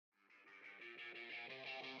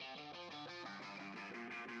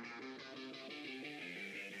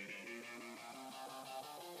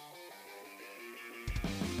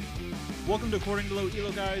Welcome to According to Low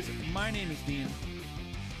Elo, guys. My name is Dean.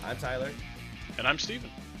 I'm Tyler. And I'm Steven.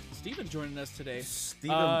 Steven's joining us today.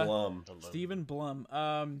 Steven Blum. Hello. Steven Blum.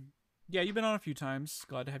 Yeah, you've been on a few times.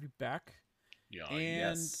 Glad to have you back. Yeah. And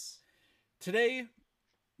Yes. today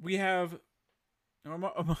we have.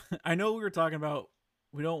 I know we were talking about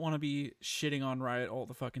we don't want to be shitting on Riot all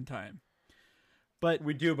the fucking time, but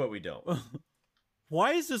We do, but we don't.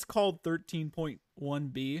 why is this called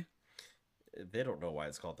 13.1b? They don't know why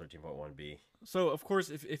it's called 13.1b. So of course,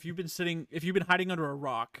 if you've been hiding under a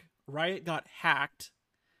rock, Riot got hacked,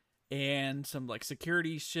 and some like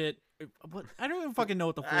security shit. What I don't even fucking know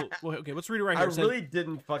what the full. Okay, let's read it right here. I It said, really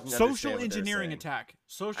didn't fucking social understand what they're engineering saying. attack.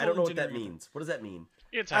 Social I don't know what that engineering means. What does that mean?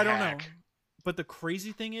 It's a I don't know. hack. But the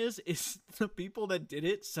crazy thing is the people that did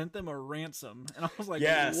it sent them a ransom, and I was like,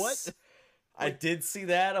 Yes. what? I did see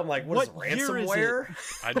that. I'm like, what is What year is ransomware?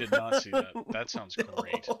 I did not see that. That sounds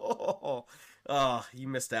great. Oh, you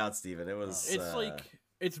missed out, Steven. It was. It's like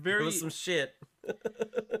it's it very. was some shit.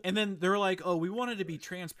 And then they're like, "Oh, we wanted to be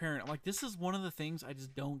transparent." I'm like, this is one of the things I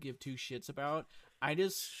just don't give two shits about. I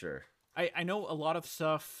just Sure. I know a lot of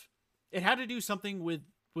stuff. It had to do something with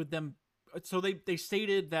them. So they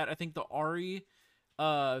stated that I think the Ari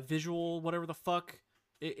visual whatever the fuck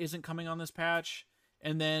isn't coming on this patch,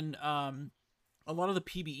 and then a lot of the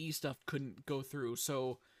PBE stuff couldn't go through.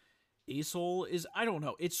 So ASOL is, I don't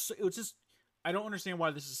know. It's just I don't understand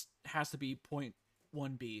why this has to be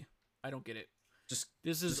 0.1b. I don't get it.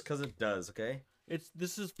 This is because it does. Okay.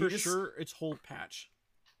 this is You for just- sure its whole patch.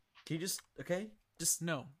 Can you just just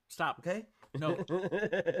No, stop. okay? No.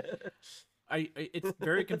 It's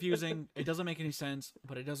very confusing. It doesn't make any sense,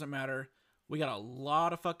 but it doesn't matter. We got a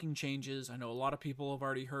lot of fucking changes. I know a lot of people have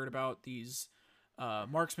already heard about these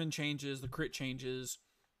marksman changes, the crit changes.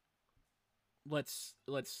 Let's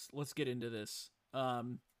get into this.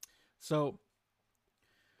 So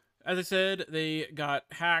as I said, they got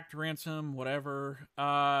hacked, ransom, whatever.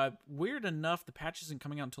 Weird enough, the patch isn't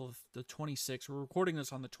coming out until the 26th. We're recording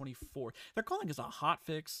this on the 24th. They're calling this a hot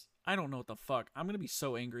fix. I don't know what the fuck. I'm gonna be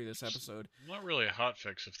so angry this episode. Not really a hot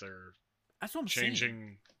fix if they're That's what I'm saying.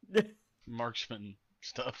 changing marksman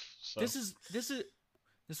stuff. So. This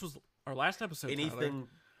was our last episode. Tyler. Anything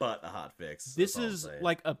but a hot fix. This that's all I'm is saying.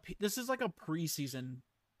 like a preseason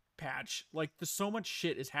patch. Like there's so much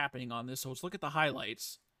shit is happening on this. So let's look at the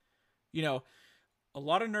highlights. You know, a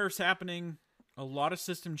lot of nerfs happening, a lot of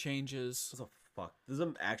system changes. This is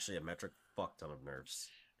actually a metric fuck ton of nerfs.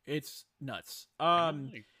 It's nuts.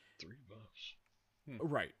 Only $3.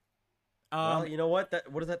 Right. Well, you know what?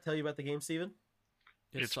 What does that tell you about the game, Steven?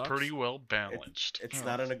 It It's sucks. pretty well balanced. It's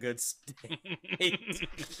not in a good state.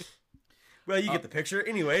 Well, you get the picture.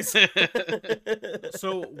 Anyways.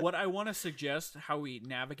 So what I want to suggest how we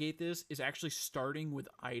navigate this is actually starting with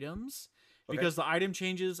items, because the item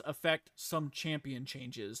changes affect some champion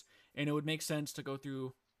changes, and it would make sense to go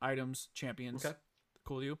through items, champions. Okay.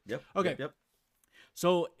 Cool with you? Yep. Okay. Yep.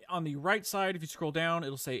 So on the right side, if you scroll down,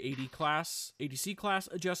 it'll say ADC class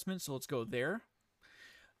adjustment. So let's go there.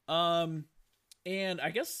 And I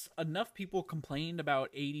guess enough people complained about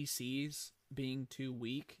ADCs being too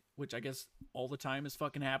weak, which I guess all the time is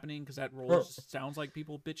fucking happening because that role just sounds like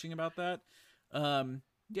people bitching about that.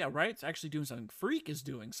 Yeah, right. It's actually doing something. Freak is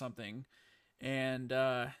doing something, and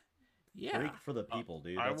yeah, Freak for the people,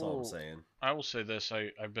 dude. I That's all I'm will- saying. I will say this: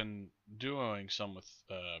 I've been duoing some with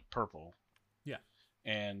Purple. Yeah.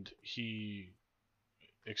 And he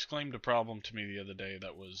exclaimed a problem to me the other day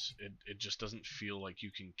that was it just doesn't feel like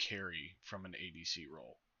you can carry from an ADC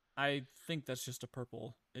role. I think that's just a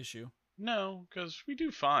purple issue. No, because we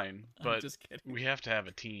do fine, I'm but just kidding. we have to have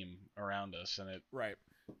a team around us, and it Right.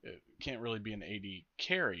 can't really be an AD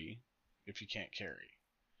carry if you can't carry.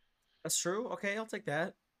 That's true. Okay, I'll take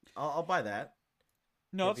that. I'll buy that.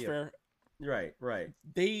 No, that's Maybe fair. Right.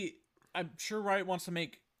 I'm sure Riot wants to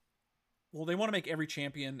make. Well, they want to make every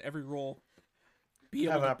champion, every role, be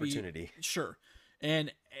able Have an to opportunity. be sure.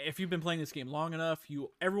 And if you've been playing this game long enough,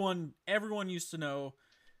 everyone used to know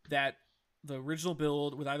that the original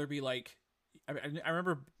build would either be like, I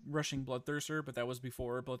remember rushing Bloodthirster, but that was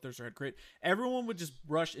before Bloodthirster had crit. Everyone would just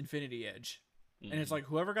rush Infinity Edge, and it's like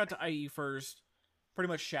whoever got to IE first, pretty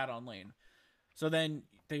much shat on lane. So then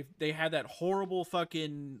they had that horrible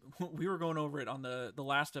fucking. We were going over it on the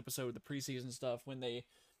last episode, the preseason stuff, when they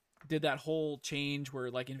did that whole change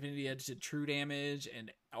where like Infinity Edge did true damage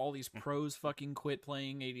and all these pros fucking quit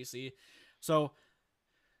playing ADC. So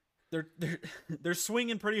they're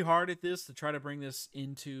swinging pretty hard at this to try to bring this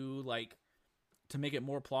into like to make it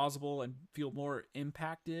more plausible and feel more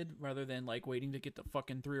impacted rather than like waiting to get the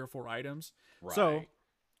fucking 3 or 4 items. Right. So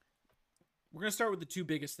we're going to start with the two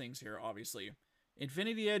biggest things here, obviously.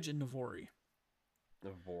 Infinity Edge and Navori.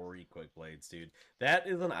 Navori quick blades, dude. That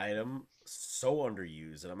is an item so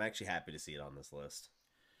underused, and I'm actually happy to see it on this list.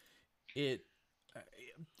 It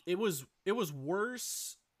was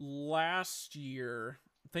worse last year.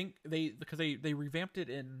 I think because they revamped it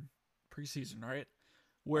in preseason, right?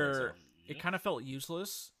 Where it kind of felt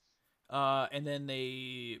useless. And then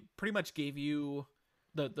they pretty much gave you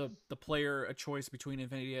the player a choice between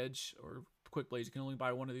Infinity Edge or Quick Blades. You can only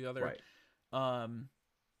buy one or the other. Right.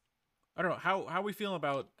 I don't know how are we feeling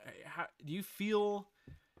about. Do you feel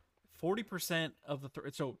 40% of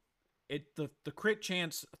the crit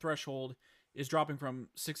chance threshold is dropping from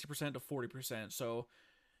 60% to 40%? So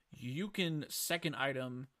you can second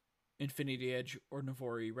item Infinity Edge or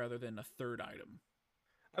Navori rather than a third item.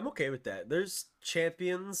 I'm okay with that. There's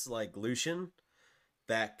champions like Lucian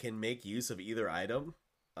that can make use of either item.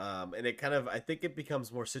 And it kind of, I think it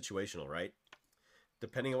becomes more situational, right?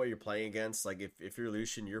 Depending on what you're playing against, like if you're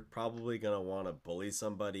Lucian, you're probably going to want to bully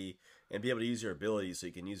somebody and be able to use your abilities so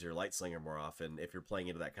you can use your Light Slinger more often if you're playing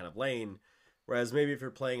into that kind of lane. Whereas maybe if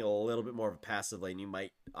you're playing a little bit more of a passive lane, you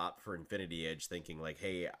might opt for Infinity Edge thinking like,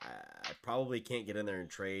 hey, I probably can't get in there and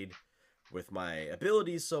trade with my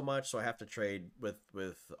abilities so much, so I have to trade with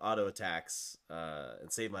auto attacks and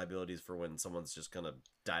save my abilities for when someone's just gonna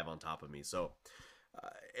dive on top of me. So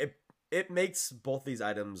it makes both these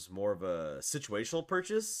items more of a situational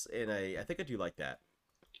purchase, and I think I do like that.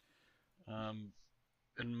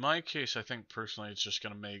 In my case, I think personally it's just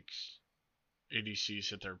gonna make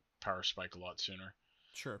ADCs hit their power spike a lot sooner.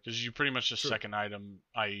 Sure. Because you pretty much just second item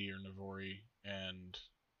IE or Navori and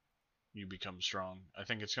you become strong. I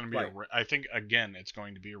think it's going to be I think again it's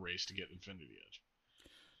going to be a race to get Infinity Edge.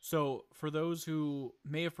 So for those who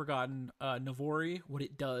may have forgotten, Navori, what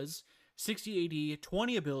it does: 60 AD,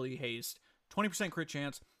 20 ability haste, 20% crit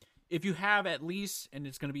chance. If you have at least, and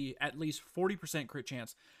it's going to be at least 40% crit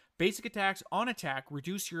chance, basic attacks on attack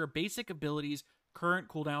reduce your basic abilities' current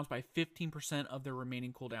cooldowns by 15% of their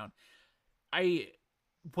remaining cooldown.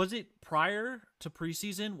 Was it prior to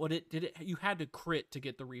preseason? You had to crit to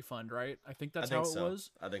get the refund, right? I think that's how it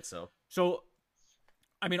was. I think so. So,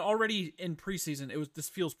 I mean, already in preseason, this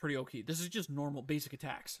feels pretty okay. This is just normal basic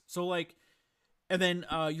attacks. So like, and then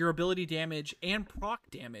your ability damage and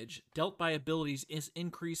proc damage dealt by abilities is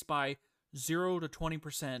increased by 0 to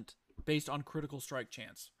 20% based on critical strike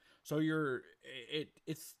chance. So it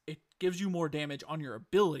gives you more damage on your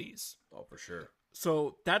abilities. Oh, for sure.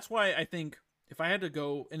 So that's why I think if I had to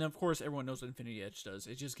go, and of course everyone knows what Infinity Edge does,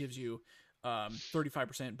 it just gives you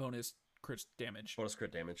 35% bonus crit damage. Bonus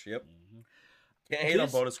crit damage, yep. Mm-hmm. Can't hate on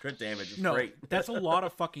bonus crit damage. It's great. That's a lot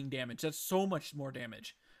of fucking damage. That's so much more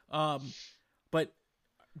damage. But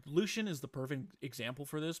Lucian is the perfect example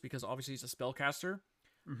for this because obviously he's a spellcaster.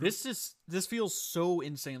 Mm-hmm. This feels so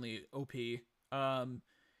insanely OP.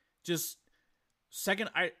 Just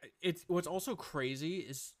second, what's also crazy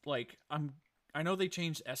is like I know they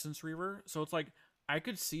changed Essence Reaver, so it's like I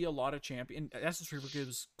could see a lot of Essence Reaver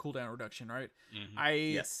gives cooldown reduction, right? Mm-hmm.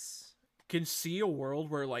 I can see a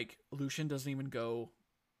world where like Lucian doesn't even go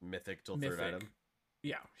Mythic till third item.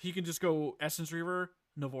 Yeah, he can just go Essence Reaver,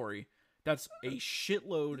 Navori. That's a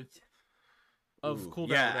shitload of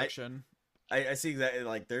cooldown reduction. I see exactly.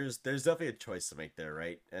 Like there's definitely a choice to make there,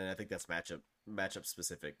 right? And I think that's matchup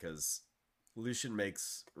specific because Lucian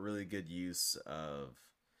makes really good use of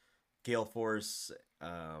Gale Force.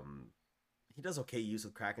 He does okay use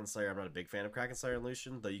with Kraken Slayer. I'm not a big fan of Kraken Slayer and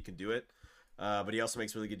Lucian, though you can do it. But he also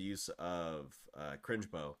makes really good use of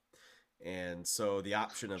Cringe Bow. And so the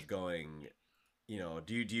option of going,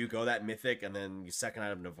 do you go that Mythic and then you second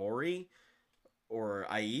item Navori or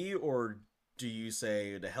IE, or do you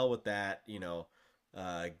say to hell with that?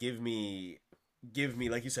 Give me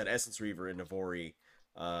like you said, Essence Reaver and Navori,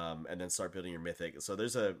 and then start building your Mythic. So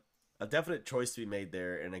there's a definite choice to be made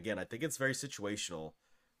there, and again, I think it's very situational,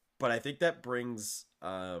 but I think that brings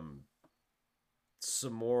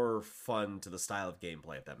some more fun to the style of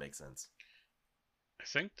gameplay, if that makes sense. I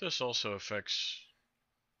think this also affects,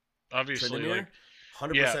 obviously, Tryndamere?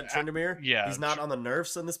 like 100% Tryndamere. Yeah, he's not on the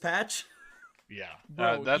nerfs in this patch. Yeah,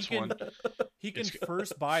 bro, that's one. He can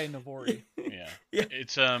first buy Navori. Yeah,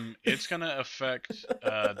 it's gonna affect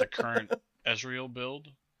the current Ezreal build.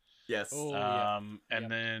 Yes. And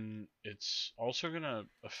then it's also gonna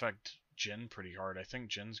affect Jhin pretty hard. I think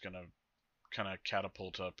Jin's gonna kind of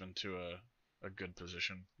catapult up into a good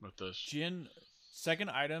position with this. Jhin,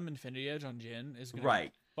 second item Infinity Edge on Jhin is gonna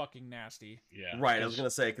be fucking nasty. Yeah. Right. I was gonna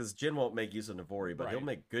say because Jhin won't make use of Navori, but he'll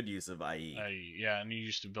make good use of IE. Yeah, and he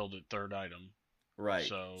used to build it third item. Right.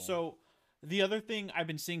 So the other thing I've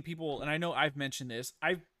been seeing people, and I know I've mentioned this,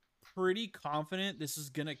 I'm pretty confident this is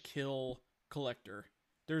gonna kill collector.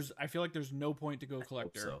 I feel like there's no point to go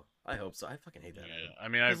collector. I hope so. I fucking hate that. Yeah, I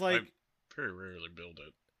mean, I very rarely build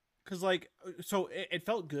it. Because, like, so it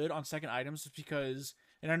felt good on second items because,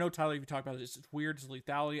 and I know, Tyler, you talked about this, it's weird, it's a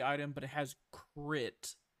lethality item, but it has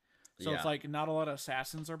crit. So it's like, not a lot of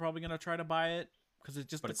assassins are probably going to try to buy it because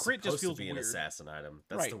the crit just feels weird. An assassin item.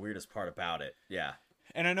 That's the weirdest part about it. Yeah.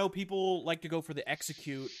 And I know people like to go for the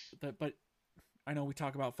execute, but I know we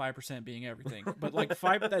talk about 5% being everything. But, like,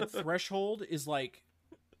 that threshold is, like,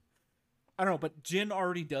 I don't know, but Jin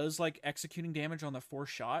already does, like, executing damage on the 4th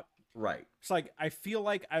shot. Right. It's like, I feel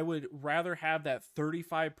like I would rather have that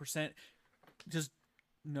 35%.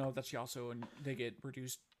 No, that's Yasuo, and they get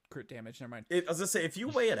reduced crit damage. Never mind. I was gonna say, if you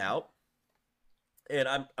weigh it out, and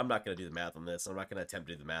I'm not gonna do the math on this. I'm not gonna attempt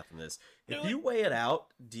to do the math on this. If you weigh it out,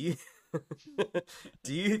 do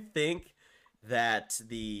you think that what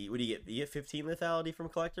do you get? You get 15 lethality from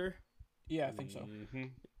collector? Yeah, I think so. Mm-hmm.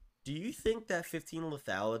 Do you think that 15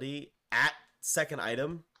 lethality at second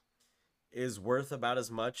item is worth about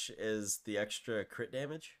as much as the extra crit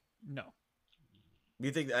damage? No. You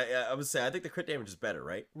think? I would say I think the crit damage is better,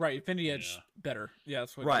 right? Right, Infinity Edge better. Yeah,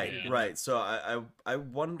 that's what. Right. So I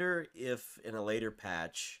wonder if in a later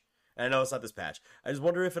patch, and I know it's not this patch. I just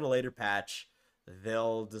wonder if in a later patch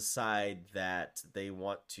they'll decide that they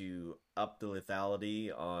want to up the lethality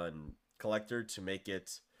on collector to make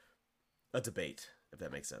it a debate, if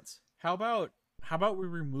that makes sense. How about we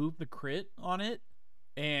remove the crit on it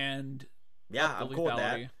and I'm cool with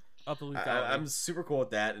that. Up the lethality. I'm super cool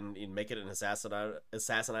with that, and make it an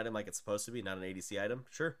assassin item like it's supposed to be, not an ADC item.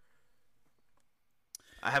 Sure.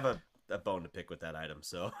 I have a bone to pick with that item,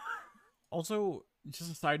 so. Also,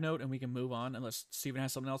 just a side note, and we can move on unless Steven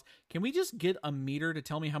has something else. Can we just get a meter to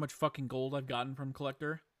tell me how much fucking gold I've gotten from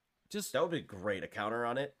collector? That would be great. A counter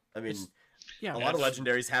on it. I mean, a lot of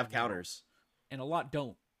legendaries have counters, and a lot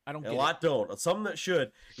don't. I don't. A lot don't. Some that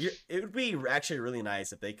should. It would be actually really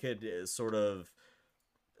nice if they could sort of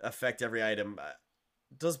affect every item.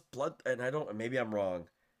 Does blood? And I don't. Maybe I'm wrong.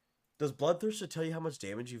 Does Bloodthirster tell you how much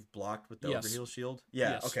damage you've blocked with the Overheal shield?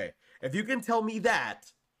 Yeah. Yes. Okay. If you can tell me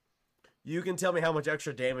that, you can tell me how much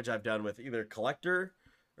extra damage I've done with either collector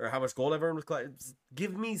or how much gold I've earned with collector.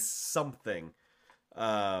 Give me something.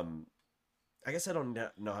 I guess I don't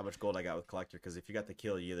know how much gold I got with collector because if you got the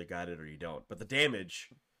kill, you either got it or you don't. But the damage,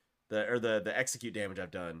 the execute damage I've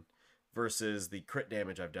done versus the crit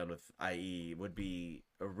damage I've done with IE would be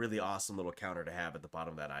a really awesome little counter to have at the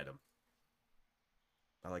bottom of that item.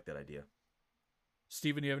 I like that idea.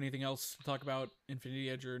 Steven, do you have anything else to talk about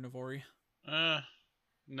Infinity Edge or Navori?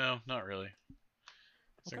 No, not really.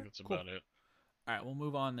 I think that's about it. All right, we'll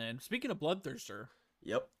move on then. Speaking of Bloodthirster.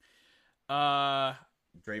 Yep.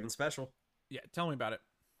 Draven special. Yeah, tell me about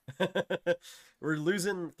it. We're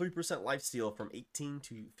losing 3% lifesteal from 18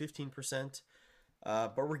 to 15%.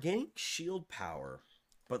 But we're gaining shield power.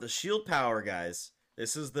 But the shield power, guys,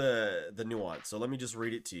 this is the nuance. So let me just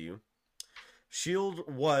read it to you. Shield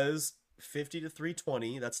was 50 to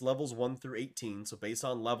 320. That's levels 1 through 18. So based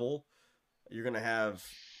on level, you're going to have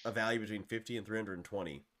a value between 50 and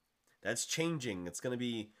 320. That's changing. It's going to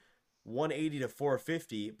be 180 to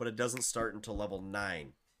 450, but it doesn't start until level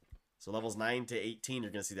 9. So levels 9 to 18,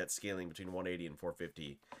 you're going to see that scaling between 180 and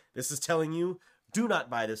 450. This is telling you, do not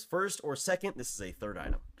buy this first or second. This is a third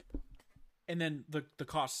item. And then the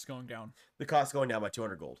cost is going down. The cost is going down by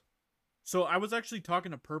 200 gold. So I was actually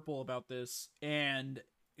talking to Purple about this, and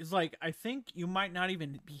it's like, I think you might not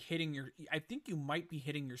even be hitting your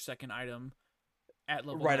second item at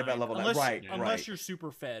level 9. About level 9. Unless you're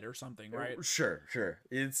super fed or something, right? Sure.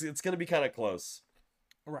 It's going to be kind of close.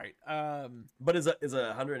 Right. But is a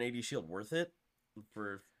 180 shield worth it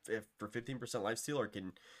for 15% lifesteal, or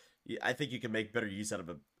I think you can make better use out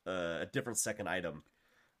of a different second item.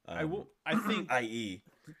 I think IE.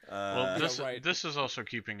 This is also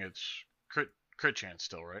keeping its crit chance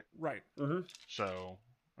still, right? Right. Mm-hmm. So,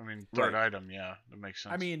 I mean, third item, yeah, that makes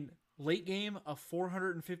sense. I mean, late game, a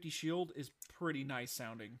 450 shield is pretty nice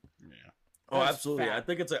sounding. Yeah. Oh, absolutely. Fat. I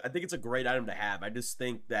think it's a great item to have. I just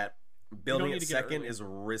think that building it second is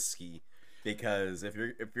risky because if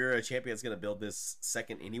you're a champion that's going to build this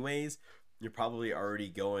second anyways, you're probably already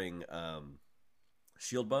going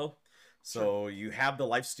shield bow. So you have the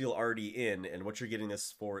lifesteal already in, and what you're getting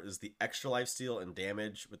this for is the extra lifesteal and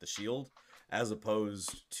damage with the shield, as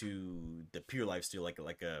opposed to the pure lifesteal, like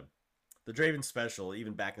the Draven special.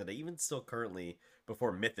 Even back in the day, even still currently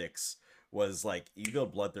before Mythics, was like you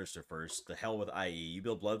build Bloodthirster first. The hell with IE, you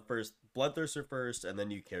build Bloodthirster first, and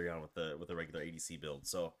then you carry on with the regular ADC build.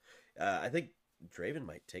 So I think Draven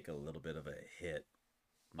might take a little bit of a hit,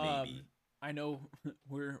 maybe. I know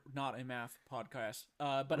we're not a math podcast,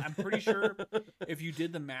 but I'm pretty sure if you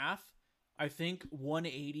did the math, I think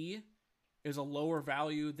 180 is a lower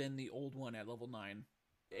value than the old one at level 9.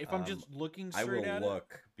 If I'm just looking straight I at will it,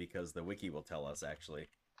 look because the wiki will tell us actually.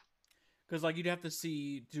 because like you'd have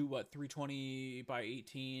to do what 320 by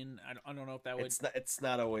 18. I don't know if that would. It's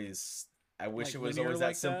not always. I wish Like it was linear always like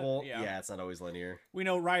that simple. that? Yeah. Yeah, it's not always linear. We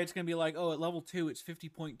know Riot's gonna be like, oh, at level 2 it's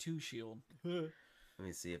 50.2 shield. Let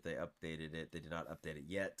me see if they updated it. They did not update it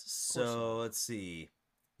yet. not. So let's see.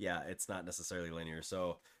 Yeah, it's not necessarily linear.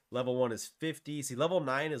 So level 1 is 50. See, level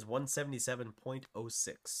 9 is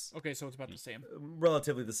 177.06. Okay, so it's about the same.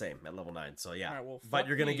 Relatively the same at level 9. So yeah. All right, well, but fuck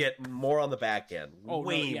you're gonna me. get more on the back end. Oh, no,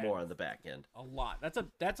 Way yeah. more on the back end. A lot. That's a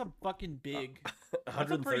fucking big.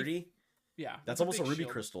 130. Yeah, That's almost a big ruby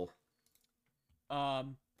shield. crystal.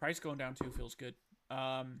 Price going down too feels good.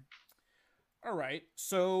 All right,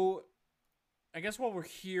 so I guess while we're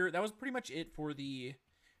here, that was pretty much it for the.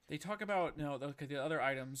 They talk about the other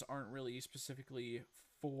items aren't really specifically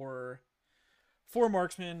for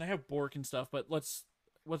marksman. I have Bork and stuff, but let's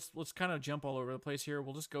kind of jump all over the place here.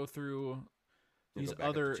 We'll just go through We'll these go back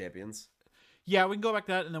up to other champions. Yeah, we can go back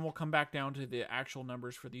to that, and then we'll come back down to the actual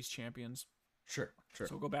numbers for these champions. Sure. So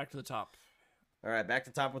we'll go back to the top. All right, back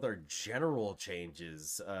to top with our general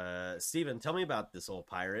changes. Steven, tell me about this old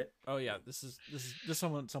pirate. Oh yeah, this is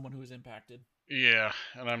someone who was impacted. Yeah,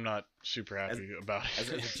 and I'm not super happy about As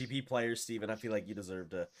it. a GP player, Steven, I feel like you deserve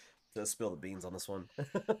to spill the beans on this one.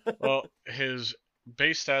 Well, his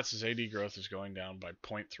base stats, his AD growth is going down by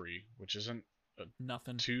 0.3, which isn't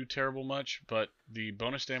Nothing. too terrible much, but the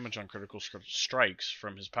bonus damage on critical strikes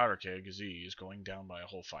from his powder keg is going down by a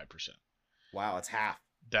whole 5%. Wow, it's half.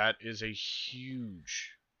 That is a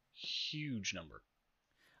huge number.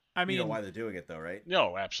 I mean, You know why they're doing it though, right?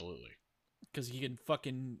 No, absolutely. because you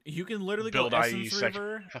can literally Build go IE Essence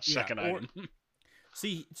River. second or- item.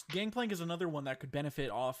 See, Gangplank is another one that could benefit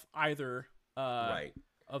off either Right.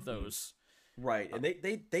 of those. Right. And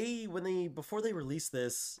they before they released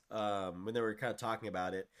this, when they were kind of talking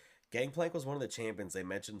about it, Gangplank was one of the champions they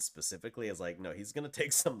mentioned specifically as like, no, he's gonna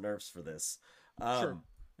take some nerfs for this. Sure,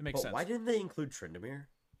 it makes but sense. why didn't they include Tryndamere?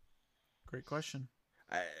 Great question.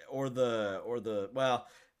 Or the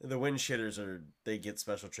wind shitters they get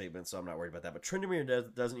special treatment, so I'm not worried about that. But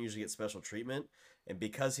Tryndamere doesn't usually get special treatment, and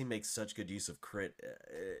because he makes such good use of crit,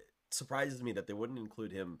 it surprises me that they wouldn't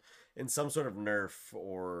include him in some sort of nerf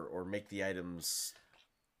or make the items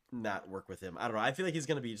not work with him. I don't know. I feel like he's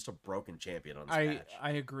going to be just a broken champion on this patch.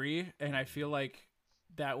 I agree, and I feel like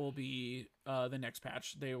that will be the next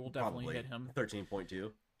patch. They will definitely Probably hit him.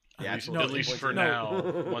 13.2. At least for now.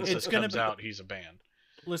 Once It's this gonna comes be- out, he's a band.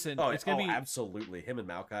 Listen, Oh, it's gonna be absolutely. Him and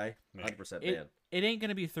Maokai, 100% ban. it ain't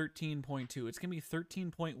gonna be 13.2. It's gonna be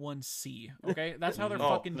 13.1C. Okay, that's how they're Oh,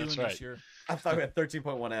 fucking doing that's this right. year. I'm talking about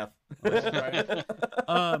 13.1F.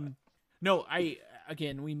 Right. No,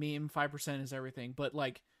 we meme 5% is everything, but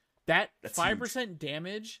like that That's 5%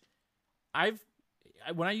 damage,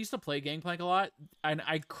 when I used to play Gangplank a lot, and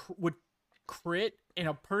I would crit and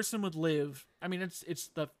a person would live. I mean, it's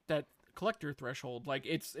that collector threshold. Like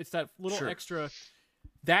it's that little Sure. extra.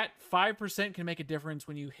 That 5% can make a difference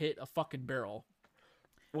when you hit a fucking barrel.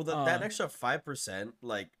 Well, that extra 5%,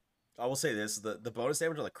 like, I will say this, the bonus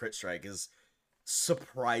damage on the crit strike is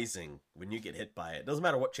surprising when you get hit by it. Doesn't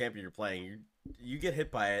matter what champion you're playing, you get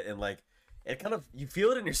hit by it, and, like, it kind of, you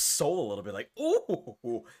feel it in your soul a little bit, like,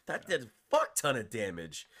 ooh, that did a fuck ton of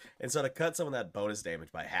damage. And so to cut some of that bonus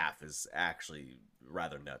damage by half is actually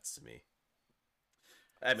rather nuts to me.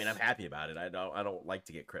 I mean, I'm happy about it. I don't like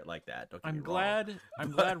to get crit like that. Don't get me I'm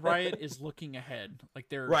wrong. glad Riot is looking ahead. Like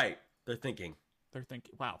they're Right. They're thinking.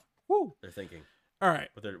 Wow. Woo. They're thinking. All right.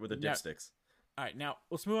 With their Now- dipsticks. All right. Now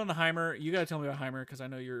let's move on to Heimer. You gotta tell me about Heimer because I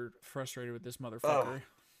know you're frustrated with this motherfucker.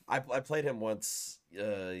 I played him once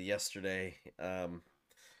yesterday.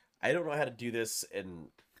 I don't know how to do this and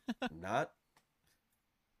not.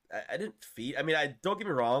 I didn't feed. I mean, don't get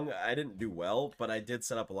me wrong. I didn't do well, but I did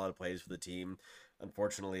set up a lot of plays for the team.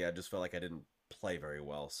 Unfortunately, I just felt like I didn't play very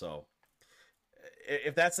well. So,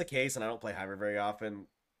 if that's the case, and I don't play Heimer very often,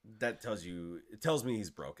 that tells me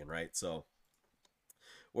he's broken, right? So,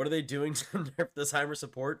 what are they doing to nerf this Heimer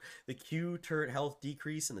support? The Q turret health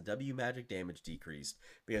decrease and the W magic damage decreased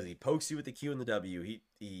because he pokes you with the Q and the W.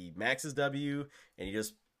 He maxes W and he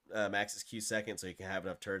just maxes Q second so he can have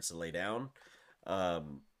enough turrets to lay down.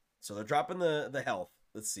 So they're dropping the health.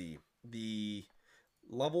 Let's see. The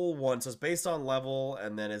level 1, so it's based on level,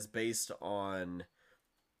 and then it's based on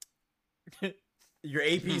your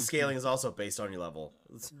AP scaling is also based on your level.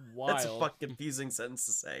 That's a fucking confusing sentence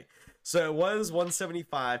to say. So it was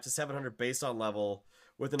 175 to 700 based on level,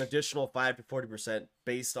 with an additional 5 to 40%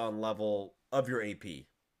 based on level of your AP.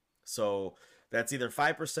 So that's either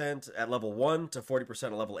 5% at level 1 to 40%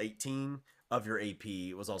 at level 18 of your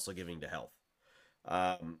AP was also giving to health.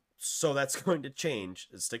 So that's going to change.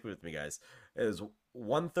 Stick with me, guys. It is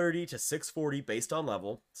 130 to 640 based on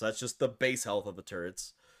level. So that's just the base health of the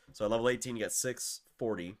turrets. So at level 18, you get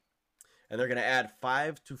 640. And they're going to add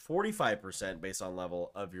 5 to 45% based on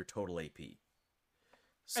level of your total AP.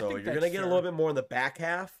 So you're going to get a little bit more in the back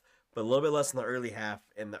half, but a little bit less in the early half.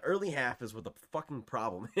 And the early half is what the fucking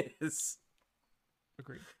problem is.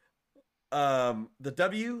 Agreed.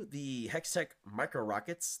 The Hextech Micro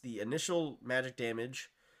Rockets, the initial magic damage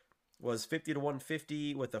was 50 to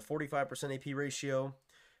 150 with a 45% AP ratio.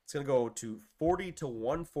 It's going to go to 40 to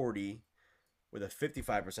 140 with a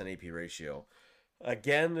 55% AP ratio.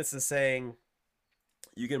 Again, this is saying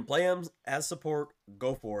you can play them as support,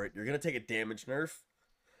 go for it. You're going to take a damage nerf.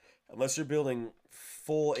 Unless you're building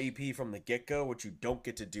full AP from the get-go, which you don't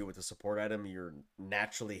get to do with the support item, you're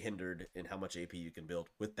naturally hindered in how much AP you can build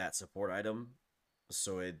with that support item.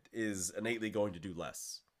 So it is innately going to do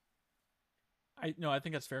less. I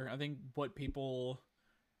think that's fair. I think what people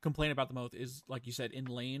complain about the most is, like you said, in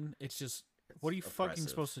lane. It's just, what are you fucking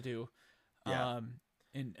supposed to do? Yeah.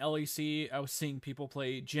 In LEC, I was seeing people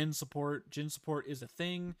play Jhin support. Jhin support is a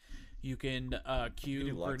thing. You can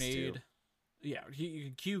Q grenade. Too. Yeah, you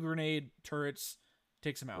can Q grenade turrets,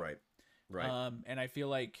 takes them out. Right. And I feel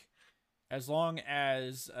like as long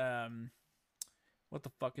as what's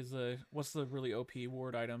the really OP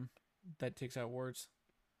ward item that takes out wards?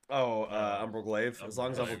 Umbral Glaive. As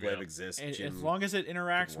long as Umbral Glaive exists, as long as it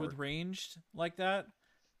interacts with ranged like that,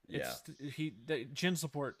 Jhin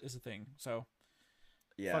support is a thing. So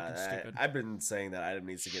yeah, I've been saying that item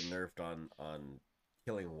needs to get nerfed on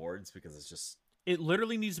killing wards because it's just. It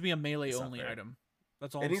literally needs to be a melee only item.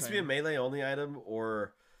 That's all. It needs to be a melee only item,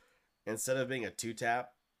 or instead of being a 2-tap.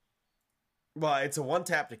 Well, it's a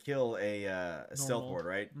 1-tap to kill a stealth ward,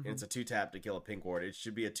 right? Mm-hmm. It's a 2-tap to kill a pink ward. It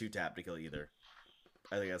should be a 2-tap to kill either.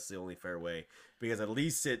 I think that's the only fair way, because at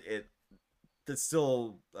least it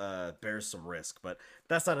still bears some risk. But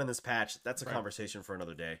that's not in this patch. That's a conversation for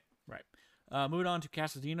another day. Right. Moving on to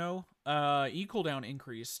Casadino. E cooldown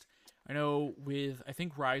increased. I know I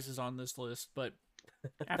think Ryze is on this list, but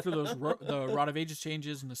after those the Rod of Ages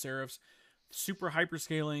changes and the Seraphs, super hyper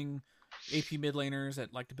scaling AP mid laners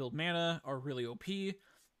that like to build mana are really OP.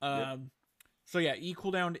 So yeah, E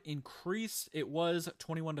cooldown increased. It was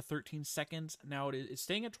 21 to 13 seconds. Now it's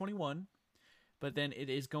staying at 21, but then it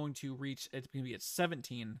is going to reach. It's going to be at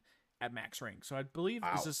 17 at max rank. So I believe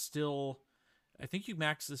this is still. I think you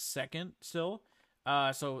max the second still.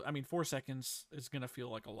 So I mean, 4 seconds is going to feel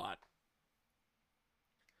like a lot.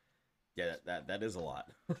 Yeah, that is a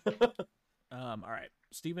lot. All right,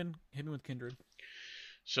 Steven, hit me with Kindred.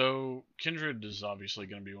 So Kindred is obviously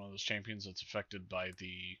going to be one of those champions that's affected by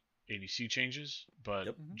the ADC changes,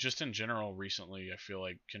 but just in general, recently I feel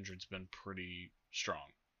like Kindred's been pretty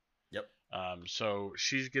strong. Yep. So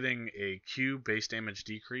she's getting a Q base damage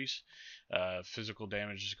decrease. Physical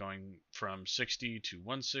damage is going from 60 to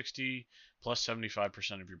 160 plus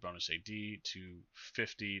 75% of your bonus AD to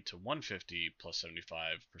 50 to 150 plus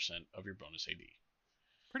 75% of your bonus AD.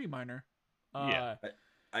 Pretty minor. Yeah.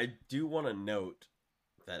 I do want to note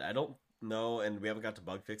that I don't know, and we haven't got to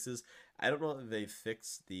bug fixes. I don't know that they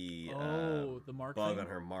fixed the mark bug thing? On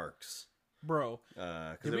her marks, bro.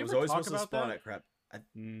 Because it was always supposed to spawn at crap.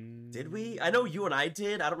 Did we? I know you and I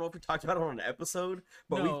did. I don't know if we talked about it on an episode,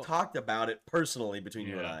 but we talked about it personally between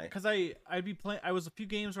you and I. Because I'd be playing. I was a few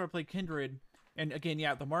games where I played Kindred, and again,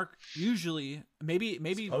 the mark usually maybe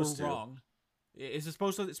we're wrong. Is it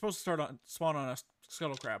supposed to? It's supposed to spawn on a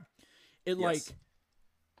scuttle crab.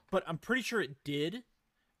 But I'm pretty sure it did.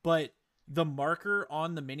 But the marker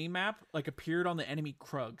on the mini map appeared on the enemy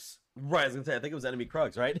Krugs. Right, I was gonna say, I think it was enemy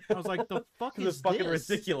Krugs, right? I was like, the fuck is this? It was fucking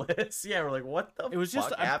ridiculous. Yeah, we're like, what the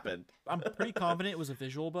fuck happened? I'm pretty confident it was a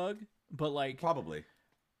visual bug, but probably.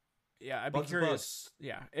 Yeah, I'd be curious.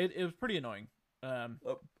 Yeah, it was pretty annoying.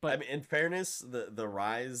 But I mean, in fairness, the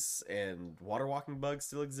Ryze and water walking bug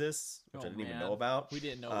still exists, which I didn't even know about. We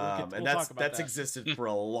didn't know, and that's existed for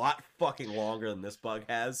a lot fucking longer than this bug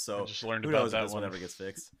has. So I just learned who about knows that if this one ever gets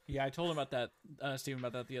fixed. Yeah, I told him about that, Steven,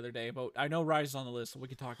 about that the other day. But I know Ryze is on the list, so we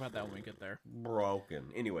can talk about that when we get there. Broken.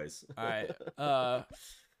 Anyways. All right.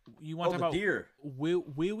 You want to talk about deer?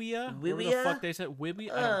 Wiwia? Whatever the fuck they said.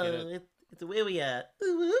 Wiwia? I don't get it. It's a Wiwia.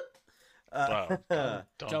 Wow,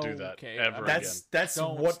 don't do that ever again. That's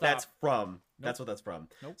what that's from. Nope. That's what that's from.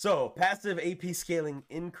 Nope. So passive AP scaling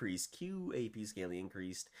increased, Q AP scaling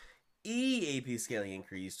increased, E AP scaling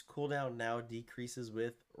increased. Cooldown now decreases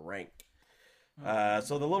with rank.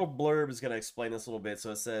 So the little blurb is going to explain this a little bit.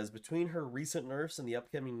 So it says, between her recent nerfs and the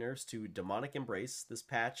upcoming nerfs to Demonic Embrace, this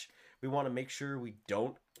patch, we want to make sure we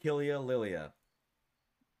don't kill ya, Lilia.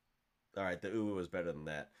 All right, the ooh was better than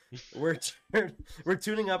that. We're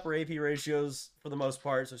tuning up her AP ratios for the most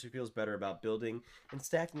part, so she feels better about building and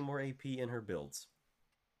stacking more AP in her builds.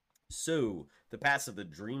 So the passive, the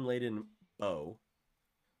Dream Laden Bow,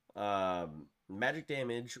 magic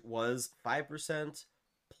damage was 5%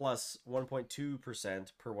 plus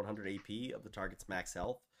 1.2% per 100 AP of the target's max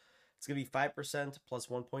health. It's going to be 5% plus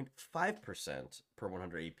 1.5% per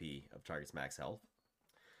 100 AP of target's max health.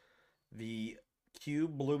 The Q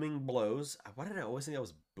Blooming Blows. Why did I always think that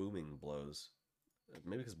was Booming Blows?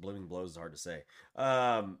 Maybe because Blooming Blows is hard to say.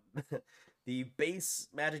 The base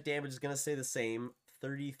magic damage is going to stay the same,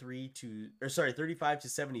 35 to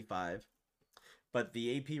 75. But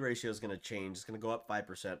the AP ratio is going to change. It's going to go up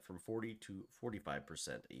 5% from 40 to 45%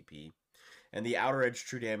 AP. And the outer edge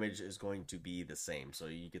true damage is going to be the same. So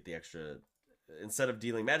you get the extra, instead of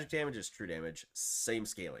dealing magic damage, it's true damage. Same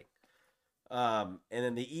scaling. And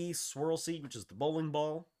then the E Swirl Seed, which is the bowling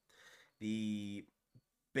ball. The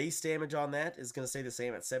base damage on that is going to stay the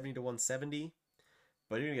same at 70 to 170.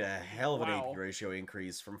 But you're going to get a hell of an AP ratio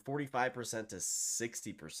increase from 45% to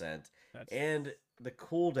 60%. And the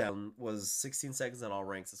cooldown was 16 seconds at all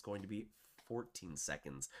ranks. It's going to be 14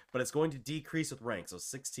 seconds. But it's going to decrease with rank. So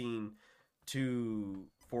 16 to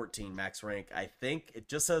 14 max rank. I think it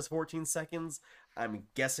just says 14 seconds. I'm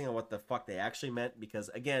guessing on what the fuck they actually meant. Because,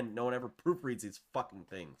 again, no one ever proofreads these fucking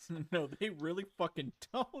things. No, they really fucking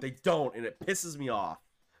don't. They don't, and it pisses me off.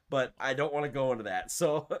 But I don't want to go into that,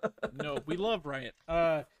 so... No, we love Riot.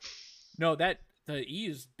 No, the E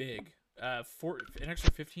is big. An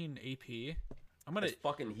extra 15 AP. It's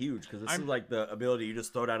fucking huge, because this is like the ability you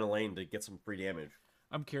just throw down a lane to get some free damage.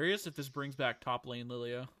 I'm curious if this brings back top lane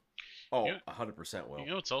Lilia. Oh, 100% will. You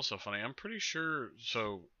know what's also funny? I'm pretty sure,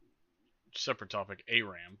 so, separate topic,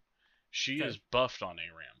 ARAM. She is buffed on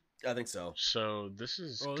ARAM. I think so. So this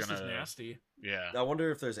is This is nasty. Yeah. I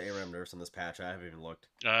wonder if there's ARAM nerfs in this patch. I haven't even looked.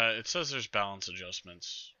 It says there's balance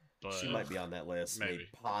adjustments, but she might be on that list. Maybe.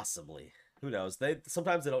 Possibly. Who knows?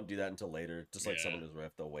 Sometimes they don't do that until later. Just like someone who's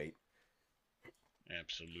Rift, they'll wait.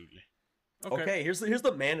 Absolutely. Okay, here's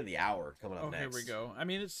the man of the hour coming up next. Here we go. I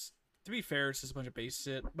mean, to be fair, it's just a bunch of base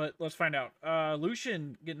shit, but let's find out.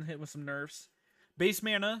 Lucian getting hit with some nerfs. Base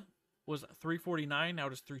mana was 349, now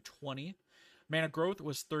it is 320. Mana growth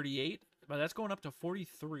was 38, but that's going up to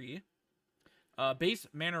 43. Base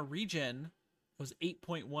mana regen was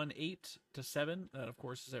 8.18 to 7. That, of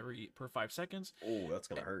course, is per 5 seconds. Oh, that's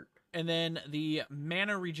going to hurt. And then the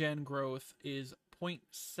mana regen growth is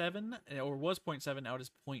 0.7, or was 0.7, now it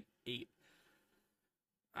is 0.8.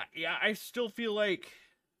 I still feel like...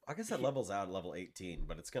 I guess that levels out at level 18,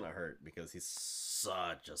 but it's going to hurt because he's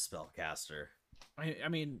such a spellcaster. I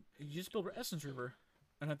mean, you just build Essence Reaver.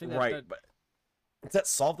 And I think but does that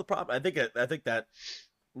solve the problem? I think that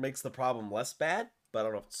makes the problem less bad, but I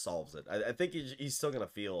don't know if it solves it. I think he's still going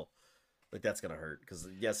to feel like that's going to hurt. Because,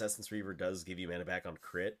 yes, Essence Reaver does give you mana back on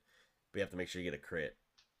crit, but you have to make sure you get a crit.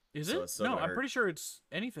 Is it? No, I'm pretty sure it's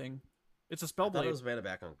anything. It's a Spellblade. I thought it was mana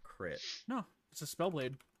back on crit. No, it's a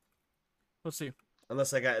Spellblade. Let's see.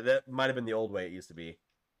 Unless that might have been the old way it used to be.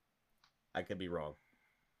 I could be wrong.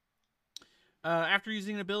 After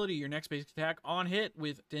using an ability, your next basic attack on hit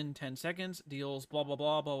within 10 seconds deals blah blah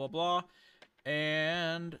blah blah blah blah.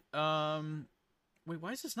 And wait,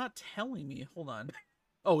 why is this not telling me? Hold on.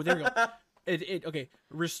 Oh, there we go. It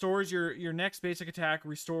restores your next basic attack,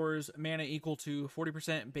 restores mana equal to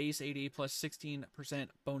 40% base AD plus 16%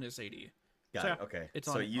 bonus AD. Got it. Okay. It's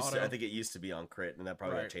so on it used auto. I think it used to be on crit, and that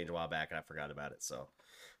probably got changed a while back, and I forgot about it. So,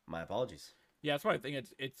 my apologies. Yeah, that's why I think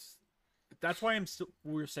it's. That's why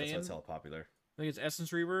we're saying that's hella popular. I think it's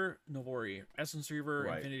Essence Reaver, Navori, Essence Reaver,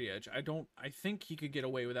 Infinity Edge. I think he could get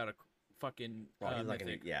away without a fucking.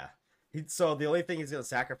 So the only thing he's gonna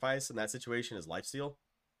sacrifice in that situation is lifesteal.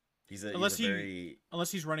 Unless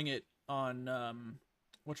he's running it on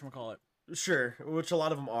whatchamacallit. Sure, which a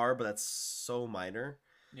lot of them are, but that's so minor.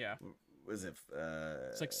 Yeah. Was it?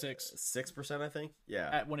 It's like 6%, I think.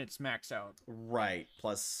 Yeah. When it's maxed out. Right.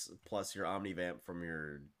 Plus your Omnivamp from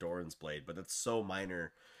your Doran's Blade, but that's so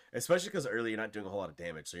minor, especially because early you're not doing a whole lot of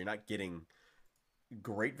damage, so you're not getting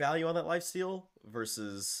great value on that lifesteal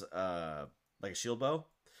versus like a shield bow.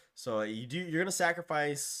 So you're gonna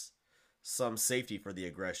sacrifice some safety for the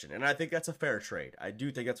aggression, and I think that's a fair trade. I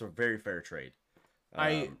do think that's a very fair trade.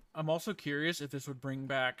 I'm also curious if this would bring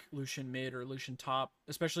back Lucian mid or Lucian top,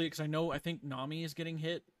 especially because I think Nami is getting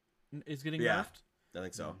nerfed. I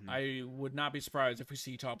think so. Mhm. I would not be surprised if we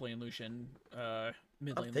see top lane Lucian,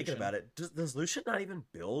 mid lane I'm thinking Lucian. about it. Does Lucian not even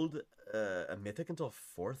build a mythic until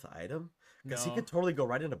 4th item? Because he No. could totally go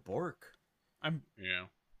right into Bork. Yeah.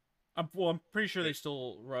 I'm pretty sure they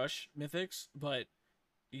still rush mythics, but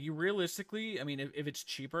you realistically, I mean, if it's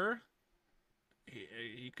cheaper,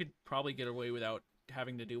 you could probably get away without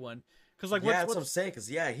having to do one. Because like, Yeah, that's what's what I'm saying. Because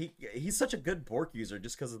yeah, he's such a good Bork user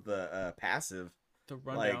just because of the passive. the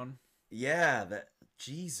rundown? Yeah, that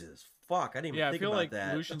Jesus fuck. I didn't even Yeah, I think feel about like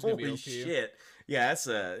that. Lucian's gonna be Holy OP. shit. Yeah, that's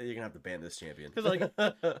you're gonna have to ban this champion. 'Cause, like,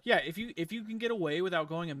 yeah, if you can get away without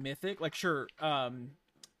going a mythic, like sure,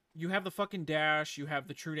 you have the fucking dash, you have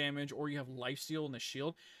the true damage, or you have lifesteal and the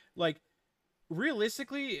shield. Like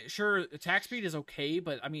realistically, sure, attack speed is okay,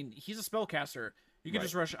 but I mean he's a spellcaster. You can Right.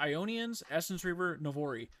 just rush Ionians, Essence Reaver,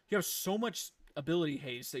 Navori. You have so much ability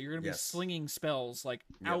haste that you're gonna be Yes. slinging spells like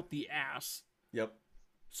Yep. out the ass. Yep.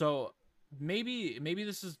 So maybe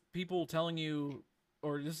this is people telling you,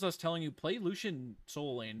 or this is us telling you, play Lucian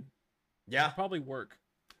solo lane. Yeah, It'll probably work.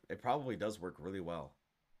 it probably does work really well.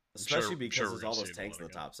 Sure- Especially because sure there's we're all gonna those see it a tanks on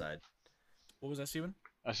lot the top side. What was that, Steven?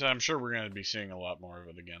 I said I'm sure we're going to be seeing a lot more of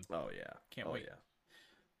it again. Oh yeah. Can't oh, wait. Yeah.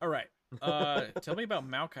 All right. Tell me about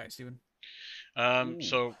Maokai, Steven. Ooh.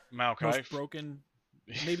 So Maokai Most broken,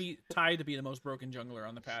 maybe tied to be the most broken jungler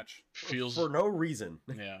on the patch. feels For no reason.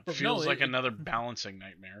 yeah No, feels like it- another balancing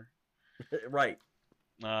nightmare. Right.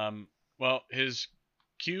 Well, his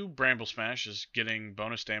Q Bramble Smash is getting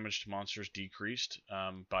bonus damage to monsters decreased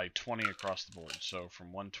by 20 across the board. So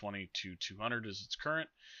from 120 to 200 is its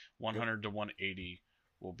current, 100 to 180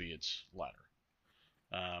 will be its ladder.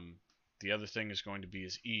 The other thing is going to be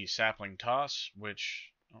his E Sapling Toss,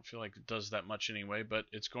 which I don't feel like it does that much anyway, but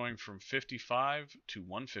it's going from 55 to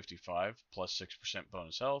 155 plus 6%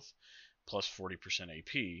 bonus health plus 40%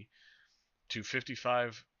 AP to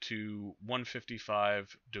 55 to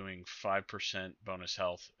 155 doing 5% bonus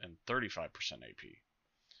health and 35%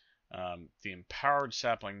 AP. The empowered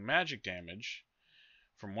sapling magic damage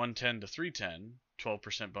from 110 to 310,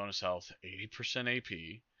 12% bonus health, 80%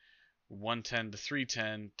 AP. 110 to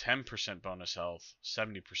 310, 10% bonus health,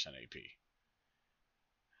 70% AP.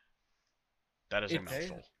 That is a Okay.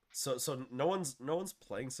 mouthful. So no one's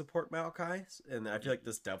playing support Maokai, and I feel like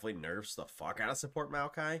this definitely nerfs the fuck out of support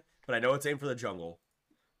Maokai. But I know it's aimed for the jungle.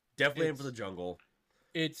 Definitely aimed for the jungle.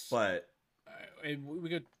 It's But and we'll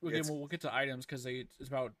get to items because it's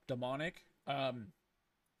about demonic.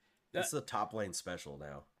 it's the top lane special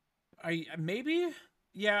now. I maybe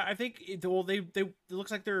yeah, I think it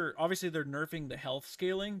looks like they're nerfing the health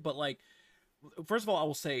scaling, but like first of all, I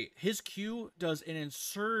will say his Q does an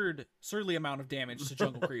absurdly amount of damage to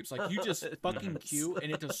jungle creeps. Like you just fucking does. Q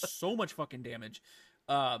and it does so much fucking damage.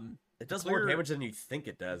 It does clear- more damage than you think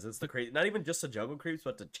it does. It's the crazy, not even just to jungle creeps,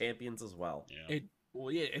 but to champions as well. Yeah.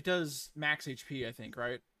 It does max HP, I think,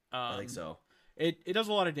 right? I think so. It does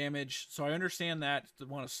a lot of damage, so I understand that they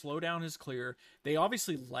want to slow down his clear. They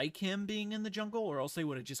obviously like him being in the jungle, or else they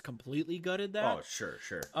would have just completely gutted that. Oh, sure.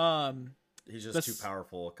 He's just the too s-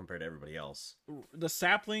 powerful compared to everybody else. The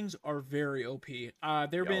saplings are very OP. There have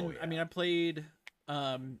been, I mean, I played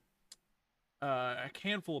a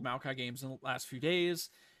handful of Maokai games in the last few days.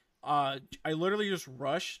 I literally just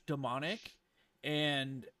rush demonic,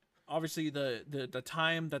 and obviously the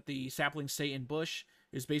time that the saplings stay in bush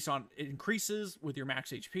is based on, it increases with your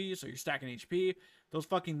max HP, so you're stacking HP. Those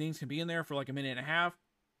fucking things can be in there for like a minute and a half.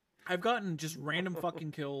 I've gotten just random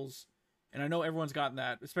fucking kills, and I know everyone's gotten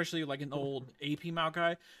that, especially like an old AP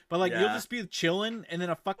Maokai. But like you'll Yeah. just be chilling, and then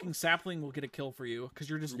a fucking sapling will get a kill for you because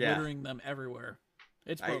you're just Yeah. littering them everywhere.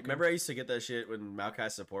 It's I broken. remember I used to get that shit when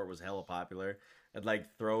Maokai support was hella popular. I'd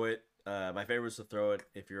like throw it. My favorite was to throw it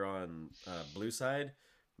if you're on blue side.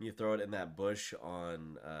 You throw it in that bush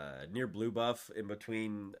on near blue buff in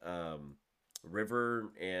between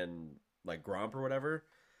river and like Gromp or whatever.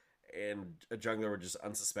 And a jungler would just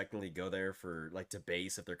unsuspectingly go there for like to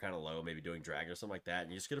base if they're kind of low, maybe doing drag or something like that,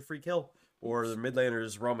 and you just get a free kill. Or the mid laner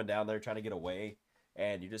is roaming down there trying to get away,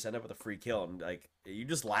 and you just end up with a free kill, and like you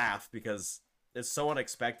just laugh because it's so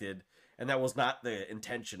unexpected, and that was not the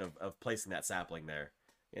intention of placing that sapling there,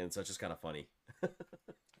 and so it's just kind of funny.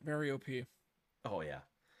 Very OP. Oh yeah.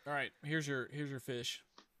 All right, here's your fish.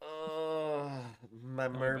 Oh, my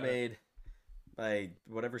me about it. mermaid, my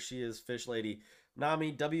whatever she is, fish lady.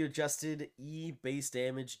 Nami, W adjusted, E base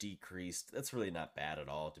damage decreased. That's really not bad at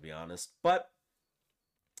all, to be honest. But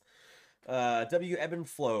W ebb and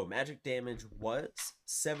flow, magic damage was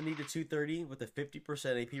 70 to 230 with a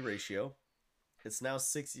 50% AP ratio. It's now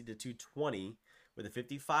 60 to 220 with a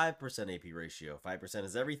 55% AP ratio. 5%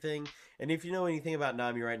 is everything. And if you know anything about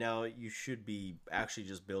Nami right now, you should be actually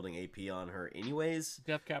just building AP on her anyways.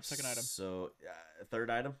 Death Cap, second item. So, third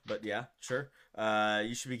item, but yeah, sure.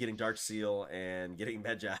 You should be getting Dark Seal and getting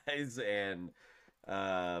Medjai's, and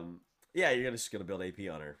yeah, you're just gonna build AP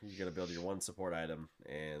on her. You're gonna build your one support item,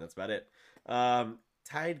 and that's about it.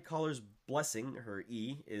 Tide Caller's Blessing, her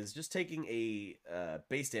E, is just taking a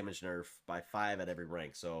base damage nerf by 5 at every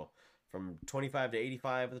rank. So from 25 to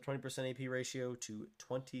 85 with a 20% AP ratio to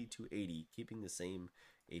 20 to 80, keeping the same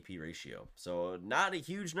AP ratio. So not a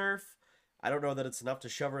huge nerf. I don't know that it's enough to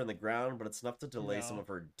shove her in the ground, but it's enough to delay some of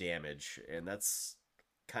her damage. And that's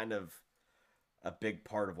kind of a big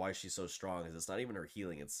part of why she's so strong, is it's not even her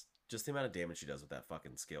healing. It's just the amount of damage she does with that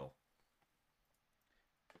fucking skill.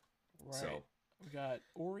 Right. So we got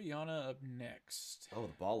Oriana up next. Oh,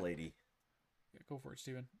 the ball lady. Yeah, go for it,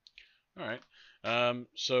 Steven. All right.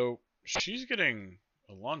 So she's getting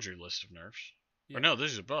a laundry list of nerfs. Yep. Or no,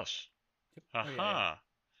 this is a buffs. Yep. Haha. Oh, yeah.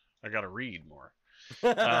 I gotta read more.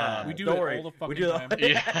 We do Don't it worry. all the fucking we do time.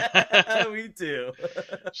 Yeah. we do.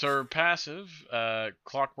 So her passive,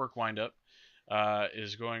 Clockwork Windup,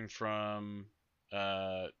 is going from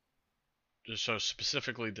so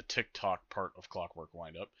specifically the TikTok part of Clockwork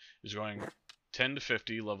Windup is going 10 to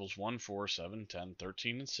 50 levels 1, 4, 7, 10,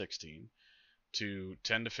 13, and 16 to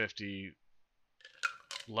 10 to 50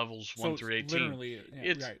 levels 1 through 18. Literally, yeah,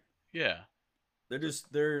 It's- right. Yeah. They're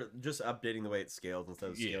just updating the way it scales instead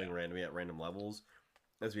of scaling randomly at random levels.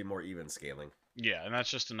 There's be more even scaling. Yeah, and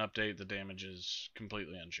that's just an update. The damage is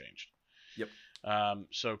completely unchanged. Yep.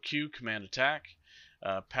 So Q, command attack.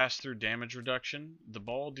 Pass-through damage reduction. The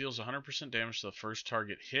ball deals 100% damage to the first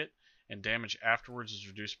target hit, and damage afterwards is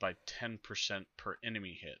reduced by 10% per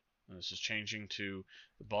enemy hit. And this is changing to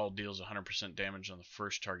the ball deals 100% damage on the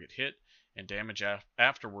first target hit, and damage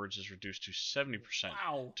afterwards is reduced to 70%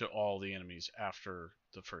 Wow. to all the enemies after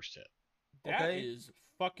the first hit. That is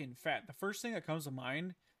fucking fat. The first thing that comes to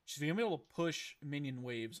mind, she's gonna be able to push minion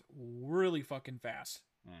waves really fucking fast.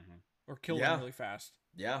 Mm-hmm. Or kill them really fast.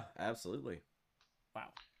 Yeah, absolutely.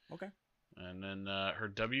 Wow. Okay. And then her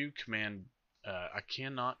W command, I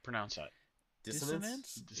cannot pronounce that.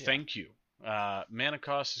 Dissonance? Thank you. Mana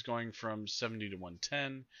cost is going from 70 to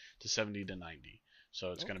 110 to 70 to 90.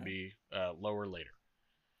 So it's going to be lower later.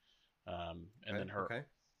 And then her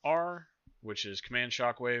R, which is command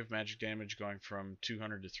shockwave, magic damage going from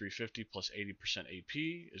 200 to 350 plus 80%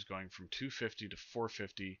 AP, is going from 250 to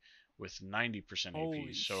 450 with 90% Holy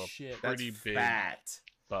AP. So shit. a pretty That's big fat.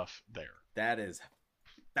 buff there. That is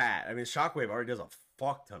fat. I mean, Shockwave already does a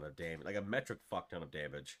fuck ton of damage, like a metric fuck ton of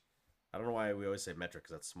damage. I don't know why we always say metric,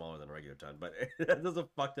 because that's smaller than a regular ton, but it does a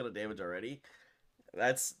fuck ton of damage already.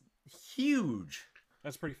 That's huge.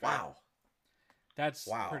 That's pretty fat. Wow. That's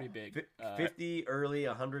pretty big. 50 early,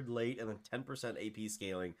 100 late, and then 10% AP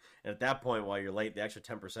scaling. And at that point, while you're late, the extra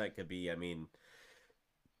 10% could be, I mean,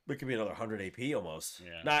 it could be another 100 AP almost.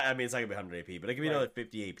 Yeah. Not, I mean, it's not going to be 100 AP, but it could be another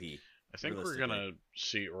 50 AP. I think we're going to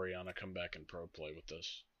see Oriana come back in pro play with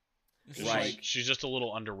this. Right. She's just a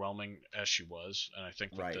little underwhelming as she was, and I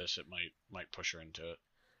think with this it might push her into it.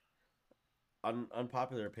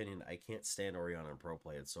 Unpopular opinion, I can't stand Oriana in pro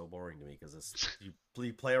play. It's so boring to me because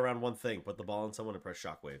you play around one thing, put the ball in someone and press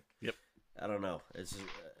shockwave. Yep. I don't know. It's just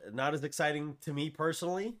not as exciting to me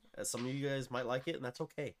personally as some of you guys might like it, and that's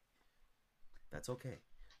okay. That's okay.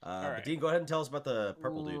 But Dean, go ahead and tell us about the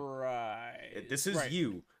purple dude. Right. This is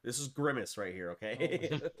you. This is Grimace right here,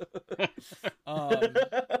 okay?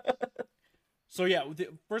 So yeah,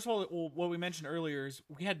 first of all, what we mentioned earlier is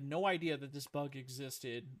we had no idea that this bug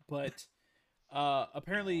existed, but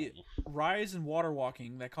apparently Rise and Water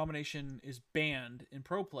Walking, that combination is banned in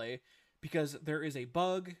pro play because there is a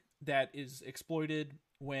bug that is exploited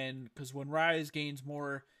when Rise gains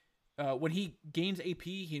more, when he gains AP,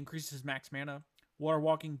 he increases his max mana. Water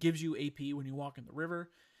Walking gives you AP when you walk in the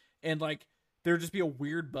river, and like there'd just be a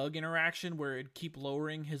weird bug interaction where it'd keep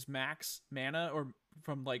lowering his max mana or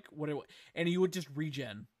from like what it, and he would just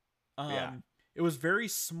regen. It was very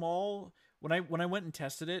small when I went and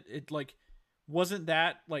tested it. It like wasn't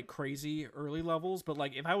that like crazy early levels, but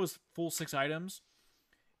like if I was full 6 items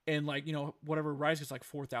and like, you know, whatever Rise gets like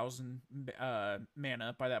 4,000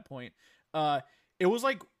 mana by that point, it was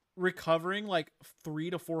like recovering like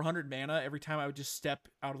 300 to 400 mana every time I would just step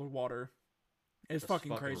out of the water. It's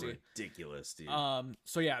fucking crazy. Ridiculous, dude.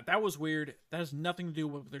 So yeah, that was weird. That has nothing to do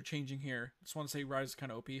with what they're changing here. Just want to say Rise is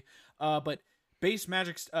kind of OP. But base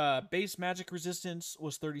magic resistance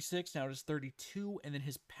was 36, now it is 32, and then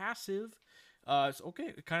his passive, it's okay.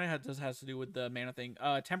 It kind of has to do with the mana thing.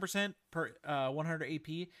 10% per 100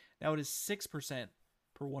 AP. Now it is 6%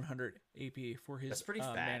 per 100 AP for his That's pretty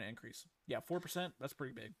fat. mana increase. Yeah, 4%. That's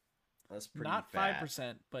pretty big. That's pretty Not fat.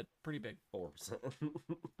 5%, but pretty big. 4%.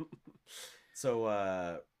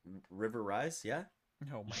 So, River Rise, yeah?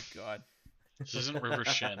 Oh my god. This isn't River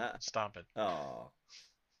Shen. Stop it. Oh.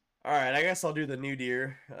 Alright, I guess I'll do the new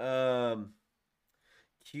deer. Q80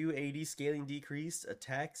 scaling decreased,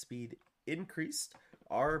 attack speed increased,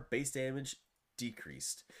 R base damage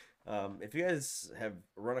decreased. If you guys have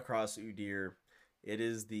run across Udyr, it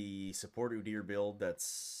is the support Udyr build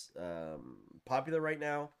that's popular right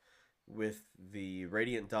now with the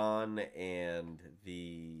Radiant Dawn and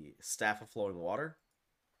the Staff of Flowing Water.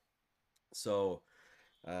 So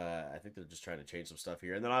I think they're just trying to change some stuff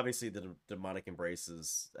here. And then obviously the Demonic Embrace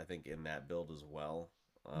is, I think, in that build as well.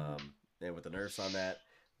 And with the nerfs on that,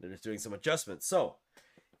 they're just doing some adjustments. So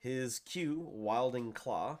his Q, Wilding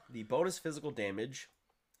Claw, the bonus physical damage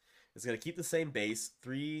is going to keep the same base,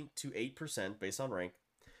 3 to 8% based on rank.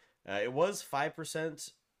 It was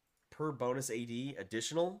 5% per bonus AD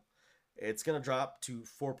additional. It's going to drop to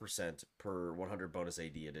 4% per 100 bonus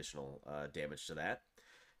AD additional damage to that.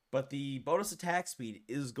 But the bonus attack speed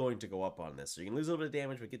is going to go up on this. So you can lose a little bit of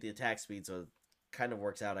damage, but get the attack speed, so it kind of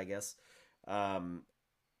works out, I guess.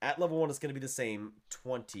 At level 1, it's going to be the same,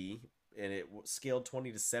 20, and it scaled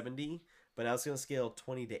 20 to 70, but now it's going to scale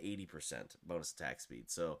 20 to 80% bonus attack speed.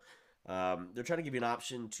 So they're trying to give you an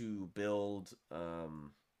option to build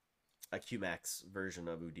a Qmax version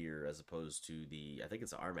of Udyr as opposed to I think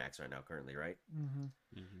it's Rmax right now currently, right?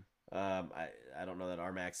 Mm-hmm. Mm-hmm. I don't know that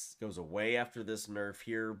Rmax goes away after this nerf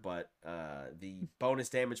here, but the bonus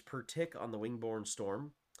damage per tick on the Wingborn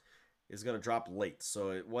Storm is going to drop late. So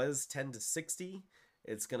it was 10 to 60.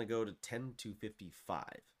 It's going to go to 10 to 55.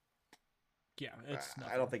 Yeah, it's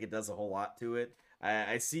I don't think it does a whole lot to it.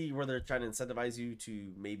 I see where they're trying to incentivize you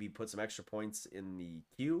to maybe put some extra points in the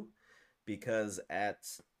queue, because at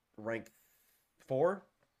rank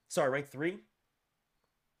 3,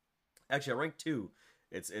 actually at rank 2,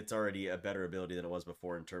 it's already a better ability than it was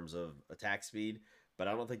before in terms of attack speed, but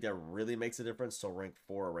I don't think that really makes a difference till rank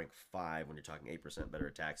 4 or rank 5 when you're talking 8% better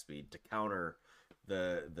attack speed to counter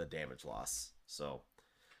the damage loss. So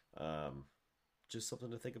just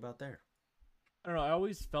something to think about there. I don't know. I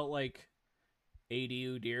always felt like AD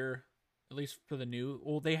Udyr, at least for the new.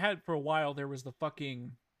 Well, they had for a while. There was the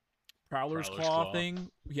fucking Prowler's Claw thing.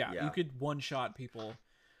 Yeah, you could one shot people.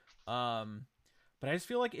 But I just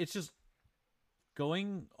feel like it's just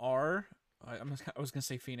going R. I was gonna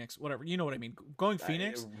say Phoenix. Whatever. You know what I mean. Going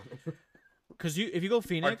Phoenix. Because if you go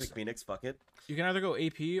Phoenix, Arctic Phoenix, fuck it. You can either go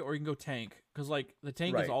AP or you can go tank. Because like the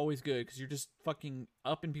tank is always good because you're just fucking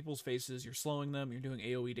up in people's faces. You're slowing them. You're doing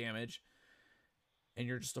AOE damage. And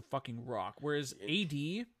you're just a fucking rock. Whereas AD,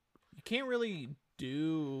 you can't really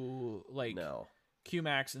do like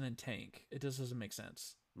Qmax and then tank. It just doesn't make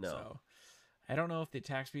sense. No. So, I don't know if the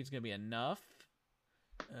attack speed is going to be enough.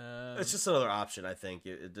 It's just another option, I think.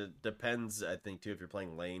 It depends, I think, too, if you're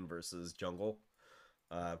playing lane versus jungle.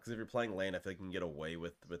 Because if you're playing lane, I feel like you can get away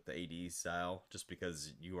with the AD style just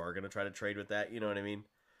because you are going to try to trade with that. You know what I mean?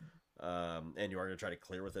 And you are going to try to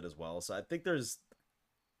clear with it as well. So I think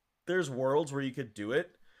there's worlds where you could do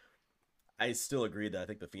it. I still agree that I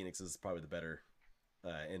think the Phoenix is probably the better.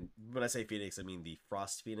 And when I say Phoenix, I mean the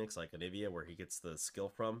Frost Phoenix, like Anivia, where he gets the skill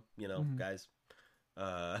from, guys.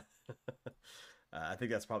 I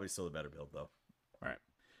think that's probably still the better build, though. All right.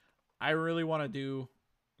 I really want to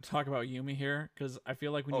talk about Yuumi here, because I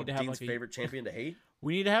feel like we need to have Dean's favorite champion to hate?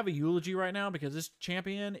 We need to have a eulogy right now, because this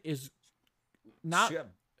champion is not...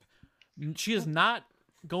 She is not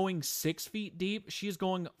going 6 feet deep. She is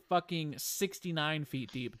going fucking 69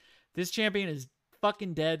 feet deep. This champion is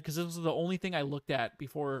fucking dead, because this was the only thing I looked at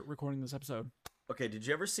before recording this episode. Okay, did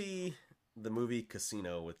you ever see the movie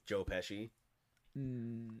Casino with Joe Pesci?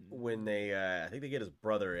 When they, I think they get his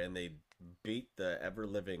brother and they beat the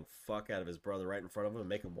ever-living fuck out of his brother right in front of him and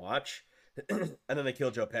make him watch. And then they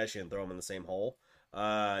kill Joe Pesci and throw him in the same hole.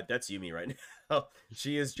 That's Yuumi right now.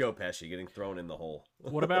 She is Joe Pesci getting thrown in the hole.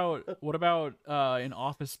 What about in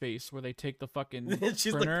Office Space where they take the fucking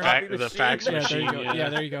She's printer? The fax machine. There you go. Yeah,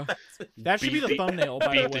 there you go. That should be the thumbnail,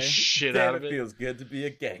 by the way. The shit out of it feels good to be a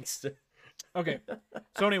gangster. Okay.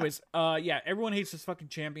 So anyways, everyone hates this fucking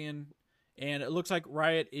champion, and it looks like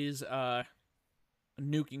Riot is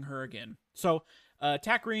nuking her again. So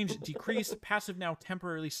attack range decreased. Passive now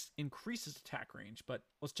temporarily increases attack range, but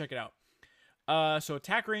let's check it out. So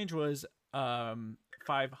attack range was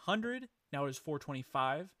 500. Now it is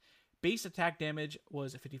 425. Base attack damage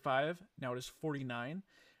was 55. Now it is 49.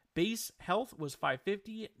 Base health was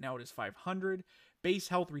 550. Now it is 500. Base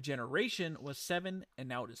health regeneration was 7, and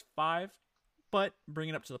now it is 5. But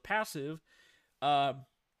bringing it up to the passive,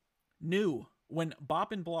 New. When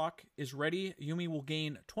Bop and Block is ready, Yumi will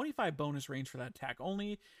gain 25 bonus range for that attack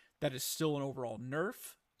only. That is still an overall nerf,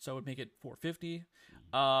 so it would make it 450.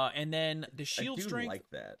 And then the shield I do strength. like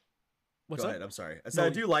that. What's go up? ahead. I'm sorry. I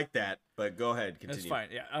do like that, but go ahead. Continue. That's fine.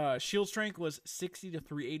 Yeah. Shield strength was 60 to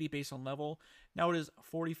 380 based on level. Now it is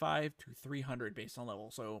 45 to 300 based on level.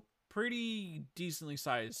 So pretty decently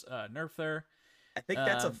sized nerf there. I think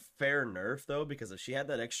that's a fair nerf though, because if she had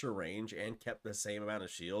that extra range and kept the same amount of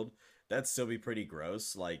shield, that'd still be pretty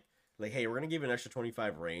gross. Like, hey, we're gonna give you an extra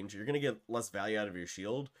 25 range. You're gonna get less value out of your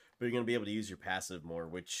shield, but you're gonna be able to use your passive more,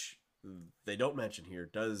 which they don't mention here.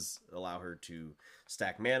 Does allow her to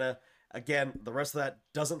stack mana. Again, the rest of that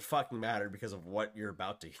doesn't fucking matter because of what you're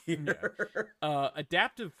about to hear. Yeah.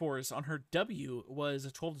 Adaptive Force on her W was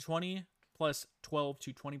a 12 to 20 plus 12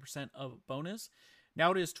 to 20% of bonus.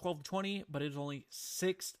 Now it is 12 to 20, but it is only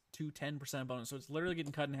 6 to 10% bonus. So it's literally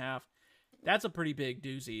getting cut in half. That's a pretty big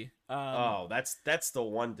doozy. That's the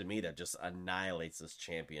one to me that just annihilates this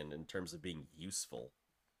champion in terms of being useful.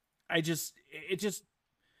 I think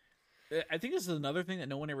this is another thing that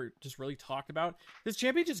no one ever just really talked about. This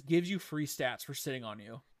champion just gives you free stats for sitting on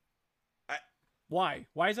you. Why?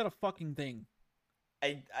 Why is that a fucking thing?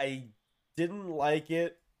 I didn't like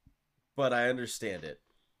it, but I understand it.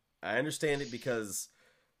 I understand it because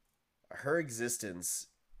her existence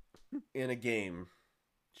in a game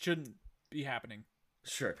shouldn't be happening.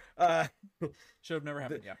 Sure. Should have never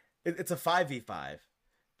happened, yeah. It's a 5v5.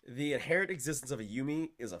 The inherent existence of a Yumi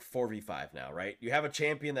is a 4v5 now, right? You have a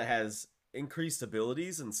champion that has increased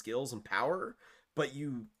abilities and skills and power, but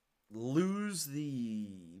you lose the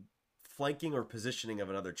flanking or positioning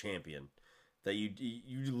of another champion. That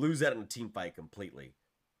you lose that in a team fight completely.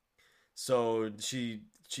 So she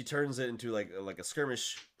turns it into like a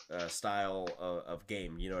skirmish style of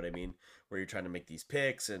game, you know what I mean? Where you're trying to make these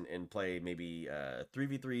picks and play maybe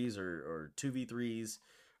 3v3s or 2v3s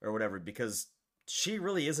or whatever, because she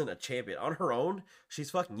really isn't a champion. On her own,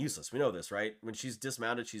 she's fucking useless. We know this, right? When she's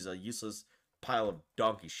dismounted, she's a useless pile of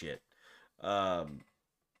donkey shit. However,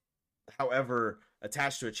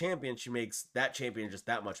 attached to a champion, she makes that champion just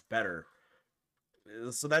that much better.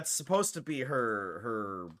 So that's supposed to be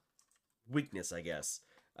her weakness, I guess.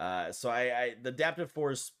 So the adaptive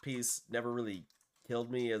force piece never really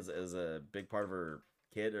killed me as a big part of her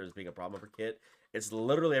kit, or as being a problem of her kit. It's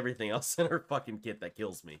literally everything else in her fucking kit that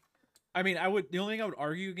kills me. I mean, the only thing I would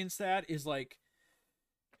argue against that is like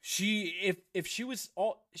if she was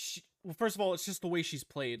well, first of all, it's just the way she's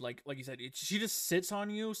played. Like you said, she just sits on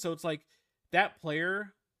you, so it's like that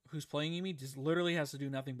player who's playing Yumi just literally has to do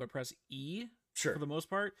nothing but press E, sure, for the most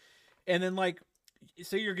part. And then like,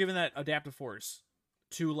 say you're given that adaptive force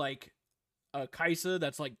to like a Kaisa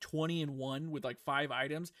that's like 20-1 with like 5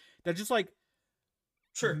 items that just like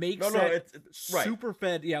sure makes it's super right.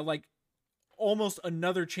 Fed, yeah, like almost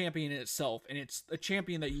another champion in itself, and it's a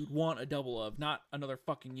champion that you'd want a double of, not another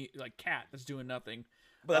fucking like cat that's doing nothing.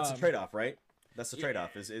 But that's the trade-off, right? That's the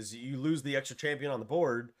trade-off is you lose the extra champion on the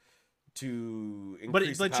board to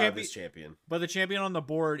increase the power of this champion. But the champion on the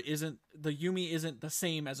board isn't, the Yumi isn't the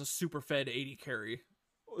same as a super fed 80 carry.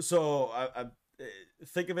 So I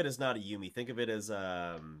think of it as not a Yumi. Think of it as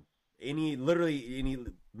any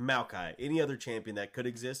Maokai, any other champion that could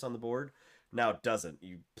exist on the board. Now it doesn't.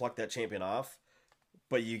 You pluck that champion off,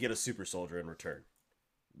 but you get a super soldier in return.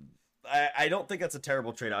 I don't think that's a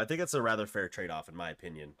terrible trade-off. I think that's a rather fair trade-off, in my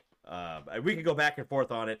opinion. We could go back and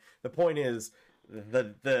forth on it. The point is,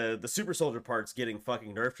 the super soldier part's getting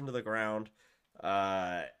fucking nerfed into the ground,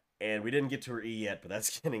 and we didn't get to her E yet, but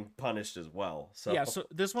that's getting punished as well. So yeah, so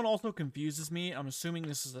this one also confuses me. I'm assuming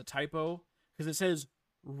this is a typo because it says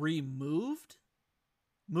removed.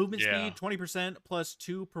 Movement speed 20% plus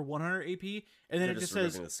 2 per 100 AP, and then it just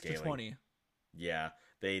says to 20. Yeah,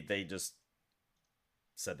 they just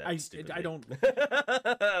said that. Stupidly. I don't. Like,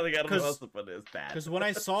 I don't know how else to put it. It's bad. Because when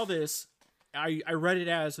I saw this, I read it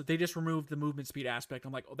as they just removed the movement speed aspect.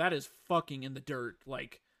 I'm like, oh, that is fucking in the dirt.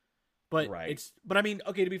 Like, but right. But I mean,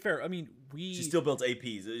 okay, to be fair, I mean she still builds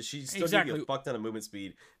APs. She still gave you a fuck ton of movement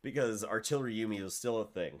speed because artillery Yumi is still a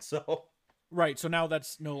thing. So right, so now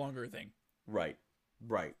that's no longer a thing. Right.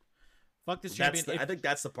 Fuck this champion. I think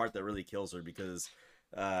that's the part that really kills her, because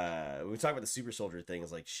when we talk about the super soldier thing,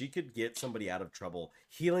 is like she could get somebody out of trouble,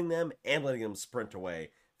 healing them and letting them sprint away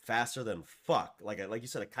faster than fuck. Like you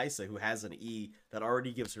said, a Kaisa who has an E that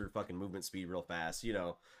already gives her fucking movement speed real fast. You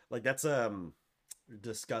know, like that's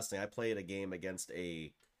disgusting. I played a game against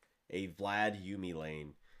a Vlad Yumi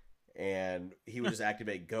lane, and he would just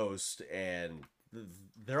activate Ghost, and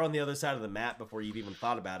they're on the other side of the map before you've even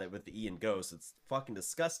thought about it with the E and Ghost. It's fucking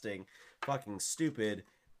disgusting, fucking stupid,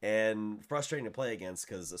 and frustrating to play against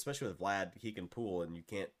because especially with Vlad, he can pool and you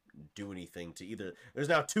can't do anything to either. There's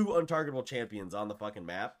now 2 untargetable champions on the fucking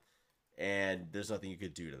map, and there's nothing you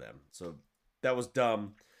could do to them. So that was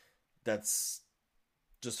dumb. That's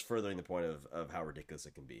just furthering the point of how ridiculous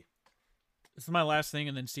it can be. This is my last thing,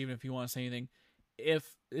 and then Steven, if you want to say anything.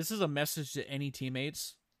 If this is a message to any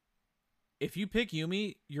teammates, if you pick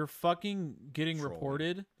Yuumi, you're fucking getting Trolling.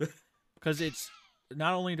 Reported. Because it's,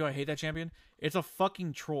 not only do I hate that champion, it's a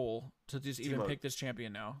fucking troll to just even Teemo. pick this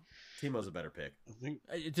champion now. Teemo's a better pick. I think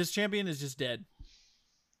This champion is just dead.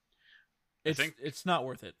 think- It's not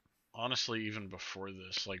worth it. honestly, even before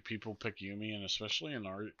this, like people pick Yuumi, and especially in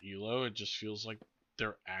our elo, it just feels like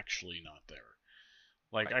they're actually not there.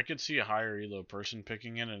 Like Right. I could see a higher elo person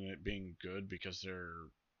picking it and it being good because they're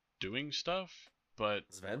doing stuff, but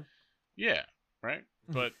Sven? yeah, right.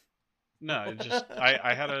 But no, it just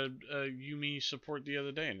I had a Yuumi support the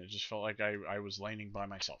other day, and it just felt like I was laning by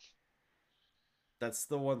myself. That's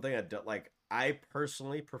the one thing I don't like. I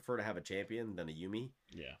personally prefer to have a champion than a Yuumi,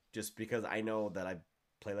 Yeah, just because I know that I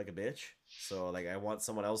play like a bitch. So like I want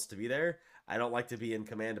someone else to be there. I don't like to be in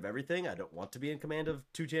command of everything. I don't want to be in command of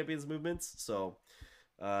 2 champions movements. So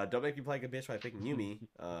don't make me play like a bitch by picking Yuumi.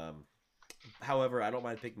 However, I don't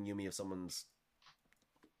mind picking Yuumi if someone's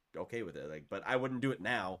okay with it. Like, but I wouldn't do it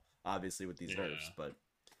now, obviously, with these Yeah. nerfs. But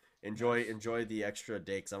enjoy the extra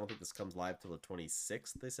day because I don't think this comes live till the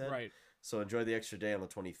 26th. They said Right. So enjoy the extra day on the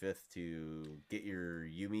 25th to get your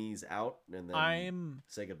Yumis out and then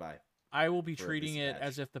say goodbye. I will be for treating this it patch.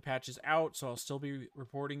 as if the patch is out, so I'll still be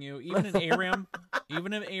reporting you. Even in ARAM,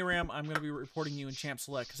 I'm going to be reporting you in Champ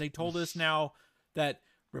Select because they told us now that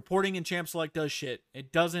reporting in Champ Select does shit.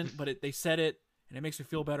 It doesn't, but they said it, and it makes me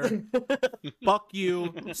feel better. Fuck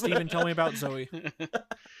you, Steven. Tell me about Zoe.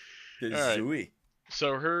 There's All right. Zooey.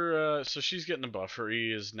 so her she's getting a buff. Her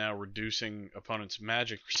E is now reducing opponents'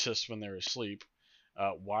 magic resist when they're asleep.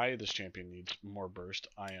 Why this champion needs more burst,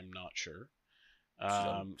 I am not sure.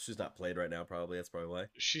 She's not played right now, probably. That's probably why.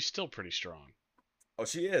 She's still pretty strong. Oh,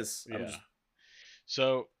 she is. Yeah.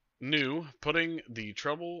 So new, putting the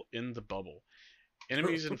trouble in the bubble.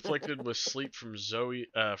 Enemies inflicted with sleep from Zoe's,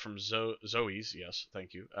 yes,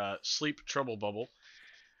 thank you. Sleep trouble bubble.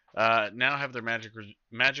 Now have their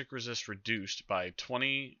magic resist reduced by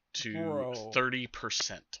 20 to Bro.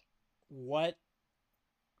 30%. What?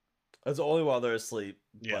 That's only while they're asleep.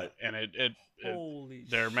 Yeah, But and it Holy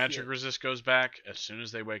their magic shit. resist goes back as soon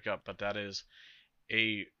as they wake up, but that is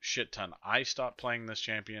a shit ton. I stopped playing this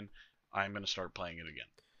champion. I'm going to start playing it again.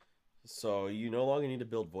 so you no longer need to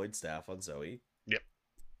build Void Staff on Zoe. Yep.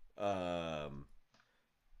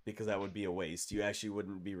 Because that would be a waste. You actually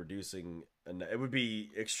wouldn't be reducing. It would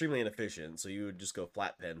be extremely inefficient. So you would just go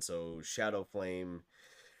flat pen. So Shadow Flame.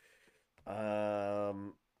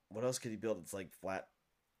 What else could you build? It's like flat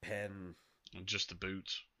pen. And just the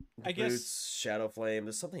boots. I guess- Boots, Shadow Flame.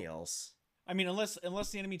 There's something else. I mean, unless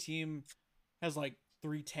the enemy team has like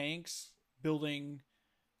 3 tanks building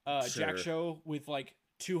Jack Sure. Show with like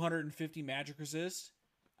 250 magic resist,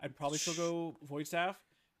 I'd probably still go Void Staff.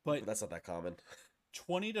 But But that's not that common.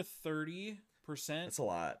 20 to 30%, That's a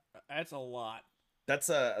lot. that's a lot. That's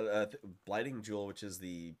a Blighting Jewel, which is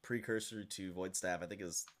the precursor to Void Staff. I think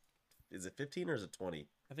is it 15 or is it 20?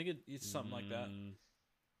 I think it's something like that. Mm,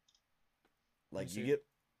 Like me you see. get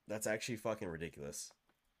that's actually fucking ridiculous.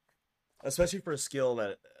 Especially for a skill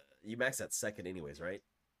that you max at second anyways, right?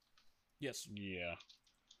 Yes. Yeah.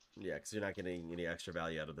 Yeah, because you're not getting any extra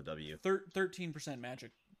value out of the W. 13%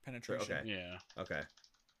 magic penetration. Okay. Yeah. Okay.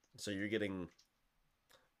 So you're getting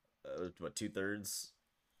what 2/3?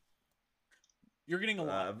 You're getting a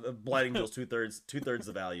lot. Blighting Jewel's 2/3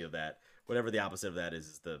 the value of that. Whatever the opposite of that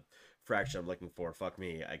is the fraction I'm looking for. Fuck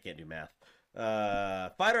me, I can't do math.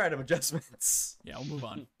 Fighter item adjustments. Yeah, we'll move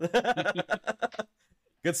on.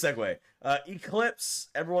 Good segue. Eclipse,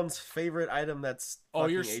 everyone's favorite item. That's Oh,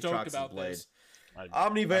 you're fucking stoked Aatrox's about blade. this. I'm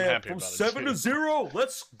Omnivamp happy from about it, 7 to too. 0.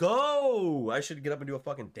 Let's go. I should get up and do a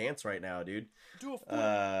fucking dance right now, dude. Do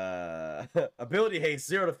a flip. Ability haste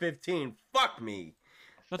 0 to 15. Fuck me.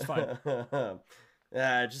 That's fine.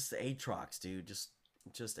 Just Aatrox, dude. Just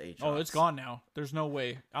Aatrox. Oh, it's gone now. There's no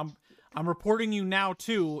way. I'm reporting you now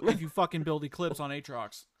too if you fucking build Eclipse on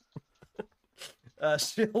Aatrox.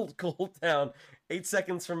 Shield cooldown 8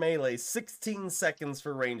 seconds for melee, 16 seconds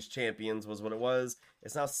for ranged champions was what it was.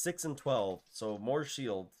 It's now 6 and 12, so more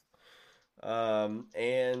shield.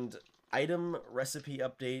 And item recipe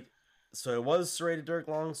update. So it was Serrated Dirk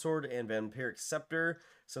Longsword and Vampiric Scepter.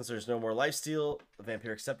 Since there's no more lifesteal, the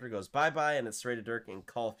Vampiric Scepter goes bye-bye, and it's Serrated Dirk and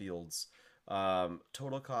Caulfields.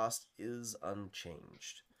 Total cost is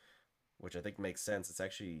unchanged, which I think makes sense. It's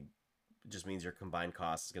actually just means your combined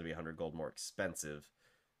cost is going to be 100 gold more expensive,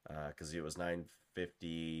 because it was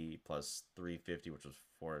 950 plus 350, which was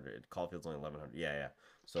 400. Caulfield's only 1100. Yeah.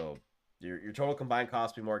 So your total combined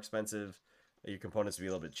cost will be more expensive. Your components will be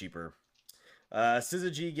a little bit cheaper.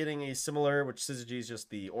 Syzygy getting a similar, which Syzygy is just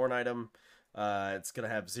the Ornn item. It's going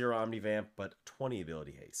to have 0 Omnivamp, but 20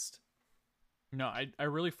 ability haste. No, I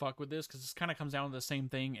really fuck with this because this kind of comes down to the same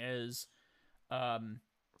thing as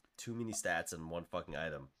too many stats in one fucking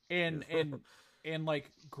item. And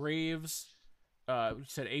like Graves, we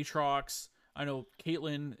said Aatrox. I know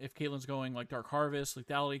Caitlyn, if Caitlyn's going like Dark Harvest,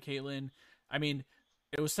 Lethality Caitlyn. I mean,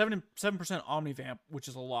 it was 7% Omnivamp, which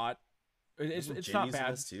is a lot. It's not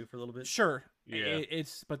bad too for a little bit. Sure. Yeah.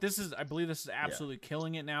 But this is, I believe this is absolutely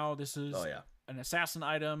killing it now. This is an assassin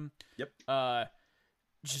item. Yep.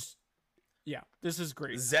 This is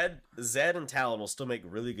great. Zed and Talon will still make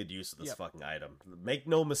really good use of this fucking item. Make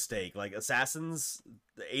no mistake, like assassins,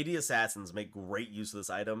 the 80 assassins make great use of this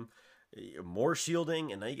item. More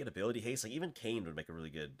shielding, and now you get ability haste. Like even Kayn would make a really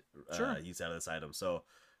good use out of this item. So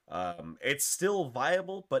it's still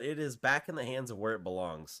viable, but it is back in the hands of where it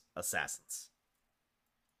belongs, assassins.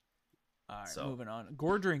 All right, moving on.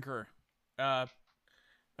 Gore Drinker.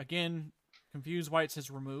 Again, confused why it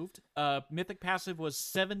says removed. Mythic passive was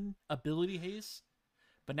 7 ability haste,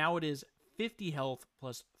 but now it is 50 health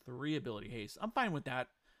plus 3 ability haste. I'm fine with that.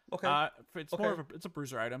 Okay. It's more of it's a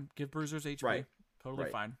bruiser item. Give bruisers HP. Right. Totally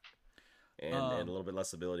fine. And a little bit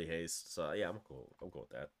less ability haste. So yeah, I'm cool with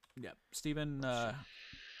that. Yeah. Steven,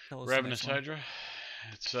 tell us Ravenous Hydra.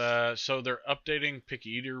 It's so they're updating Pick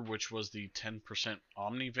Eater, which was the 10%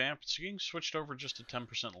 Omnivamp. It's getting switched over just to 10%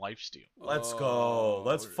 Lifesteal. Let's go.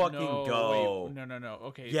 Let's fucking go. Wait, no.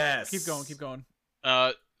 Okay. Yes. Keep going.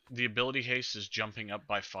 The ability haste is jumping up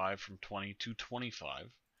by 5 from 20 to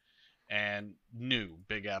 25. And new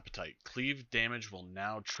Big Appetite. Cleave damage will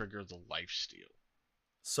now trigger the Lifesteal.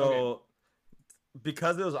 So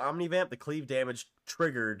because it was Omnivamp, the cleave damage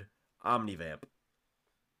triggered Omnivamp.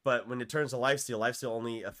 But when it turns to Lifesteal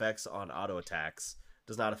only affects on auto attacks.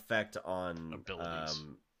 Does not affect on abilities.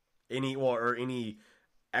 Any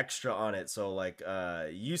extra on it. So like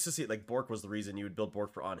you used to see it, like Bork was the reason you would build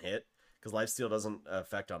Bork for on hit, because Lifesteal doesn't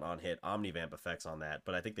affect on hit. Omnivamp affects on that,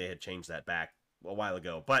 but I think they had changed that back a while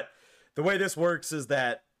ago. But the way this works is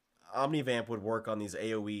that Omnivamp would work on these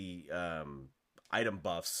AoE item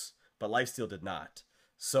buffs, but Lifesteal did not.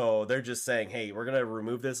 So they're just saying, hey, we're going to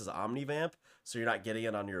remove this as Omnivamp, so you're not getting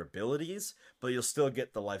it on your abilities, but you'll still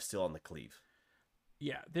get the Lifesteal on the cleave.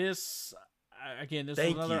 Yeah, this is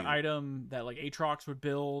another item that like Aatrox would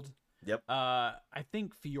build. Yep. I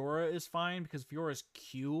think Fiora is fine because Fiora's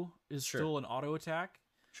Q is still an auto attack.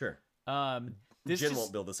 Sure. Jhin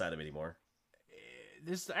won't build this item anymore.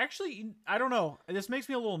 This actually, I don't know. This makes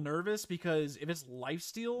me a little nervous because if it's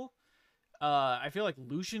Lifesteal, I feel like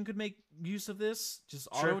Lucian could make use of this, just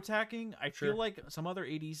auto attacking. I feel like some other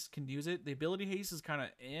ADs can use it. The ability haste is kind of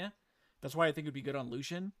That's why I think it would be good on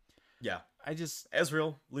Lucian. Yeah.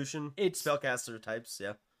 Ezreal, Lucian, spellcaster types,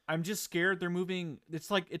 yeah. I'm just scared they're moving. It's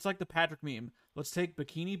like the Patrick meme. Let's take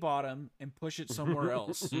Bikini Bottom and push it somewhere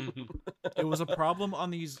else. It was a problem on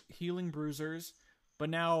these healing bruisers, but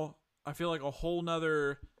now I feel like a whole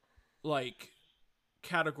nother like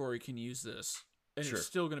category can use this. And it's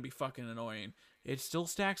still going to be fucking annoying. It still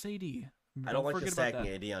stacks AD. I don't like the stacking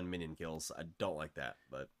AD on minion kills. I don't like that,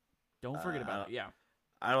 but don't forget about it. Yeah.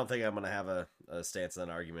 I don't think I'm going to have a stance on an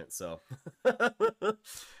argument, so. Mav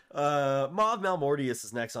Malmortius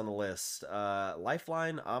is next on the list.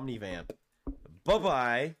 Lifeline Omnivamp.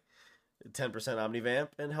 Bye-bye. 10% Omnivamp.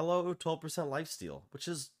 And hello, 12% Lifesteal, which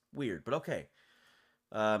is weird, but okay.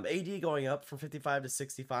 AD going up from 55 to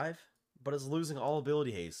 65. But is losing all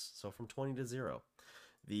ability haste, so from 20 to 0.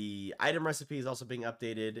 The item recipe is also being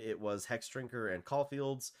updated. It was Hex Drinker and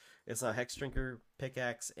Caulfields. It's now Hex Drinker,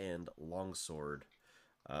 Pickaxe, and Longsword.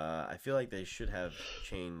 I feel like they should have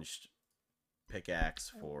changed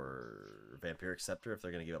Pickaxe for Vampiric Scepter if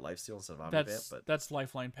they're going to give it Lifesteal instead of Omnivamp. But that's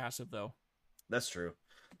Lifeline passive, though. That's true.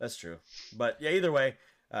 But yeah, either way,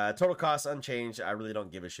 total cost unchanged. I really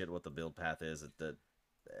don't give a shit what the build path is.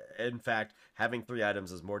 In fact, having 3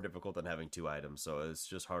 items is more difficult than having 2 items, so it's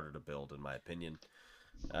just harder to build, in my opinion.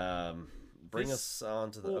 Bring us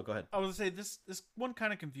on to the... go ahead. I was going to say, this one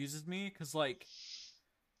kind of confuses me, because, like,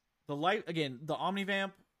 the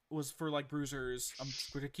Omnivamp was for, like, bruisers. I'm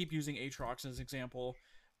going to keep using Aatrox as an example.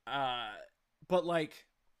 But, like,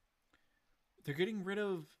 they're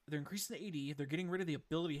increasing the AD, they're getting rid of the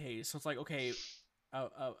ability haste, so it's like, okay,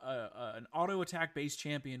 an auto attack based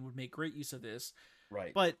champion would make great use of this.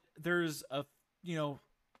 Right. But there's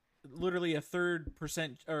literally a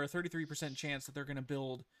 33% chance that they're going to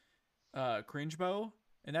build cringe bow,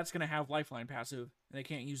 and that's gonna have lifeline passive, and they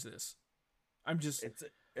can't use this. I'm just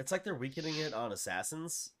It's like they're weakening it on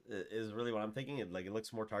assassins is really what I'm thinking. It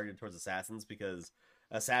looks more targeted towards assassins because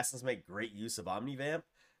assassins make great use of Omnivamp.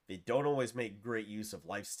 They don't always make great use of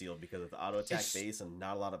Lifesteal because of the auto attack base, and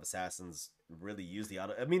not a lot of assassins really use the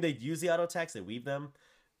auto. I mean, they use the auto attacks, they weave them,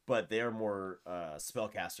 but they are more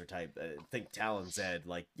spellcaster type. Think Talon Zed.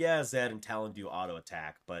 Like, yeah, Zed and Talon do auto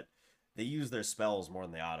attack, but they use their spells more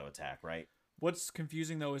than they auto attack, right? what's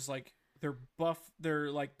confusing though is like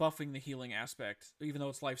they're like buffing the healing aspect, even though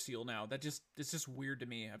it's lifesteal now. It's just weird to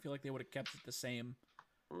me. I feel like they would have kept it the same.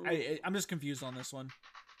 I'm just confused on this one.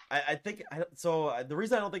 I think so. The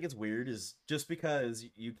reason I don't think it's weird is just because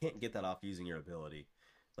you can't get that off using your ability.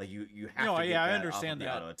 Like you have to get I that understand off of the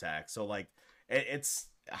that. auto attack. So like it's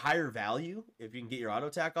higher value if you can get your auto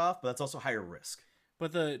attack off, but that's also higher risk.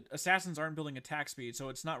 But the assassins aren't building attack speed, so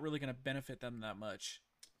it's not really going to benefit them that much.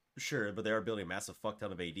 Sure, but they are building a massive fuck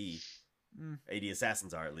ton of AD. AD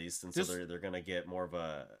assassins are at least, and so they're gonna get more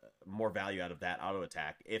value out of that auto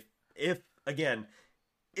attack. If again,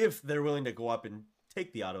 if they're willing to go up and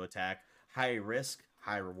take the auto attack, high risk,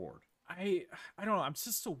 high reward. I don't know. I'm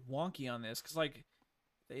just so wonky on this because like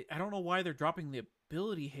I don't know why they're dropping the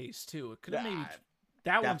ability haste too. It could have maybe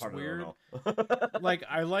that one's weird. Like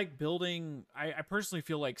I like building. I personally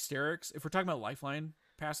feel like Sterix. If we're talking about lifeline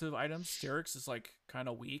passive items, Sterix is like kind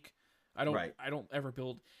of weak. I don't ever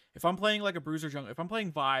build. If I'm playing like a bruiser jungle, if I'm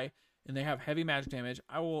playing Vi and they have heavy magic damage,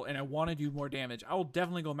 I want to do more damage, I will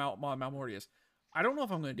definitely go Mount Mortius. I don't know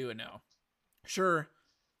if I'm going to do it now. Sure,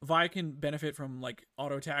 Vi can benefit from like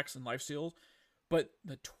auto attacks and life steals, but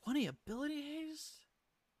the 20 ability haste?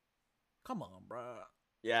 Come on, bruh.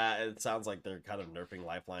 Yeah, it sounds like they're kind of nerfing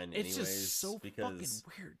lifeline It's anyways. just so because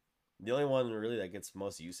fucking weird. the only one really that gets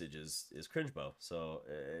most usage is cringe bow. So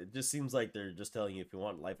it just seems like they're just telling you if you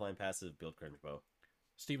want lifeline passive, build cringe bow.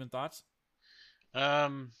 Steven, thoughts? I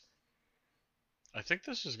think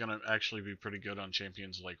this is gonna actually be pretty good on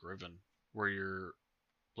champions like Riven, where you're,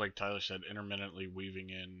 like Tyler said, intermittently weaving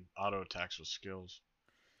in auto attacks with skills.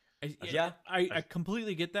 I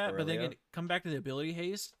completely get that, but Aurelia? then come back to the ability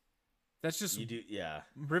haste. That's just You do, yeah,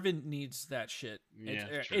 Riven needs that shit. Yeah,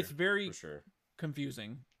 It's very for sure.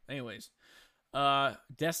 confusing. Anyways,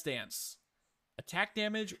 Death Dance. Attack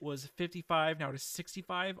damage was 55, now it is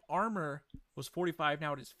 65. Armor was 45,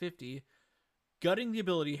 now it is 50. Gutting the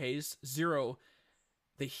ability haste, 0.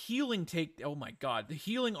 The healing oh my god. The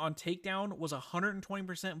healing on takedown was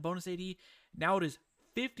 120% bonus AD. Now it is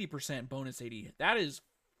 50% bonus AD. That is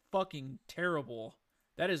fucking terrible.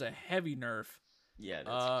 That is a heavy nerf. Yeah, it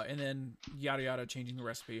is. And then yada yada, changing the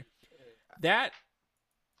recipe.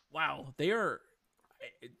 Wow, they're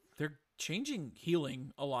changing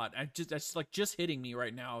healing a lot. That's like just hitting me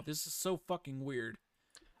right now. This is so fucking weird.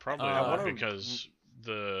 Probably because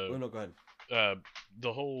Oh, no, go ahead.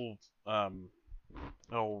 the whole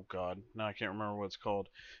oh god, now I can't remember what it's called.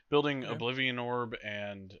 Building Okay. Oblivion Orb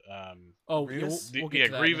and Grievous? we'll get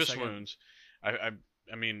to that in a Grievous second. Wounds.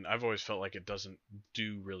 I mean, I've always felt like it doesn't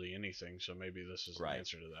do really anything, so maybe this is Right. an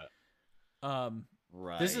answer to that.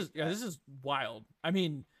 Right. This is wild. I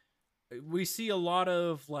mean, we see a lot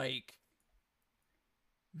of like,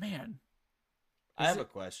 man. I have a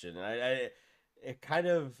question. It kind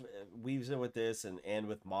of weaves in with this and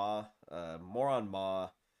with Ma, more on Ma,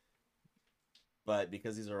 but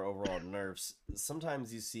because these are overall nerfs,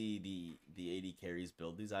 sometimes you see the AD carries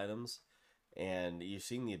build these items, and you're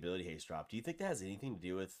seeing the ability haste drop. Do you think that has anything to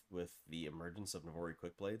do with the emergence of Navori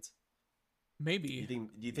Quick Blades? Maybe. Do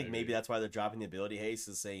you think maybe that's why they're dropping the ability haste,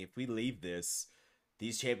 is saying if we leave this,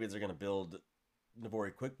 these champions are going to build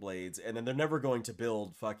Navori Quick Blades, and then they're never going to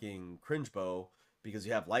build fucking Cringe Bow because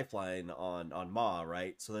you have Lifeline on Ma,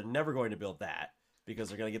 right? So they're never going to build that because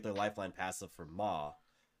they're going to get their Lifeline passive from Ma.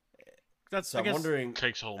 So I'm wondering,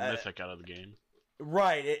 Takes whole mythic out of the game.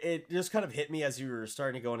 right? It just kind of hit me as you were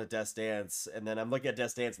starting to go into Death's Dance, and then I'm looking at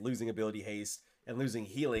Death's Dance losing ability haste and losing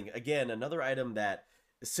healing. Again, another item that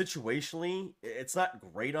situationally, it's not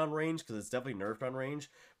great on range because it's definitely nerfed on range,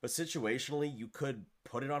 but situationally you could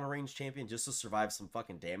put it on a range champion just to survive some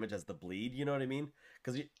fucking damage as the bleed, you know what I mean?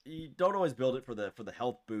 Because you don't always build it for the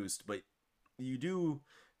health boost, but you do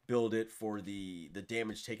build it for the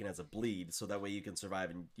damage taken as a bleed, so that way you can survive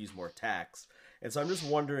and use more attacks. And so I'm just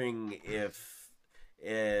wondering if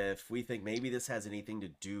we think maybe this has anything to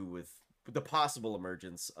do with the possible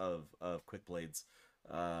emergence of Quick Blades,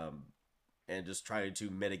 and just trying to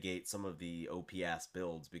mitigate some of the OP ass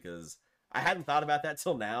builds, because I hadn't thought about that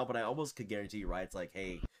till now, but I almost could guarantee you, right? It's like,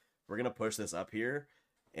 hey, we're gonna push this up here,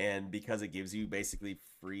 and because it gives you basically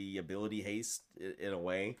free ability haste in a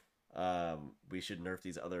way, we should nerf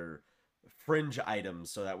these other fringe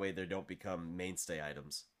items, so that way they don't become mainstay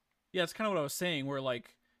items. Yeah, it's kind of what I was saying, where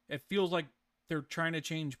like it feels like they're trying to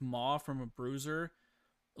change Maw from a bruiser.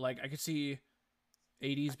 Like I could see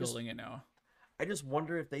ADs building it now. I just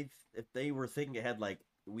wonder if they were thinking ahead, like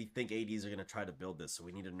we think ADs are going to try to build this, so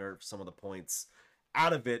we need to nerf some of the points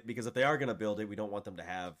out of it, because if they are going to build it, we don't want them to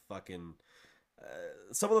have fucking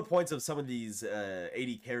some of the points of some of these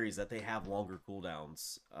AD carries that they have longer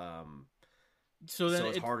cooldowns. So then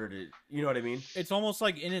it's harder to, you know what I mean? It's almost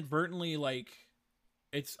like inadvertently, like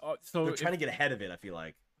it's so they're trying to get ahead of it. I feel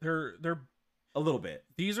like they're a little bit.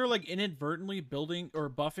 These are like inadvertently building or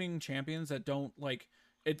buffing champions that don't like.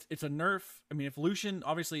 It's a nerf. I mean, if Lucian,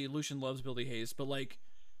 obviously Lucian loves ability haste, but like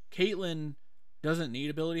Caitlyn doesn't need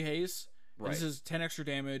ability haste. Right. This is 10 extra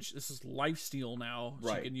damage. This is lifesteal now. She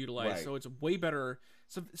Right. can utilize. Right. So it's way better.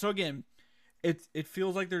 So again, it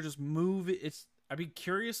feels like they're just I'd be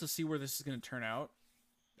curious to see where this is going to turn out.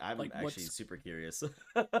 I'm like, actually super curious.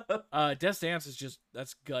 Death's Dance is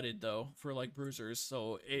that's gutted though for like bruisers.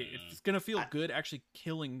 So it's going to feel good actually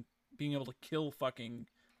being able to kill fucking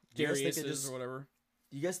Darius's or whatever.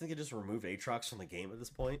 You guys think it just removed Aatrox from the game at this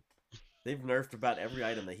point? They've nerfed about every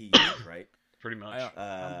item that he used, right? Pretty much.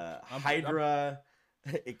 Hydra,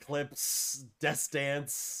 Eclipse, Death's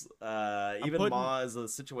Dance, even Maw is a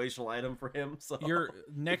situational item for him. So your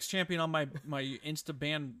next champion on my insta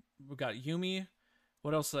ban, we got Yuumi.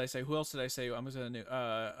 What else did I say? Who else did I say? I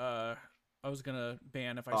was gonna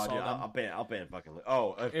ban if I saw them. I'll ban fucking.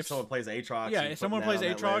 If someone plays Aatrox, yeah, if someone plays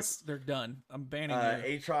Aatrox, they're done. I'm banning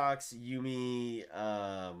you. Aatrox, Yuumi.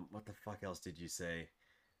 What the fuck else did you say?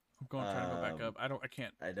 I'm going trying to go back up. I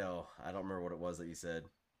can't. I know. I don't remember what it was that you said.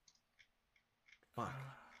 Fuck.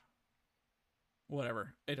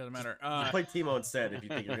 Whatever. It doesn't matter. Just play Teemo instead if you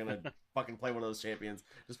think you're gonna fucking play one of those champions.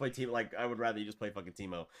 Just play Teemo. Like, I would rather you just play fucking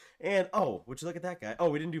Teemo. And would you look at that guy? Oh,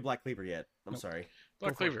 we didn't do Black Cleaver yet. I'm sorry.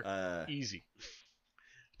 Black Cleaver, easy.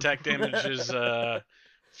 Attack damage is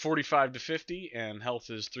 45 to 50, and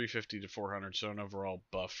health is 350 to 400. So an overall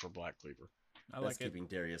buff for Black Cleaver. That's keeping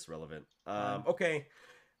Darius relevant. Okay.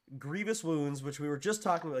 Grievous Wounds, which we were just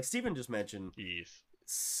talking about, like Steven just mentioned,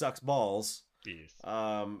 sucks balls.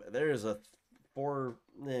 There's a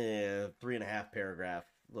 3.5 paragraph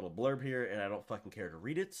little blurb here, and I don't fucking care to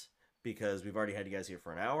read it because we've already had you guys here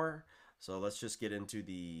for an hour. So let's just get into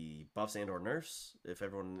the buffs and or nerfs, if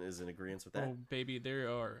everyone is in agreement with that. Oh baby, there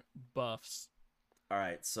are buffs. All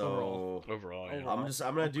right, so overall, yeah.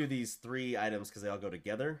 I'm gonna do these 3 items because they all go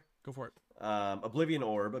together. Go for it. Oblivion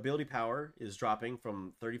Orb ability power is dropping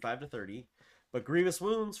from 35 to 30, but Grievous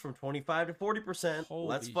Wounds from 25 to 40%.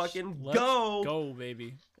 Let's go! Go,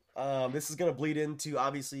 baby. This is gonna bleed into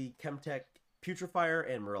obviously Chemtech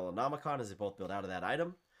Putrefier and Morellonomicon as they both build out of that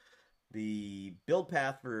item. The build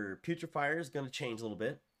path for Putrefier is going to change a little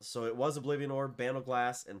bit. So it was Oblivion Orb, Banal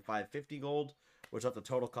Glass, and 550 gold, which up the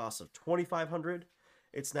total cost of 2,500.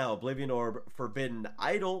 It's now Oblivion Orb, Forbidden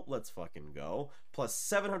Idol, let's fucking go, plus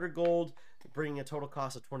 700 gold, bringing a total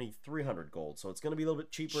cost of 2,300 gold. So it's going to be a little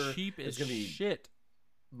bit cheaper. It's going to be shit.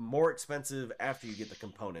 More expensive after you get the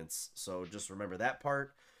components. So just remember that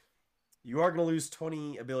part. You are going to lose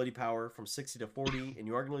 20 ability power from 60 to 40, and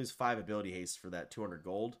you are going to lose 5 ability haste for that 200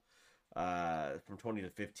 gold. From 20 to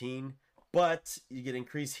 15, but you get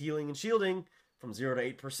increased healing and shielding from 0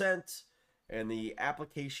 to 8%, and the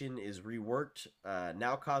application is reworked.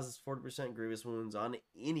 Now causes 40% grievous wounds on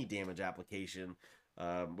any damage application.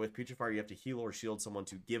 With Putrefier, you have to heal or shield someone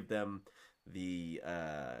to give them the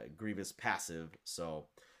grievous passive, so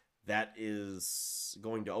that is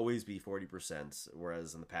going to always be 40%,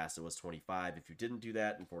 whereas in the past it was 25 if you didn't do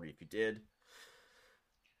that, and 40 if you did.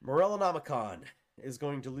 Morellonomicon is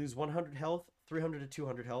going to lose 100 health. 300 to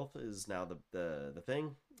 200 health is now the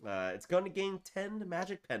thing. It's going to gain 10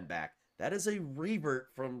 magic pen back. That is a revert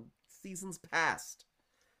from seasons past.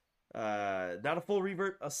 Not a full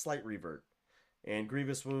revert, a slight revert. And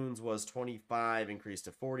Grievous Wounds was 25, increased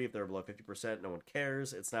to 40 if they're below 50%. No one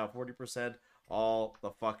cares. It's now 40% all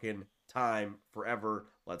the fucking time, forever.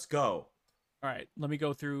 Let's go. All right, let me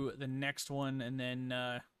go through the next one, and then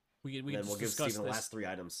we'll give Steven the last 3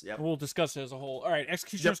 items. Yep. We'll discuss it as a whole. All right,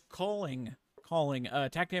 Executioner's Calling.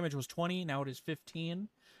 Attack damage was 20. Now it is 15.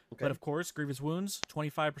 Okay. But of course, Grievous Wounds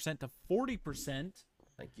 25% to 40%.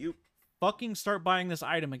 Thank you. Fucking start buying this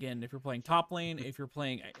item again if you're playing top lane. If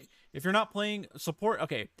you're not playing support.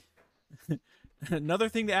 Okay. Another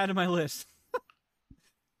thing to add to my list.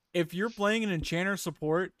 If you're playing an Enchanter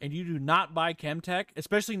support and you do not buy Chemtech,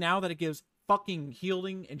 especially now that it gives fucking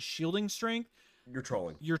healing and shielding strength, you're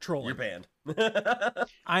trolling. You're banned.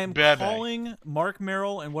 I am calling Mark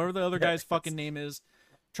Merrill and whatever the other guy's fucking name is.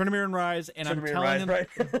 Trinimirran Rise, and I'm telling them right?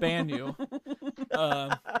 ban you.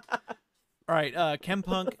 All right,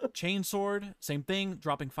 Chempunk Chainsword, same thing,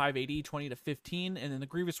 dropping 580, 20 to 15, and then the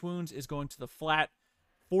Grievous Wounds is going to the flat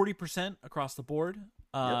 40% across the board.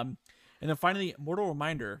 And then finally, Mortal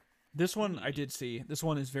Reminder. This one I did see. This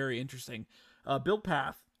one is very interesting. Build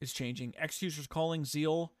path is changing. Executioner's Calling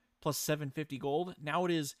Zeal plus 750 gold. Now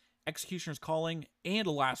it is Executioner's Calling and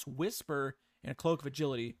a Last Whisper and a Cloak of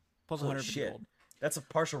Agility plus Holy 150 shit. gold. That's a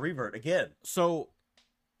partial revert again. So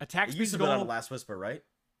attack It speed used to be on a Last Whisper, right?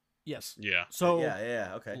 Yes. Yeah. So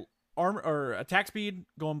yeah, okay. armor or attack speed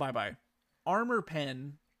going bye. Armor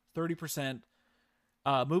pen 30%.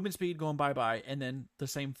 Movement speed going bye, and then the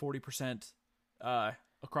same 40%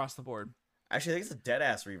 across the board. Actually, I think it's a dead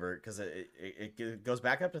ass revert because it goes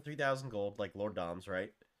back up to 3,000 gold, like Lord Dom's,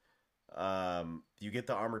 right? You get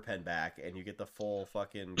the armor pen back, and you get the full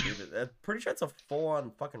fucking. I'm pretty sure it's a full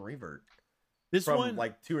on fucking revert. This from one,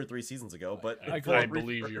 like 2 or 3 seasons ago, but I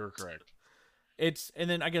believe you're correct. It's and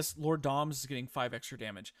then I guess Lord Dom's is getting 5 extra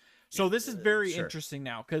damage. So this is very sure. interesting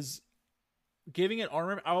now because giving it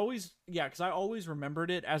armor, because I always remembered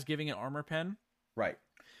it as giving it armor pen, right?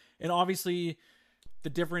 And obviously, the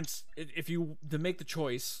difference if you to make the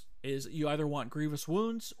choice is you either want Grievous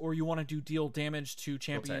Wounds or you want to deal damage to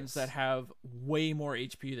champions that have way more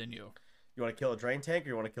HP than you. You want to kill a drain tank or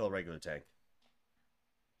you want to kill a regular tank?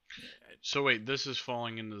 So wait, this is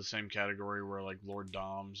falling into the same category where like Lord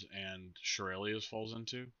Dom's and Shurelya's falls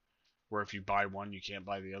into, where if you buy one, you can't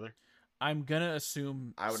buy the other. I'm gonna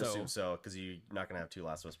assume. I would assume so because you're not gonna have 2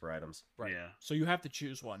 Last Whisper items, Right. Yeah. So you have to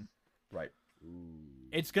choose one. right?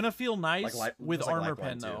 It's gonna feel nice with just like armor Lifeline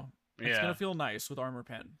pen too. though. It's Yeah. gonna feel nice with armor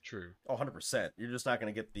pen. True. Oh, 100%. You're just not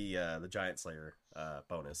gonna get the Giant Slayer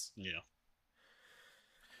bonus. Yeah.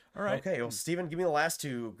 All right. Okay, well, Steven, give me the last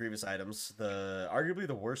 2 Grievous items. Arguably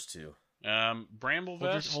the worst 2. Bramble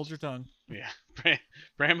Vest. Hold your tongue. Yeah.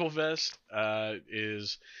 Bramble Vest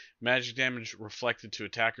is magic damage reflected to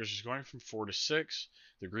attackers is going from 4 to 6.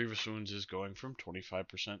 The Grievous Wounds is going from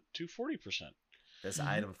 25% to 40%. This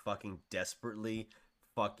item fucking desperately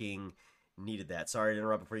fucking needed that. Sorry to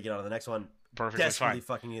interrupt before you get on to the next one. Perfectly Desperately fine.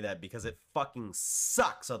 fucking needed that because it fucking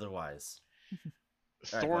sucks otherwise.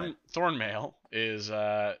 Alright, Thornmail is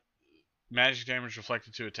magic damage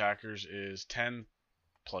reflected to attackers is 10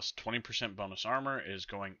 plus 20% bonus armor is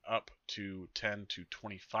going up to 10 to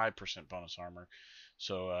 25% bonus armor.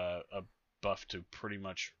 So a buff to pretty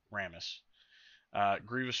much Rammus.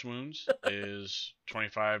 Grievous Wounds is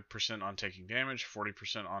 25% on taking damage,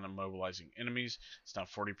 40% on immobilizing enemies. It's now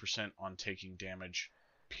 40% on taking damage,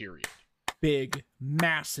 period. Big,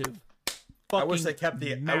 massive. I wish they kept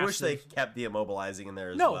the immobilizing in there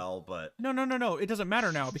as No. well, but No. It doesn't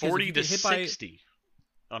matter now because 40 if you to get hit by 60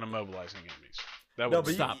 on immobilizing enemies. That No, would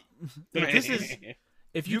but stop. But this is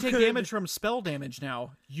if you take could- damage from spell damage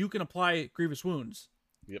now, you can apply Grievous Wounds.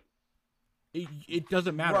 Yep. It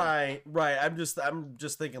doesn't matter. right. I'm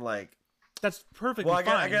just thinking like, That's perfectly well,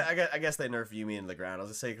 fine. I guess they nerf Yumi into the ground. I was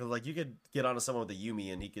gonna say because like you could get onto someone with a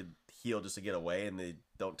Yumi and he could heal just to get away, and they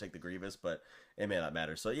don't take the Grievous, but it may not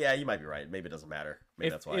matter. So yeah, you might be right. Maybe it doesn't matter. Maybe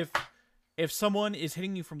that's why. If someone is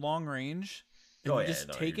hitting you from long range, and you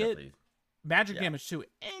just take you're it, definitely- magic yeah. damage too.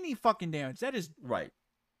 Any fucking damage. That is right.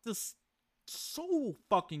 just so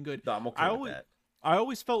fucking good. No, I'm okay with that. I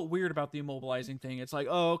always felt weird about the immobilizing thing. It's like,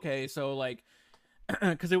 oh, okay, so like,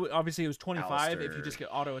 because obviously it was 25 if you Alistair. just get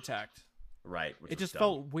auto attacked. Right. It just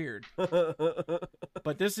felt weird.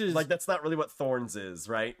 But this is like that's not really what Thorns is,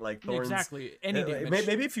 right? Like Thorns exactly any damage.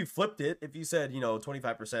 Maybe if you flipped it, if you said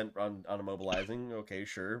 25% on immobilizing, okay,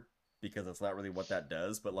 sure, because that's not really what that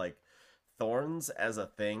does. But like Thorns as a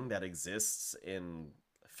thing that exists in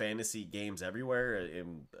fantasy games everywhere,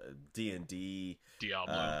 in D&D,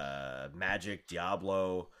 Diablo. Magic,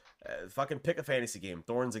 Diablo. Fucking pick a fantasy game.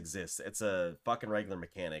 Thorns exists. It's a fucking regular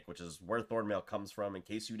mechanic, which is where Thornmail comes from. In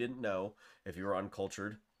case you didn't know, if you were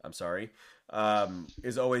uncultured, I'm sorry.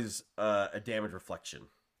 Is always a damage reflection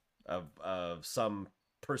of some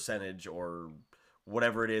percentage or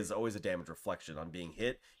whatever it is. Always a damage reflection on being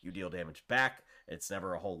hit. You deal damage back. It's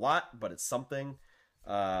never a whole lot, but it's something.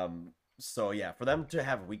 So yeah, for them to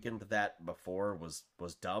have weakened that before was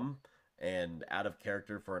dumb and out of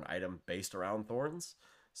character for an item based around Thorns.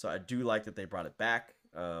 So I do like that they brought it back.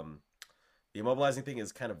 The immobilizing thing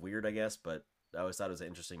is kind of weird, I guess, but I always thought it was an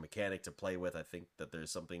interesting mechanic to play with. I think that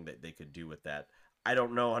there's something that they could do with that. I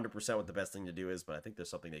don't know 100% what the best thing to do is, but I think there's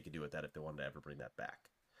something they could do with that if they wanted to ever bring that back.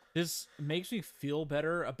 This makes me feel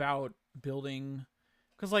better about building,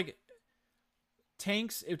 because like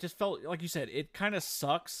tanks, it just felt like you said, it kind of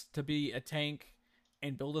sucks to be a tank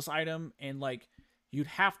and build this item, and like you'd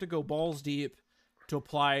have to go balls deep to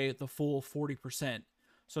apply the full 40%.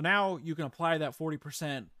 So now you can apply that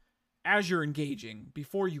 40% as you're engaging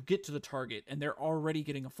before you get to the target, and they're already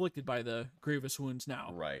getting afflicted by the grievous wounds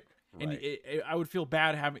now. Right. And I would feel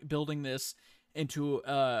bad building this into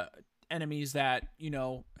enemies that, you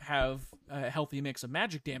know, have a healthy mix of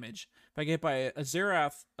magic damage. If I get hit by a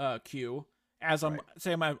Xerath Q, as I'm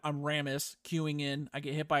Rammus queuing in, I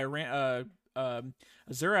get hit by a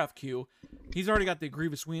Xerath Q, he's already got the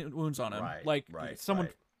grievous wounds on him.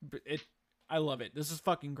 I love it. This is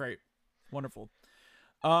fucking great. Wonderful.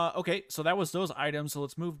 Okay, so that was those items. So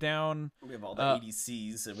let's move down. We have all the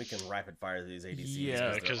ADCs, and we can rapid fire these ADCs.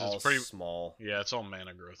 Yeah, because all it's pretty small. Yeah, it's all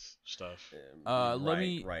mana growth stuff.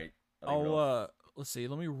 Let's see.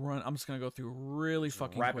 Let me run. I'm just gonna go through really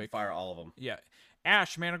fucking rapid quick. Fire all of them. Yeah.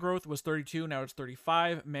 Ash mana growth was 32. Now it's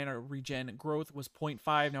 35. Mana regen growth was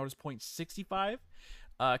 0.5. Now it is 0.65.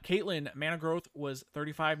 Caitlyn mana growth was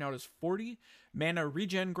 35. Now it is 40. Mana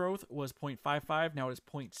regen growth was 0.55. Now it is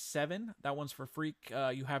 0.7. That one's for Freak.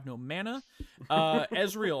 You have no mana.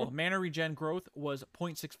 Ezreal mana regen growth was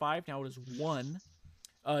 0.65. Now it is 1.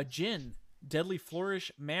 Jhin Deadly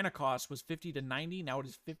Flourish mana cost was 50 to 90. Now it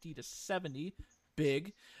is 50 to 70.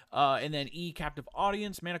 Big. And then Captive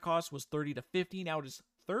Audience mana cost was 30 to 50. Now it is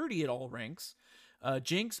 30 at all ranks.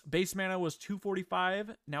 Jinx base mana was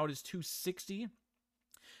 245. Now it is 260.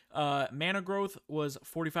 Mana growth was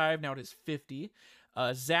 45. Now it is 50.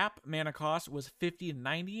 Zap mana cost was 50 to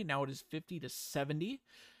 90. Now it is 50 to 70.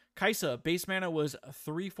 Kai'Sa base mana was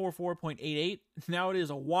 344.88. Now it is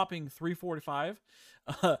a whopping 345.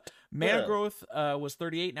 Mana growth was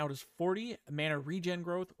 38. Now it is 40. Mana regen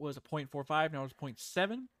growth was 0.45. Now it is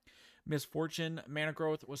 0.7. Misfortune mana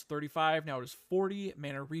growth was 35. Now it is 40.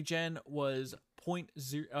 Mana regen was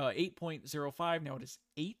 8.05. Now it is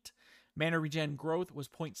 8. Mana regen growth was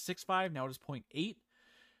 0.65. Now it is 0.8.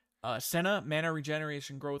 Senna mana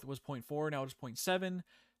regeneration growth was 0.4. Now it is 0.7.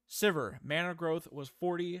 Sivir mana growth was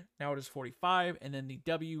 40. Now it is 45. And then the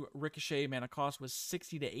W Ricochet mana cost was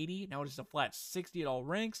 60 to 80. Now it is a flat 60 at all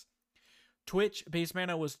ranks. Twitch base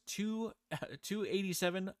mana was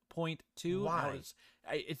 287.2. Why?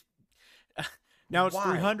 Now it's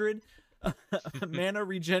 300. Mana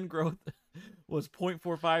regen growth was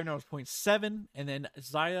 0.45. Now it's 0.7. And then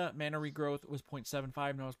Xayah mana regrowth was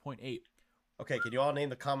 0.75. Now it's 0.8. Okay, can you all name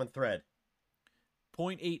the common thread?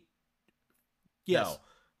 0.8. Yes.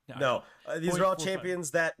 No. These are all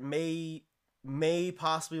champions that may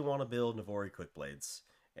possibly want to build Navori Quickblades.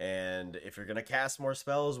 And if you're going to cast more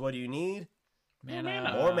spells, what do you need?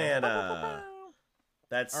 Mana. More mana.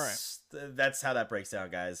 That's all right. That's how that breaks down,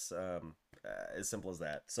 guys. As simple as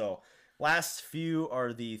that. So, last few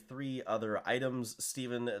are the 3 other items.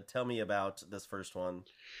 Steven, tell me about this first one.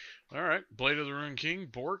 All right, Blade of the Ruined King,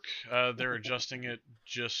 Bork. They're adjusting it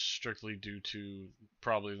just strictly due to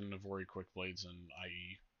probably the Navori Quickblades and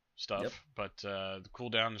IE stuff. Yep. But the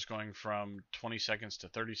cooldown is going from 20 seconds to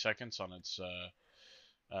 30 seconds on its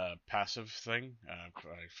passive thing.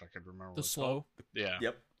 If I could remember. The slow. Called. Yeah.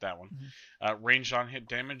 Yep. That one. Mm-hmm. Ranged on hit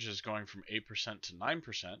damage is going from 8% to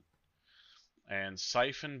 9%. And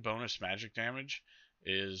Siphon bonus magic damage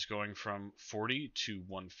is going from 40 to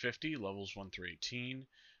 150, levels 1 through 18,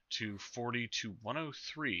 to 40 to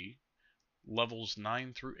 103, levels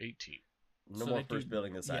 9 through 18. No more first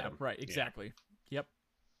building this item. Yeah, right, exactly. Yeah. Yep.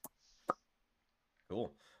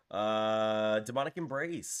 Cool. Demonic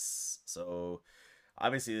Embrace. So,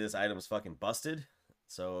 obviously this item is fucking busted.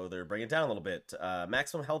 So, they're bringing it down a little bit.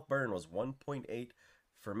 Maximum health burn was 1.8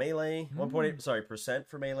 for melee, 1.8%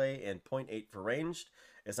 for melee, and 0.8 for ranged.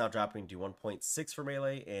 It's now dropping to 1.6 for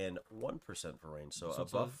melee and 1% for range. So a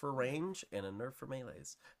buff for range and a nerf for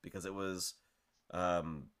melees, because it was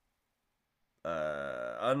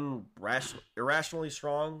irrationally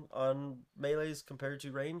strong on melees compared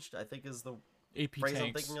to ranged, I think is the AP phrase tanks.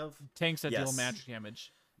 I'm thinking of. Tanks that deal magic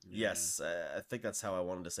damage. Yes, I think that's how I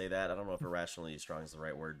wanted to say that. I don't know if irrationally strong is the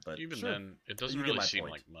right word, but even then, it doesn't really seem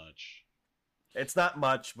like much. It's not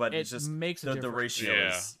much, but it's just makes the ratio.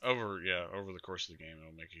 Over the course of the game,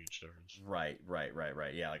 it'll make a huge difference. Right.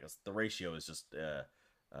 Yeah, like the ratio is just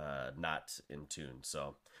not in tune.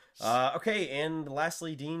 So, okay, and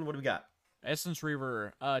lastly, Dean, what do we got? Essence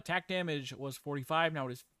Reaver attack damage was 45. Now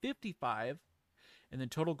it is 55, and then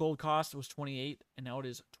total gold cost was 28, and now it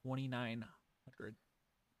is 2,900.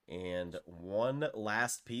 And one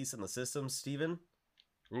last piece in the system, Steven.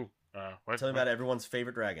 Ooh, tell me about everyone's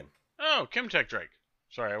favorite dragon. Oh, Chemtech Drake.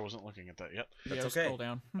 Sorry, I wasn't looking at that yet. That's okay. Scroll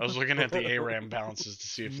down. I was looking at the ARAM balances to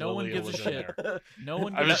see if no one Lilia gives was a in shit. there. No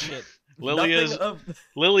one gives a shit.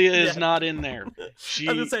 Lilia is not in there. I was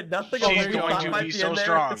gonna say nothing. She's going to be so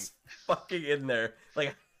strong. Fucking in there.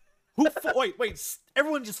 Like, Wait.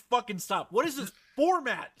 Everyone just fucking stop. What is this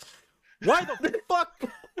format? Why the fuck?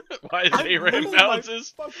 Why is I'm ARAM losing my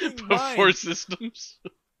balances fucking before mind. systems?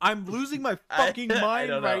 I'm losing my fucking mind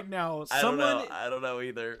don't know. right now. I Someone don't know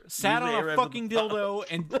either. sat Use on a ARAM fucking dildo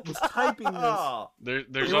and was typing this. Oh, There's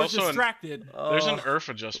They were also distracted. there's an ERF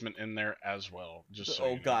adjustment in there as well. Just so oh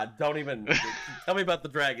you know. God! Don't even tell me about the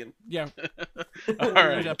dragon. Yeah. All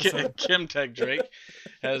right, episode. Kim Tech Drake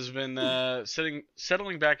has been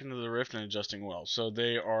settling back into the rift and adjusting well. So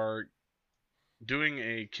they are doing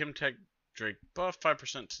a Kim Tech Drake buff,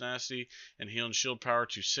 5% tenacity, and heal and shield power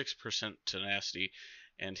to 6% tenacity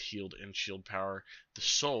and healed and shield power. The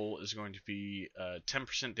soul is going to be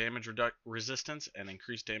 10% damage resistance and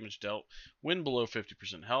increased damage dealt when below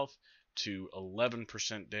 50% health to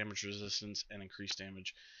 11% damage resistance and increased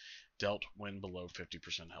damage dealt when below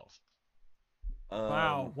 50% health.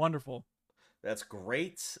 Wow, wonderful. That's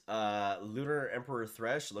great. Lunar Emperor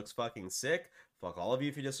Thresh looks fucking sick. Fuck all of you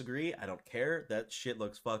if you disagree. I don't care. That shit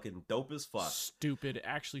looks fucking dope as fuck. Stupid.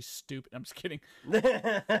 Actually stupid. I'm just kidding.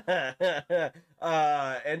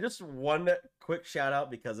 And just one quick shout out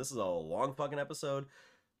because this is a long fucking episode.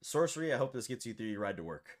 Sorcery, I hope this gets you through your ride to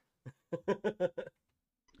work.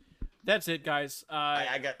 That's it, guys.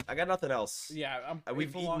 I got nothing else. Yeah, We've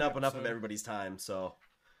it's a eaten long up enough of episode. everybody's time, so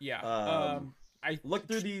Yeah. I look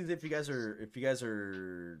through these if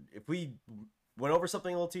we went over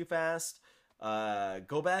something a little too fast.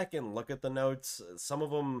 Go back and look at the notes. Some of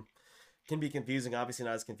them can be confusing. Obviously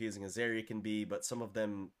not as confusing as Zeri can be, but some of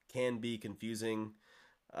them can be confusing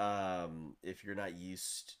if you're not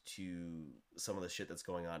used to some of the shit that's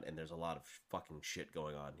going on, and there's a lot of fucking shit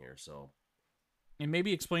going on here. So, and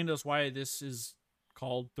maybe explain to us why this is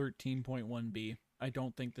called 13.1b. I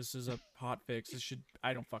don't think this is a hot fix. This should.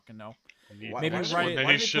 I don't fucking know. Maybe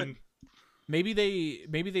explanation. Maybe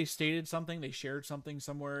they stated something. They shared something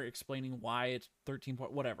somewhere explaining why it's 13.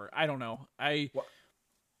 Whatever. I don't know. I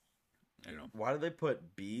don't know. Why do they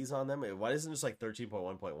put B's on them? Why isn't it just like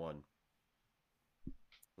 13.1.1?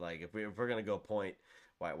 Like if we're gonna go point,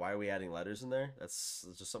 why are we adding letters in there? That's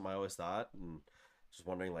just something I always thought, and just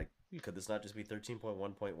wondering like, could this not just be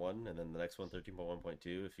 13.1.1 and then the next one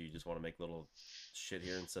 13.1.2 if you just want to make little shit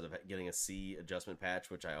here instead of getting a C adjustment patch,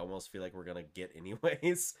 which I almost feel like we're gonna get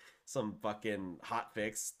anyways. Some fucking hot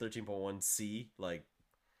fix 13.1 C, like.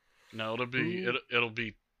 No, it'll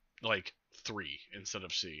be like 3 instead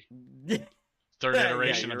of C. Yeah. Third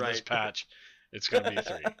iteration you're of this right. patch, it's gonna be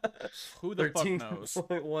 3. Who the fuck knows?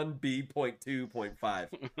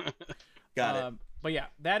 13.1B.2.5. Got it. But yeah,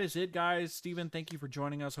 that is it, guys. Steven, thank you for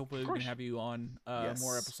joining us. Hopefully, we can have you on Yes.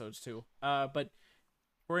 more episodes too. But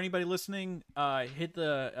for anybody listening, hit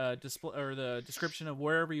the display or the description of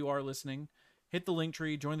wherever you are listening. Hit the link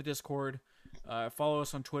tree, join the Discord, follow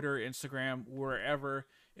us on Twitter, Instagram, wherever.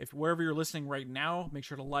 Wherever you're listening right now, make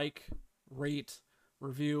sure to like, rate,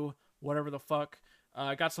 review, whatever the fuck.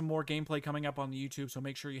 I got some more gameplay coming up on the YouTube, so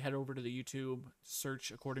make sure you head over to the YouTube,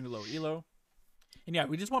 search according to Low Elo. And yeah,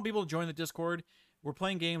 we just want people to join the Discord. We're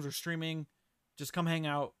playing games, we're streaming. Just come hang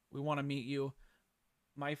out. We want to meet you.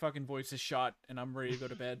 My fucking voice is shot, and I'm ready to go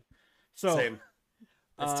to bed. So Same.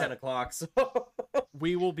 It's 10 o'clock, so.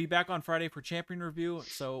 we will be back on Friday for Champion Review,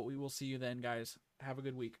 so we will see you then, guys. Have a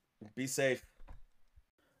good week. Be safe.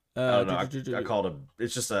 I don't know. I called it.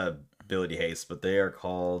 It's just a ability haste, but they are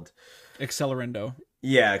called Accelerando.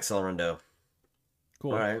 Yeah, Accelerando.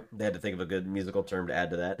 Cool. All right, they had to think of a good musical term to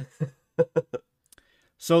add to that.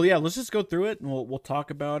 So yeah, let's just go through it and we'll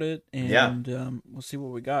talk about it and we'll see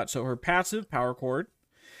what we got. So her passive power chord.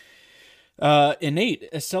 Innate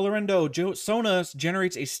Accelerando Sona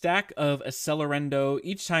generates a stack of Accelerando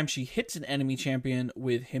each time she hits an enemy champion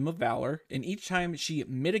with Hymn of Valor, and each time she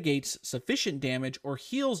mitigates sufficient damage or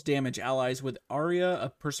heals damage allies with Aria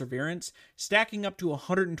of Perseverance, stacking up to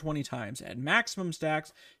 120 times. At maximum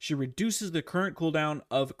stacks, she reduces the current cooldown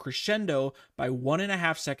of Crescendo by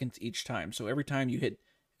 1.5 seconds each time. So every time you hit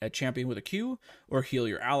a champion with a Q or heal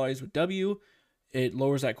your allies with W, it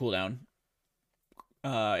lowers that cooldown.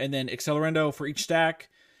 And then Accelerando for each stack.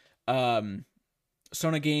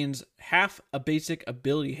 Sona gains half a basic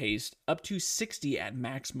ability haste up to 60 at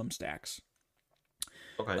maximum stacks.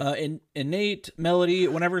 Okay. In Innate Melody,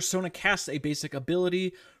 whenever Sona casts a basic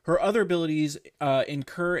ability, her other abilities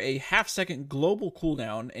incur a half-second global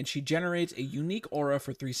cooldown, and she generates a unique aura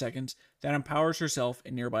for 3 seconds that empowers herself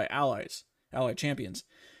and nearby allied champions.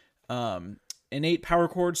 Innate Power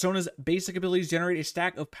Chord, Sona's basic abilities generate a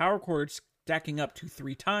stack of power chords stacking up to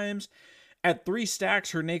 3 times. At 3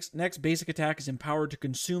 stacks, her next basic attack is empowered to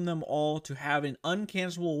consume them all to have an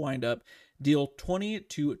uncancelable windup, deal 20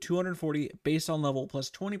 to 240 based on level plus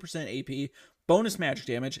 20% AP bonus magic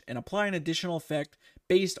damage, and apply an additional effect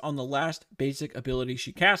based on the last basic ability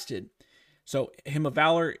she casted. So Hymn of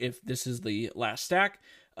Valor, if this is the last stack,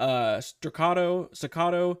 Staccato,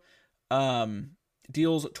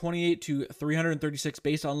 deals 28 to 336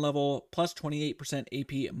 based on level, plus 28%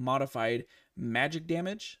 AP modified magic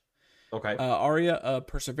damage. Okay. Aria of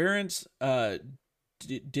Perseverance,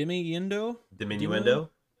 Diminuendo,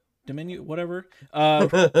 whatever,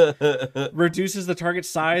 reduces the target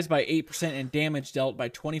size by 8% and damage dealt by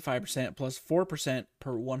 25% plus 4%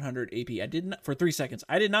 per 100 AP. For 3 seconds.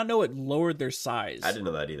 I did not know it lowered their size. I didn't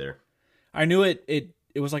know that either. I knew it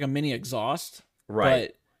was like a mini exhaust. Right.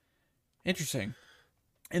 But interesting.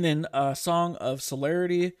 And then Song of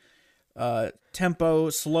Celerity, tempo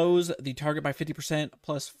slows the target by 50%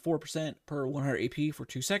 plus 4% per 100 AP for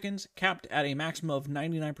 2 seconds, capped at a maximum of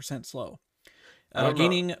 99% slow.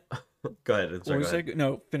 Gaining. Go ahead. Sorry,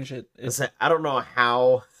 No, finish it. I don't know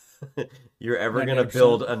how you're ever going to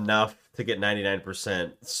build enough to get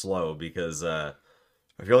 99% slow, because if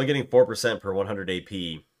you're only getting 4% per 100 AP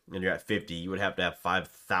and you're at 50, you would have to have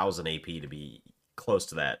 5,000 AP to be close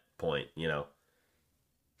to that point,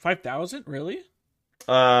 5,000? Really?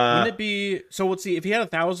 Wouldn't it be... So let's see. If he had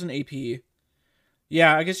 1,000 AP,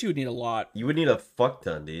 yeah, I guess you would need a lot. You would need a fuck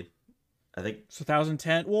ton, dude. I think... So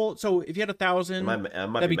 1,010. Well, so if you had 1,000, I might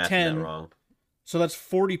that'd be be mathing 10. that wrong. So that's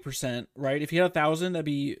 40%, right? If you had 1,000, that'd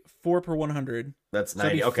be 4 per 100. That's So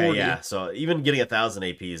that'd 90. be Okay, 40. yeah. So even getting 1,000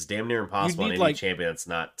 AP is damn near impossible on need, any champion that's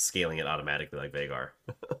not scaling it automatically like Vhagar.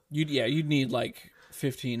 You'd need like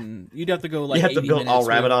 15. You'd have to go like You have to 80 build all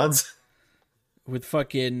minutes Rabadons. with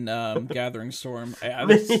fucking Gathering Storm. Yeah,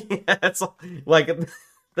 it's like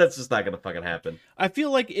that's just not gonna fucking happen. I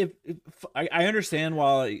feel like if I understand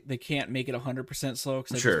why they can't make it 100% slow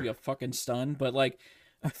because that'd just be a fucking stun, but like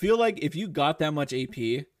I feel like if you got that much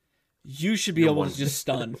AP, you should be able to just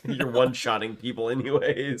stun. You're one-shotting people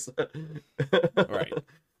anyways. Right.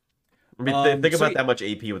 I mean, think about that much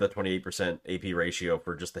AP with a 28% AP ratio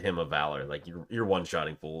for just the Hymn of Valor. Like you're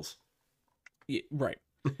one-shotting fools. Yeah, right.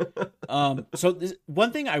 So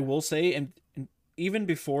one thing I will say, and even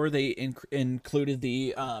before they included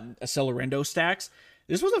the Accelerando stacks,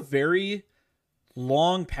 this was a very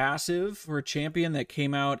long passive for a champion that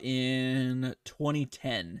came out in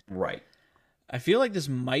 2010. Right. I feel like this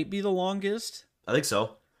might be the longest. I think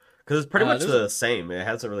so. Because it's pretty much the same. It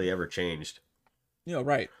hasn't really ever changed.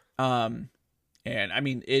 Right. And I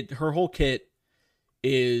mean, her whole kit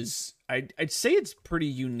is, I'd say it's pretty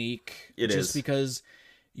unique. It just is. because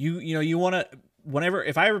you want to,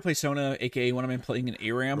 if I ever play Sona, aka when I'm playing an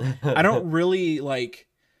ARAM, I don't really like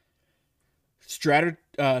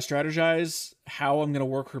strategize how I'm gonna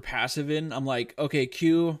work her passive in. I'm like, okay,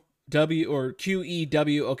 Q W or Q E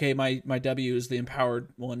W. Okay, my W is the empowered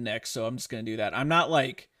one next, so I'm just gonna do that. I'm not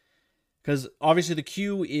like, because obviously the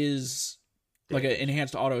Q is like an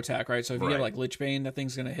enhanced auto attack, right? So if you have like Lich Bane, that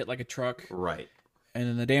thing's gonna hit like a truck, right? And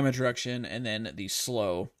then the damage reduction, and then the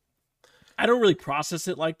slow. I don't really process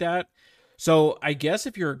it like that. So I guess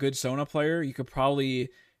if you're a good Sona player, you could probably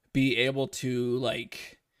be able to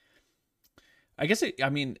like. I guess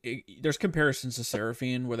there's comparisons to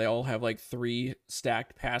Seraphine where they all have like 3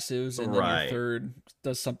 stacked passives, and then your third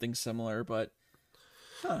does something similar. But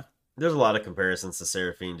there's a lot of comparisons to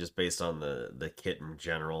Seraphine just based on the kit in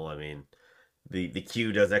general. I mean, the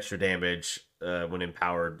Q does extra damage when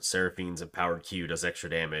empowered. Seraphine's empowered Q does extra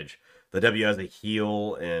damage. The W has a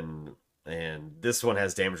heal, and this one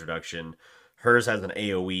has damage reduction. Hers has an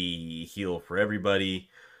AoE heal for everybody.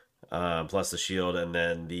 Plus the shield, and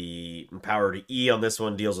then the empowered E on this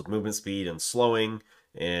one deals with movement speed and slowing,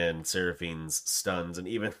 and Seraphine's stuns, and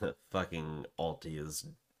even the fucking ulti is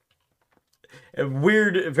a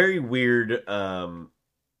very weird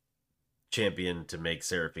champion to make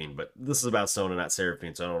Seraphine, but this is about Sona, not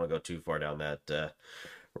Seraphine, so I don't want to go too far down that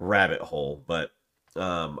rabbit hole. But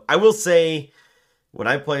I will say, when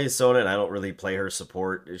I play Sona, and I don't really play her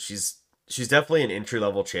support, she's definitely an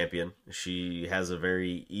entry-level champion. She has a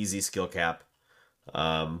very easy skill cap.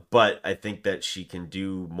 But I think that she can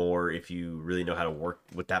do more if you really know how to work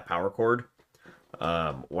with that power chord.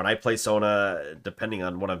 When I play Sona, depending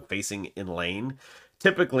on what I'm facing in lane,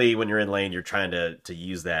 typically when you're in lane, you're trying to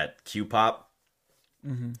use that Q pop.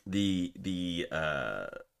 Mm-hmm. The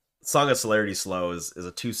Song of Celerity slow is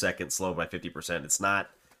a 2-second slow by 50%. It's not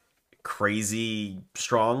crazy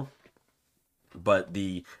strong. But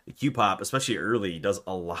the Q pop, especially early, does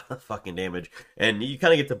a lot of fucking damage, and you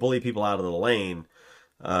kind of get to bully people out of the lane.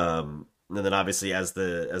 And then obviously as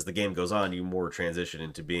the game goes on, you more transition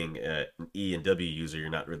into being an E and W user. You're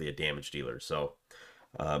not really a damage dealer, so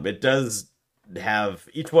it does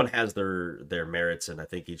each one has their merits, and I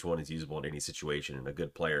think each one is usable in any situation, and a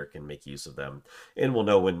good player can make use of them, and will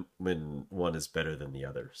know when one is better than the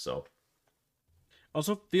other. So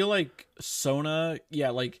Also feel like Sona,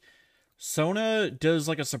 yeah, like Sona does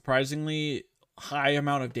like a surprisingly high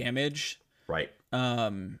amount of damage. right,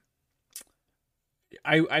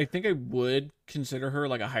 I think I would consider her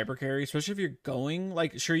like a hyper carry, especially if you're going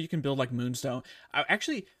like, sure, you can build like Moonstone.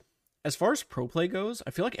 Actually, as far as pro play goes,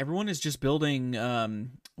 I feel like everyone is just building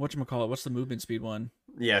whatchamacallit, what's the movement speed one?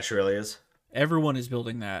 yeah, Shirley is, Everyone is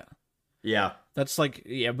building that. yeah. That's like,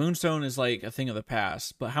 yeah, Moonstone is like a thing of the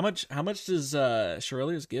past. But how much does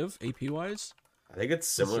Shirelius give AP wise? I think it's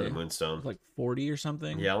similar to see. Moonstone. Like 40 or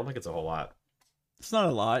something? Yeah, I don't think it's a whole lot. It's not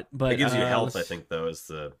a lot, but It gives you health, I let's- think, though, is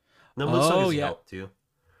the... No, Moonstone gives you yeah. health, too.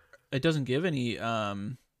 It doesn't give any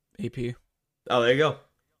AP. Oh, there you go.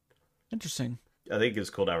 Interesting. I think it gives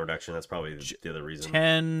cooldown reduction. That's probably the other reason.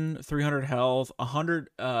 10, 300 health,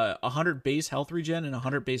 100 base health regen, and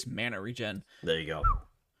 100 base mana regen. There you go.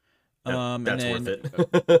 And That's then worth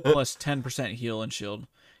it. plus 10% heal and shield.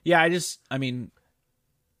 Yeah, I mean,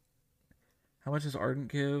 how much does Ardent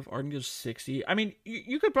give? Ardent gives 60. I mean,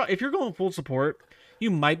 you could probably, if you're going full support, you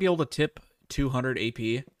might be able to tip 200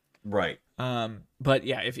 AP. Right. But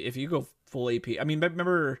yeah, if you go full AP, I mean,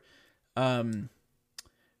 remember, when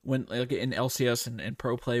like in LCS and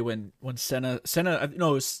pro play when Senna,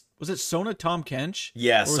 no, was it Sona Tom Kench?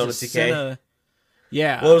 Yeah, Or was Sona it TK. Senna?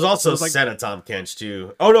 Yeah. Well, it was also It was like- Senna Tom Kench,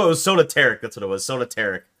 too. Oh, no, it was Sona Tarek. That's what it was. Sona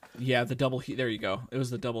Tarek. Yeah, the double there you go. It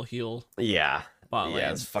was the double heal Yeah. bot lane.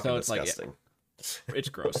 Yeah, it's fucking so it's disgusting. Like, yeah, it's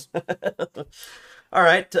gross. All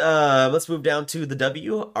right, let's move down to the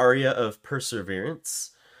W, Aria of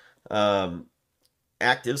Perseverance.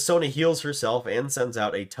 Active, Sona heals herself and sends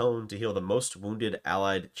out a tone to heal the most wounded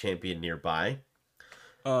allied champion nearby.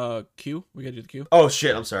 Q, we gotta do the Q. Oh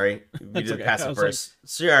shit, I'm sorry. We That's did okay. pass I it was first.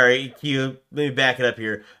 Sorry, Q. Let me back it up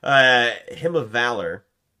here. Hymn of Valor.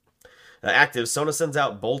 Active, Sona sends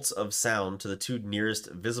out bolts of sound to the two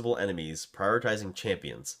nearest visible enemies, prioritizing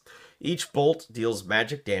champions. Each bolt deals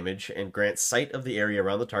magic damage and grants sight of the area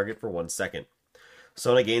around the target for 1 second.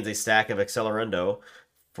 Sona gains a stack of Accelerando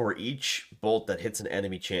for each bolt that hits an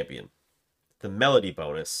enemy champion. The Melody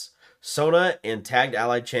bonus. Sona and tagged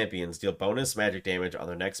allied champions deal bonus magic damage on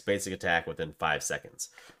their next basic attack within 5 seconds.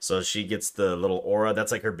 So she gets the little aura.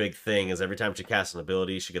 That's like her big thing, is every time she casts an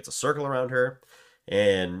ability, she gets a circle around her.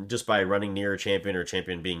 And just by running near a champion or a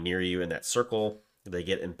champion being near you in that circle, they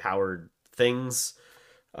get empowered things.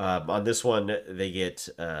 On this one, they get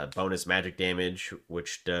bonus magic damage,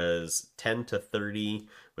 which does 10 to 30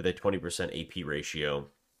 with a 20% AP ratio.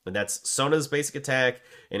 And that's Sona's basic attack,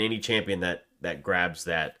 and any champion that grabs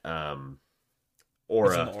that It's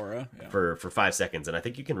aura, an aura. Yeah. for 5 seconds. And I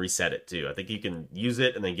think you can reset it too. I think you can use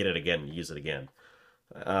it and then get it again and use it again.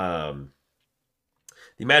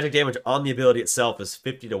 The magic damage on the ability itself is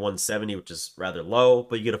 50 to 170, which is rather low,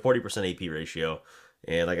 but you get a 40% AP ratio.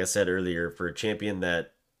 And like I said earlier, for a champion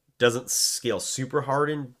that doesn't scale super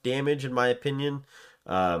hard in damage, in my opinion,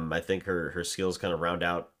 I think her skills kind of round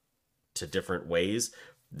out to different ways.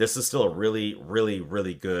 This is still a really, really,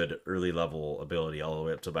 really good early level ability, all the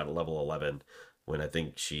way up to about a level 11, when I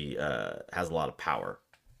think she has a lot of power.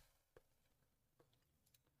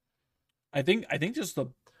 I think just the.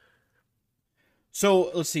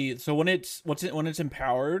 So let's see. So when it's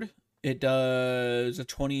empowered, it does a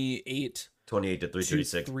 28. 28 to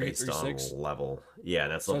 336 to based 336. on level. Yeah,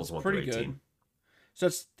 that's So levels it's 1 pretty through 18. good. So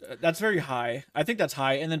that's very high. I think that's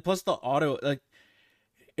high, and then plus the auto, like,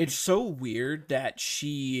 it's so weird that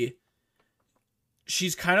she's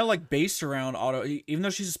kind of like based around auto. Even though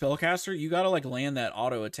she's a spellcaster, you gotta like land that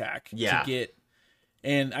auto attack Yeah. to get.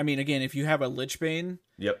 And I mean, again, if you have a Lichbane,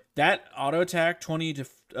 Yep. that auto attack 20 to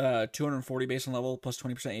 240 base on level plus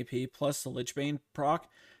 20% AP plus the Lichbane proc,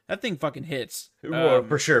 that thing fucking hits. Well,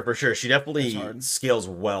 for sure. She definitely it's hard. scales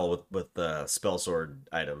well with spell sword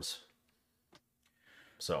items.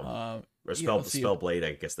 So, or yeah, let's see. spell blade,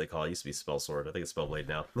 I guess they call it. Used to be spell sword. I think it's spell blade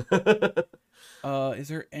now. Is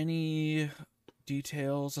there any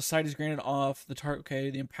details? The sight is granted off the target.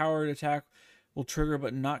 Okay, the empowered attack will trigger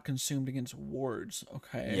but not consumed against wards.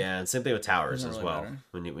 Okay. Yeah, and same thing with towers Doesn't as really well. matter.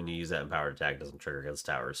 When you use that empowered attack, it doesn't trigger against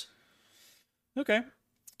towers. Okay.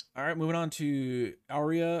 All right, moving on to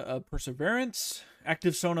Aria of Perseverance.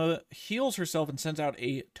 Active Sona heals herself and sends out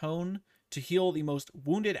a tone to heal the most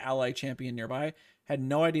wounded ally champion nearby. Had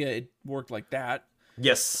no idea it worked like that.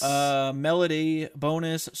 Yes. Melody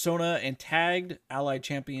bonus. Sona and tagged allied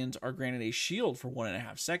champions are granted a shield for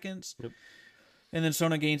 1.5 seconds. Yep. And then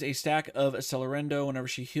Sona gains a stack of Accelerando whenever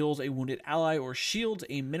she heals a wounded ally or shields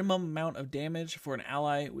a minimum amount of damage for an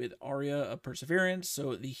ally with Aria of Perseverance.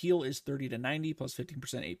 So the heal is 30 to 90 plus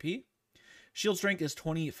 15% AP. Shield strength is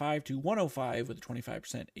 25 to 105 with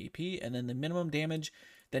 25% AP. And then the minimum damage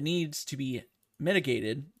that needs to be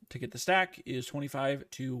mitigated to get the stack is 25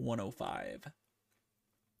 to 105.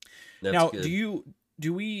 That's Now, good.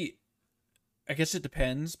 do we, I guess it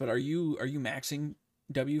depends, but are you maxing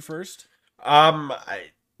W first?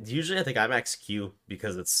 Usually I think I max Q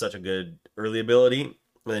because it's such a good early ability, and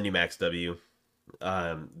then you max W.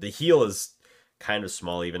 The heal is kind of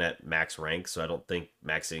small even at max rank, so I don't think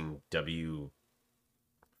maxing W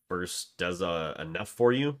first does enough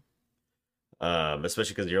for you.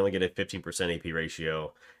 Especially because you're only getting a 15% AP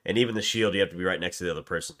ratio, and even the shield, you have to be right next to the other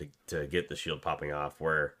person to get the shield popping off.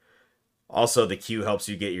 Where also the Q helps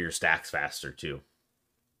you get your stacks faster too.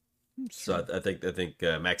 So I think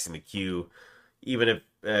maxing the Q, even if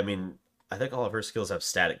I think all of her skills have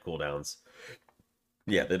static cooldowns.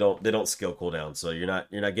 Yeah, they don't skill cooldown, so you're not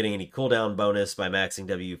getting any cooldown bonus by maxing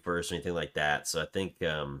W first or anything like that. So I think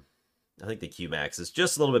the Q max is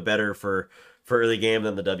just a little bit better for early game,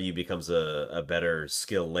 then the W becomes a better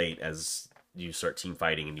skill late as you start team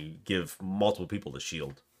fighting and you give multiple people the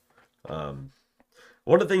shield. One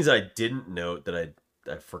of the things that I didn't note that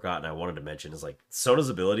I forgot and I wanted to mention is like Sona's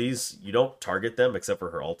abilities, you don't target them except for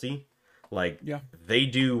her ulti. Like, Yeah. they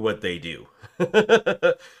do what they do.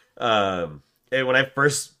 And when I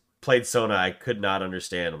first played Sona, I could not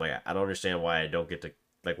understand. I'm like, I don't understand why I don't get to,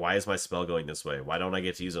 like, why is my spell going this way? Why don't I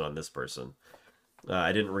get to use it on this person?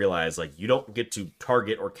 I didn't realize, like, you don't get to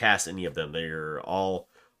target or cast any of them. They're all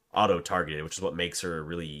auto-targeted, which is what makes her a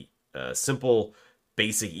really simple,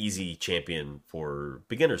 basic, easy champion for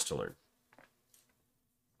beginners to learn.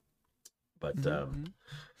 But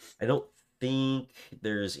I don't think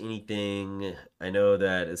there's anything. I know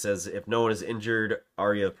that it says if no one is injured,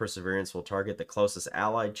 Aria of Perseverance will target the closest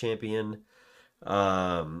allied champion.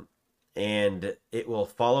 And it will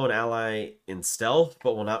follow an ally in stealth,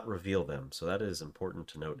 but will not reveal them. So that is important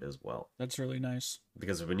to note as well. That's really nice.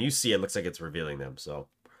 Because when you see it, it looks like it's revealing them. So,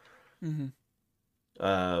 Mm-hmm.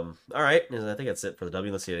 All right. And I think that's it for the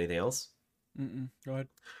W. Let's see anything else. Go ahead.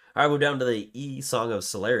 All right, we'll down to the E Song of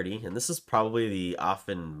Celerity, and this is probably the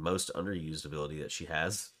often most underused ability that she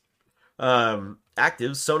has.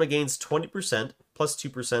 Active, Sona gains 20% plus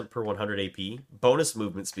 2% per 100 AP, bonus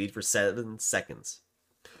movement speed for 7 seconds.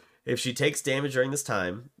 If she takes damage during this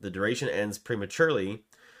time, the duration ends prematurely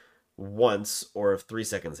once, or if 3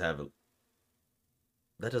 seconds have...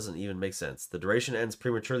 That doesn't even make sense. The duration ends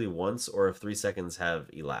prematurely once, or if 3 seconds have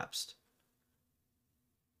elapsed.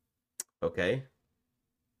 Okay.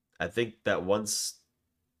 I think that once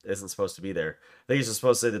isn't supposed to be there. I think it's just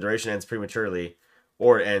supposed to say the duration ends prematurely,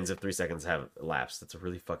 or it ends if 3 seconds have elapsed. That's a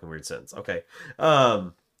really fucking weird sentence. Okay.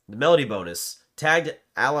 The melody bonus. Tagged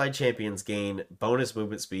allied champions gain bonus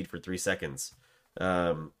movement speed for 3 seconds.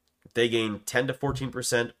 They gain 10 to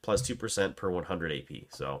 14% plus 2% per 100 AP.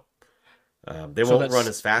 So they won't run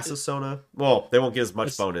as fast as Sona. Well, they won't get as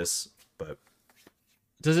much bonus, but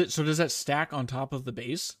does that stack on top of the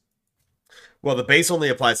base? Well, the base only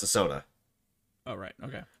applies to Sona. Oh, right.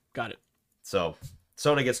 Okay. Got it. So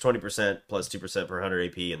Sona gets 20% plus 2% per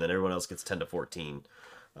 100 AP, and then everyone else gets 10 to 14.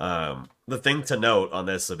 The thing to note on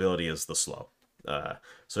this ability is the slow.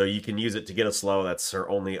 So you can use it to get a slow. That's her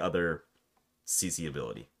only other CC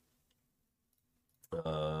ability.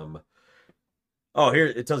 Here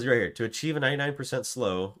it tells you right here. To achieve a 99%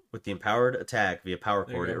 slow with the empowered attack via power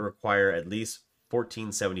cord, it require at least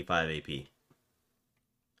 1475 AP.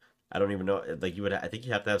 I don't even know. Like I think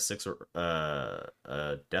you have to have 6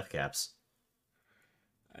 death caps.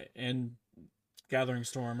 And Gathering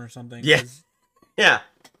Storm or something. Yeah. Yeah.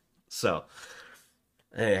 So,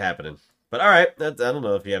 it ain't happening. But all right, I don't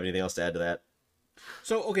know if you have anything else to add to that.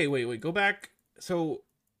 So, okay, wait, go back. So,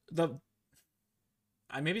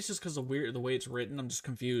 maybe it's just because of the way it's written. I'm just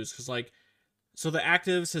confused because so the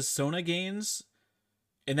active says Sona gains,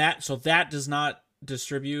 and that does not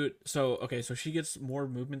distribute. So okay, so she gets more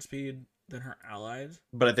movement speed than her allies.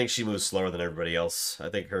 But I think she moves slower than everybody else. I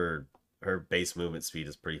think her base movement speed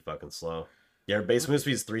is pretty fucking slow. Yeah, her base movement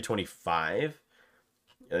speed is 325.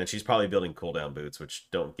 And then she's probably building cooldown boots, which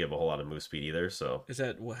don't give a whole lot of move speed either, so... Is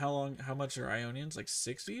that... How much are Ionians? Like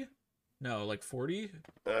 60? No, like 40?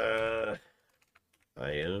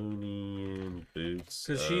 Ionian boots...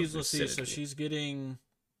 Because she's... Let's see, so she's getting...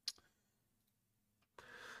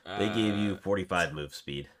 They gave you 45 move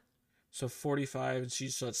speed. So 45,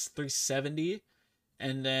 so it's 370.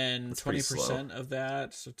 And then that's 20% of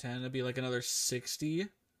that, so 10, it'd be like another 60.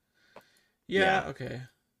 Yeah, okay.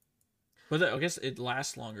 But I guess it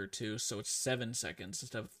lasts longer too, so it's 7 seconds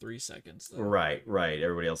instead of 3 seconds. Though. Right.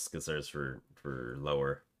 Everybody else gets theirs for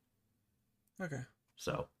lower. Okay.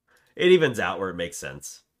 So it evens out where it makes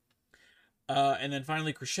sense. And then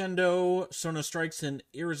finally, Crescendo. Sona strikes an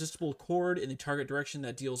irresistible chord in the target direction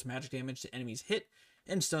that deals magic damage to enemies hit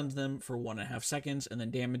and stuns them for 1.5 seconds, and then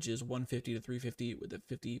damages 150 to 350 with a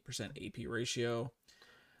 50% AP ratio.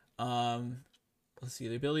 Let's see.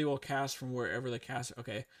 The ability will cast from wherever the cast.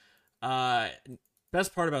 Okay.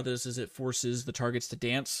 Best part about this is it forces the targets to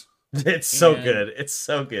dance. It's so good. It's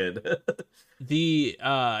so good.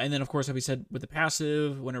 And then of course, like we said, with the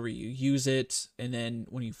passive, whenever you use it, and then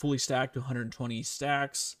when you fully stack to 120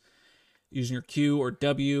 stacks, using your Q or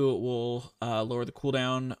W will lower the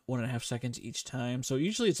cooldown 1.5 seconds each time. So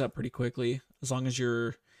usually it's up pretty quickly, as long as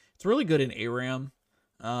it's really good in ARAM.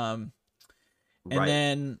 And right.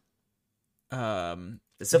 then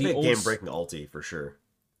it's definitely a game breaking ulti for sure.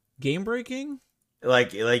 Game breaking?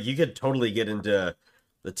 Like you could totally get into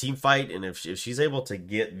the team fight, and if she's able to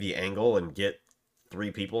get the angle and get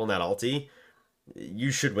 3 people in that ulti,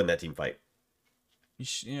 you should win that team fight.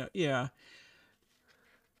 Yeah.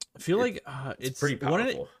 I feel like it's pretty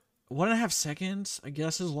powerful. 1.5 seconds, I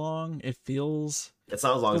guess, is long. It feels. It's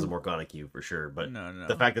not as long as a Morgana Q for sure, but no.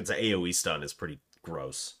 The fact that it's an AOE stun is pretty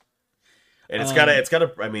gross. And it's got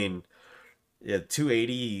a. I mean, yeah,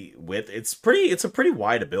 280 width. It's a pretty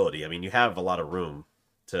wide ability. I mean, you have a lot of room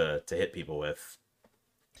to hit people with.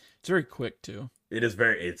 It's very quick too.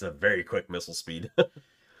 It's a very quick missile speed. The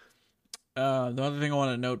other thing I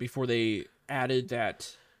want to note before they added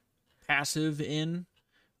that passive in,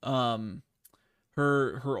 her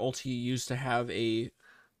ulti used to have a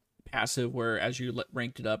passive where as you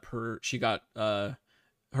ranked it up, her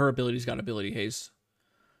abilities got ability haze.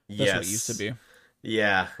 That's what it used to be.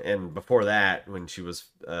 Yeah, and before that, when she was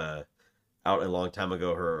out a long time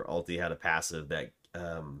ago, her ulti had a passive that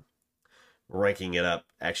ranking it up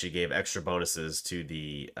actually gave extra bonuses to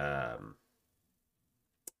the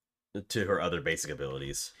to her other basic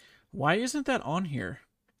abilities. Why isn't that on here?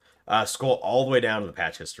 Scroll all the way down to the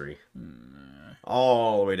patch history.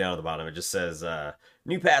 All the way down to the bottom. It just says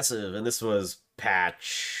new passive, and this was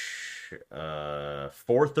patch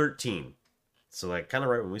 413. So like kind of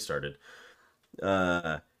right when we started.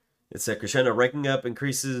 It said Crescendo ranking up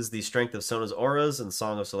increases the strength of Sona's auras and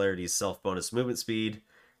Song of Celerity's self bonus movement speed,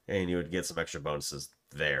 and you would get some extra bonuses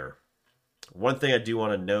there. One thing I do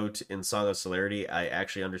want to note in Song of Celerity, I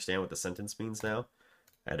actually understand what the sentence means now.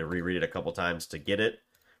 I had to reread it a couple times to get it.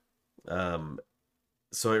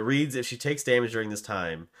 So it reads, if she takes damage during this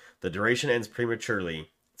time, the duration ends prematurely.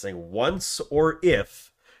 It's saying once or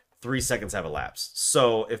if 3 seconds have elapsed.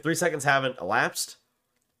 So if 3 seconds haven't elapsed,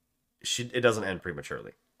 it doesn't end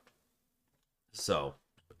prematurely. So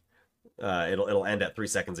it'll end at 3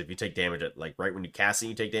 seconds if you take damage at like right when you cast it,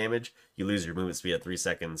 you take damage, you lose your movement speed at 3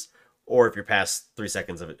 seconds. Or if you're past 3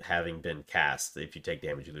 seconds of it having been cast, if you take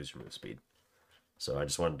damage, you lose your move speed. So I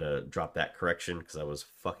just wanted to drop that correction because I was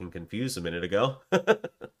fucking confused a minute ago. All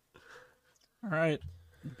right,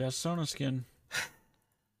 best Sona skin.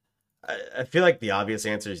 I feel like the obvious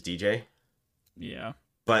answer is DJ. Yeah,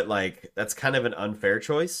 but like that's kind of an unfair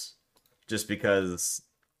choice, just because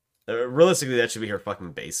realistically that should be her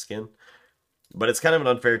fucking base skin. But it's kind of an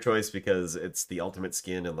unfair choice because it's the ultimate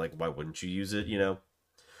skin, and like why wouldn't you use it? You know.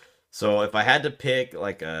 So if I had to pick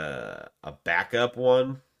like a backup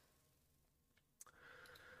one.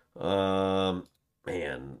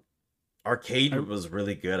 Man, Arcade was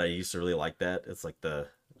really good. I used to really like that. It's like the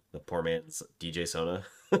poor man's DJ Sona.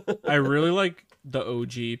 I really like the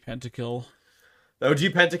OG Pentakill. The OG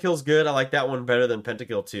Pentakill's good. I like that one better than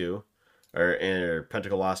Pentakill 2. Or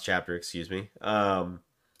Pentakill Lost Chapter, excuse me.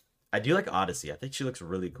 I do like Odyssey. I think she looks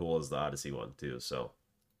really cool as the Odyssey one too, so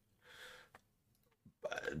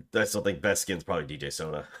I still think best skin's probably DJ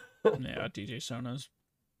Sona. Yeah, DJ Sona's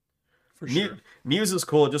for sure. Muse is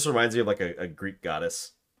cool. It just reminds me of like a Greek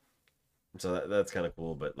goddess. So that's kind of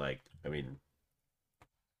cool, but like, I mean,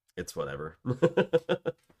 it's whatever.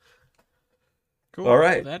 Cool. All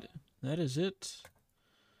right. That is it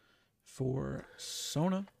for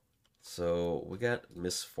Sona. So we got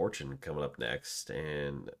Miss Fortune coming up next,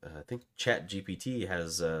 and I think ChatGPT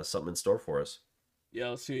has something in store for us. Yeah,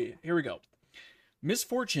 let's see. Here we go. Miss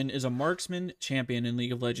Fortune is a marksman champion in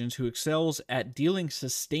League of Legends who excels at dealing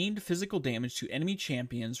sustained physical damage to enemy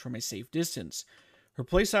champions from a safe distance. Her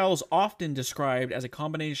playstyle is often described as a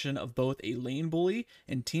combination of both a lane bully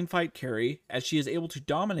and teamfight carry, as she is able to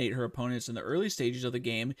dominate her opponents in the early stages of the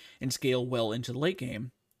game and scale well into the late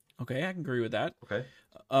game. Okay, I can agree with that. Okay.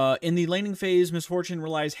 In the laning phase, Miss Fortune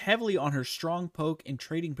relies heavily on her strong poke and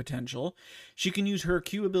trading potential. She can use her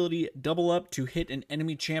Q ability Double Up to hit an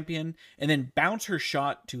enemy champion, and then bounce her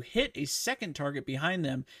shot to hit a second target behind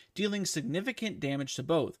them, dealing significant damage to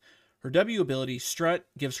both. Her W ability, Strut,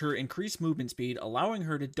 gives her increased movement speed, allowing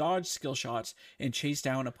her to dodge skill shots and chase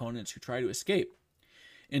down opponents who try to escape.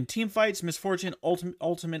 In team fights, Miss Fortune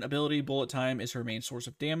ultimate ability Bullet Time is her main source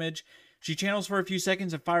of damage. She channels for a few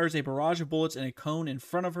seconds and fires a barrage of bullets in a cone in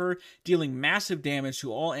front of her, dealing massive damage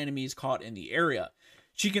to all enemies caught in the area.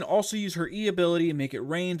 She can also use her E ability and make it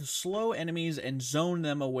rain to slow enemies and zone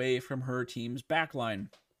them away from her team's backline.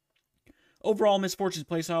 Overall, Miss Fortune's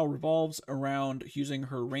playstyle revolves around using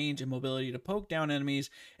her range and mobility to poke down enemies,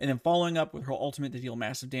 and then following up with her ultimate to deal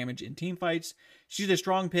massive damage in team fights. She's a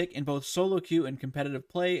strong pick in both solo queue and competitive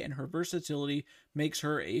play, and her versatility makes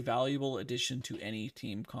her a valuable addition to any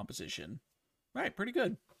team composition. Right, pretty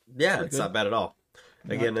good. Yeah, Pretty it's good. not bad at all.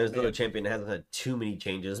 Again, there's another bad. champion that hasn't had too many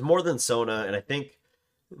changes, more than Sona, and I think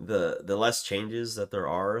the less changes that there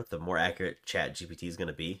are, the more accurate Chat GPT is going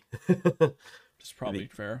to be. It's probably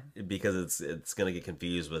fair. Because it's going to get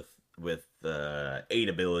confused with 8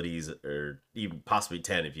 abilities, or even possibly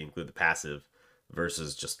 10 if you include the passive,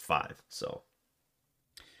 versus just 5. So,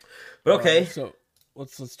 but okay. So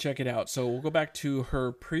let's check it out. So we'll go back to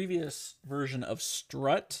her previous version of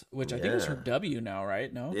Strut, which I think is her Yeah. W now,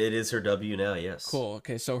 right? No? It is her W now, yes. Cool.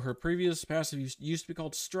 Okay, so her previous passive used to be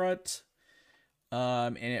called Strut.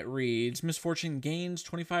 And it reads, Miss Fortune gains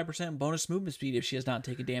 25% bonus movement speed if she has not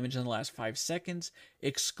taken damage in the last 5 seconds,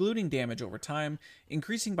 excluding damage over time,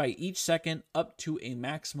 increasing by each second up to a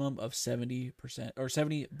maximum of 70% or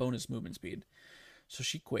 70 bonus movement speed. So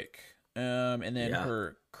she quick. And then Yeah.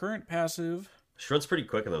 her current passive, She runs pretty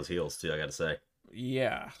quick in those heals too, I gotta say.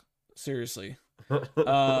 yeah, seriously.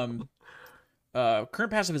 Current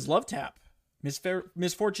passive is Love Tap.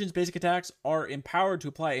 Miss Fortune's basic attacks are empowered to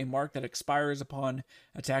apply a mark that expires upon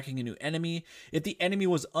attacking a new enemy. If the enemy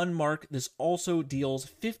was unmarked, this also deals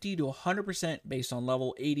 50 to 100% based on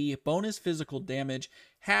level 80 bonus physical damage,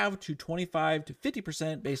 halved to 25 to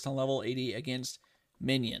 50% based on level 80 against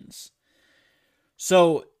minions.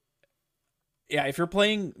 So, yeah, if you're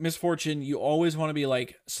playing Miss Fortune, you always want to be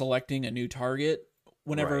like selecting a new target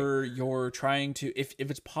whenever you're trying to, if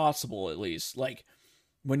it's possible at least, like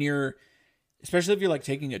when you're, especially if you're like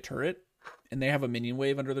taking a turret and they have a minion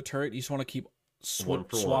wave under the turret, you just want to keep One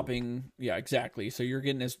for one. swapping. Yeah, exactly. So you're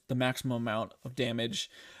getting the maximum amount of damage.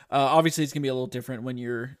 Obviously, it's gonna be a little different when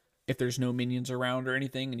if there's no minions around or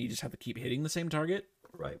anything, and you just have to keep hitting the same target.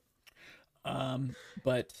 Right.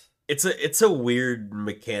 But It's a weird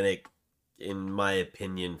mechanic, in my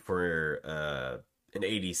opinion, for an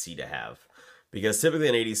ADC to have, because typically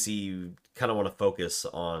an ADC you kind of want to focus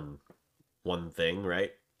on one thing,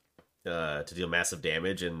 right? To deal massive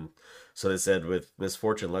damage, and so they said with Miss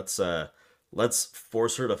Fortune, let's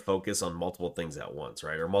force her to focus on multiple things at once,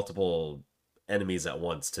 right, or multiple enemies at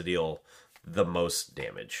once to deal the most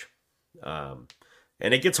damage. And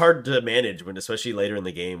it gets hard to manage when, especially later in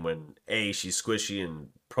the game, when A, she's squishy and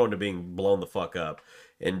prone to being blown the fuck up,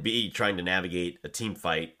 and B, trying to navigate a team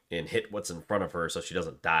fight and hit what's in front of her so she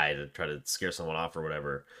doesn't die to try to scare someone off or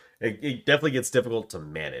whatever. It definitely gets difficult to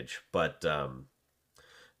manage, but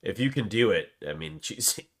if you can do it, I mean,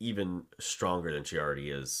 she's even stronger than she already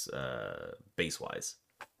is base-wise.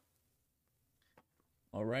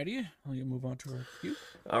 alrighty, will you move on to her queue?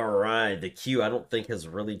 All right, the Q I don't think has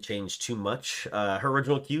really changed too much. Her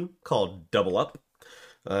original Q, called Double Up.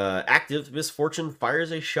 Active, Miss Fortune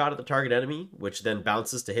fires a shot at the target enemy, which then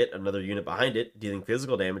bounces to hit another unit behind it, dealing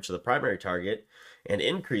physical damage to the primary target and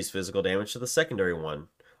increased physical damage to the secondary one.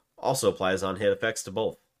 Also applies on hit effects to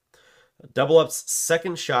both. Double Up's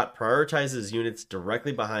second shot prioritizes units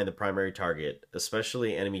directly behind the primary target,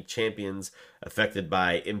 especially enemy champions affected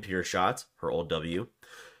by impure shots, her old W.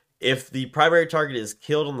 If the primary target is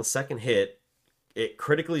killed on the second hit, it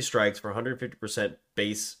critically strikes for 150%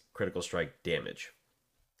 base critical strike damage.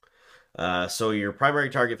 So your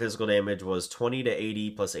primary target physical damage was 20 to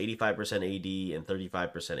 80 plus 85% AD and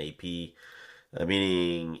 35% AP.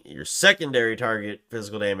 Meaning your secondary target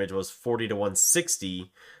physical damage was 40 to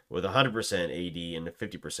 160 with 100% AD and a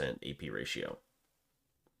 50% AP ratio.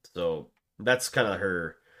 So that's kind of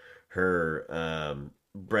her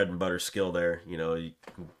bread and butter skill there. You know, you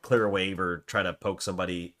can clear a wave or try to poke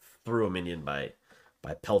somebody through a minion by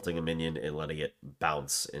pelting a minion and letting it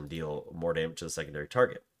bounce and deal more damage to the secondary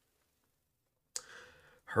target.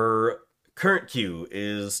 Her current Q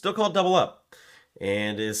is still called Double Up,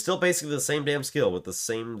 and is still basically the same damn skill with the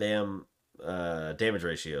same damn damage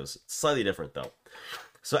ratios. Slightly different though.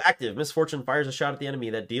 So active, Misfortune fires a shot at the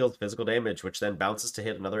enemy that deals physical damage, which then bounces to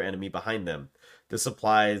hit another enemy behind them. This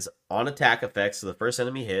applies on attack effects to the first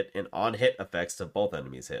enemy hit and on hit effects to both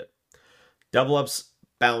enemies hit. Double Up's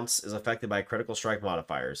bounce is affected by critical strike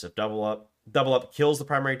modifiers. If Double Up kills the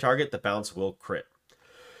primary target, the bounce will crit.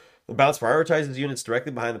 The bounce prioritizes units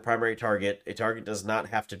directly behind the primary target. A target does not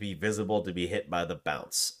have to be visible to be hit by the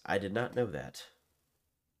bounce. I did not know that.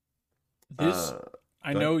 This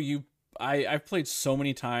I know you. I've played so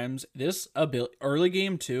many times. This ability, early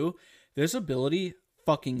game too. This ability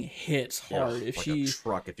fucking hits hard. If like she a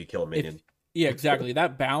truck, if you kill a minion. Yeah, exactly.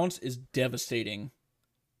 That bounce is devastating.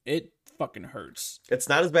 It fucking hurts. It's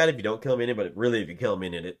not as bad if you don't kill a minion, but really, if you kill a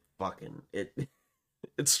minion,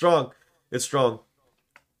 it's strong. It's strong.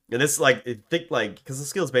 And it's like, because the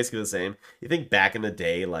skill is basically the same. You think back in the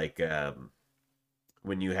day, like,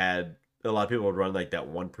 when you had a lot of people would run like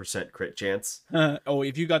that 1% crit chance. Oh,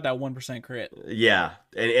 if you got that 1% crit. Yeah.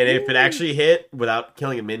 And if it actually hit without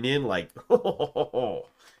killing a minion, like, oh,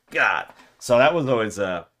 God. So that was always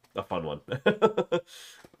a fun one.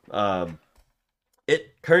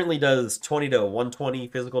 It currently does 20 to 120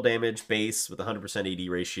 physical damage base with 100% AD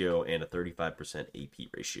ratio and a 35% AP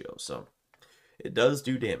ratio. So it does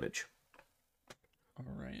do damage. All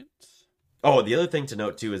right. Oh, the other thing to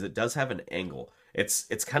note too is it does have an angle.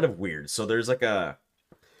 It's kind of weird. So there's like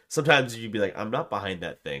sometimes you'd be like, I'm not behind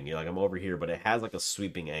that thing. You're like, I'm over here, but it has like a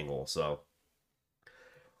sweeping angle. So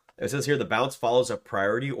it says here the bounce follows a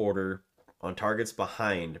priority order on targets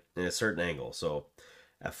behind in a certain angle. So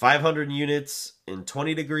at 500 units in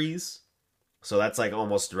 20 degrees. So that's like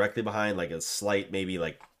almost directly behind, like a slight, maybe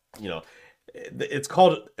like, it's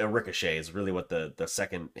called a ricochet is really what the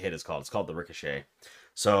second hit is called. It's called the ricochet.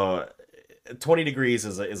 So 20 degrees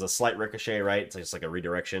is a slight ricochet, right? It's just like a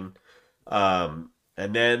redirection. And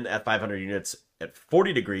then at 500 units at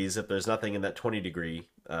 40 degrees, if there's nothing in that 20 degree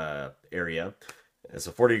area.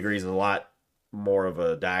 So 40 degrees is a lot more of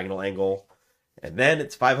a diagonal angle. And then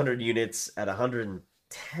it's 500 units at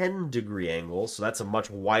 110 degree angle. So that's a much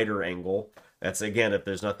wider angle. That's, again, if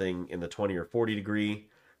there's nothing in the 20 or 40 degree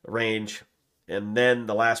range. And then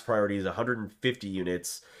the last priority is 150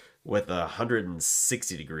 units with a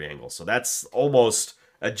 160 degree angle. So that's almost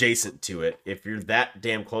adjacent to it. If you're that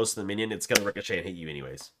damn close to the minion, it's going to ricochet and hit you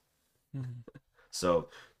anyways. Mm-hmm. So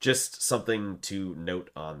just something to note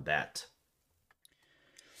on that.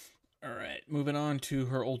 All right, moving on to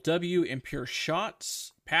her old W, Impure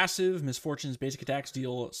Shots. Passive, Misfortune's basic attacks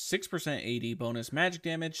deal 6% AD bonus magic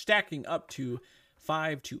damage, stacking up to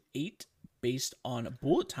 5 to 8 based on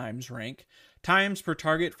bullet times rank, times per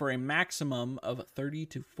target for a maximum of 30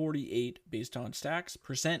 to 48 based on stacks,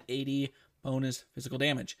 percent 80 bonus physical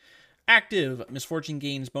damage. Active, Misfortune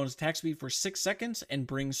gains bonus attack speed for 6 seconds and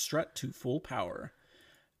brings Strut to full power.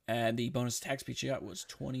 And the bonus attack speed she got was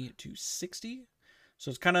 20 to 60. So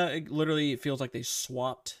it's kind of, literally, it feels like they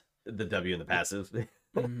swapped the W and the passive.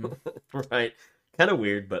 Mm-hmm. Right. Kind of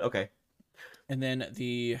weird, but okay. And then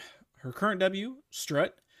her current W,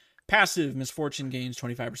 Strut. Passive, Misfortune gains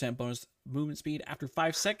 25% bonus movement speed after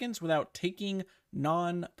 5 seconds without taking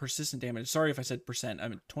non-persistent damage. Sorry if I said percent. I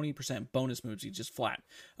mean 20% bonus movement speed, just flat.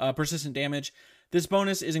 Persistent damage. This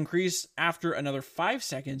bonus is increased after another 5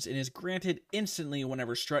 seconds and is granted instantly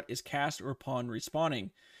whenever Strut is cast or upon respawning.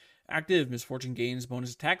 Active, Misfortune gains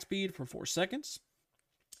bonus attack speed for 4 seconds.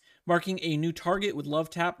 Marking a new target with Love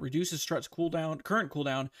Tap reduces Strut's current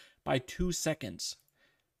cooldown by 2 seconds.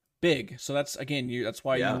 Big. So that's, again, that's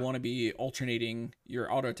why you want to be alternating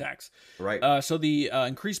your auto attacks. Right. So the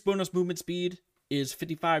increased bonus movement speed is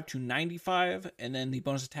 55 to 95, and then the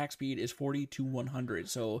bonus attack speed is 40 to 100.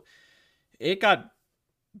 So it got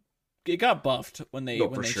buffed when they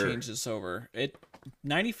changed this over.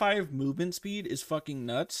 95 movement speed is fucking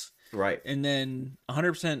nuts. Right. And then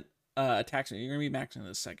 100% attack speed. You're gonna be maxing in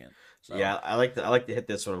a second. So. Yeah, I like to hit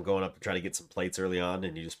this when I'm going up and trying to get some plates early on,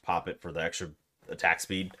 and you just pop it for the extra attack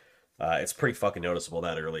speed. It's pretty fucking noticeable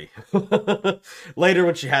that early. Later,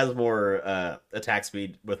 when she has more attack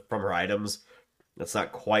speed from her items, that's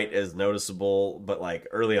not quite as noticeable. But like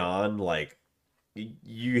early on, like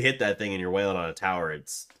you hit that thing and you're wailing on a tower,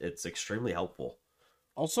 it's extremely helpful.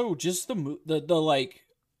 Also, just the like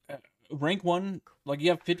rank 1, like you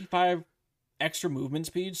have 55 extra movement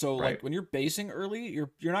speed. So like when you're basing early, you're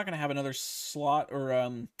not gonna have another slot or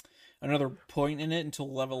another point in it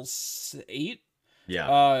until level 8.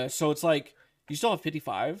 Yeah. So it's like you still have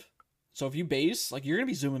 55. So if you base, like you're gonna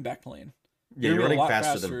be zooming back to lane. You're running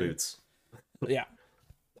faster than Boots. Yeah.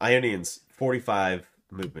 Ionian's 45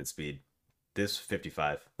 movement speed. This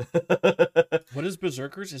 55. What is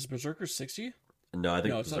Berserker's? Is Berserker's 60? No, I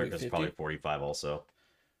think Berserker's probably 45 also.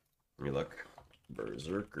 Let me look.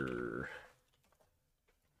 Berserker.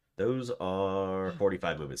 Those are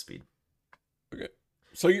 45 movement speed. Okay.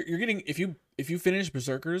 So you're getting if you finish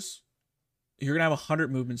Berserkers, you're gonna have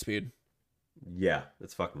 100 movement speed Yeah,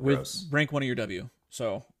 that's fucking with gross. rank 1 of your W.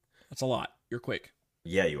 So that's a lot. You're quick.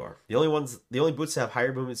 Yeah, you are. The only boots that have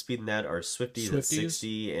higher movement speed than that are Swifties at Swifties?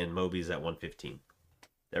 60 and Mobies at 115.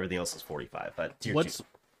 Everything else is 45. Tier 2.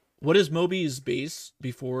 What is Moby's base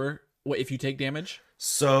before what if you take damage?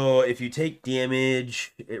 So if you take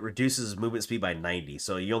damage, it reduces movement speed by 90.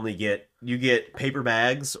 So you get paper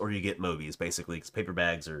bags or you get Mobies basically, because paper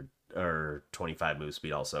bags are 25 move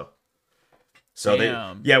speed also. So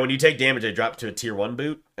Damn. when you take damage, they drop to a tier 1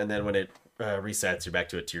 boot, and then when it resets, you're back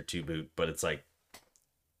to a tier 2 boot. But it's like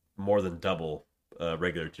more than double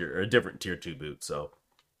regular tier or a different tier 2 boot. So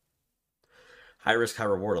high risk, high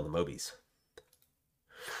reward on the Mobies.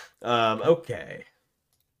 Okay.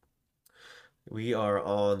 We are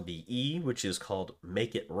on the E, which is called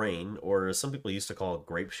Make It Rain, or as some people used to call it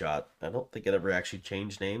Grape Shot. I don't think it ever actually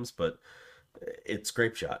changed names, but it's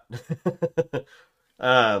Grape Shot.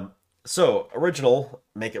 So, original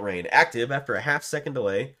Make It Rain. Active, after a half-second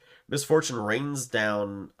delay, Miss Fortune rains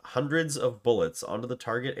down hundreds of bullets onto the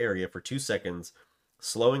target area for 2 seconds,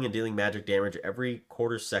 slowing and dealing magic damage every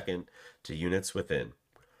quarter second to units within.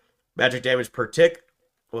 Magic damage per tick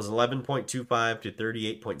was 11.25 to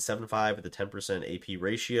 38.75 with a 10% AP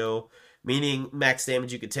ratio, meaning max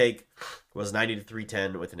damage you could take was 90 to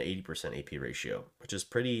 310 with an 80% AP ratio, which is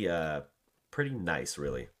pretty nice,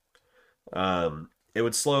 really. It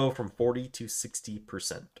would slow from 40 to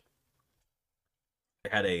 60%.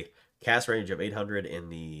 It had a cast range of 800 and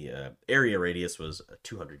the area radius was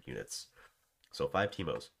 200 units. So 5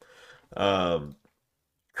 Teemos.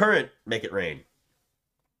 Current Make It Rain.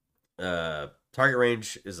 Target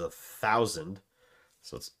range is 1,000,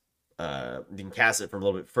 so it's you can cast it from a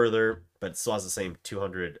little bit further, but it still has the same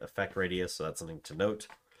 200 effect radius, so that's something to note.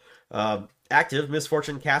 Active, Miss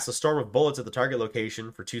Fortune casts a storm of bullets at the target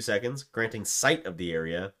location for 2 seconds, granting sight of the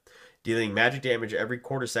area, dealing magic damage every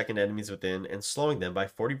quarter second to enemies within, and slowing them by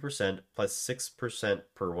 40% plus 6%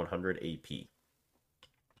 per 100 AP.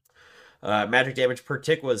 Magic damage per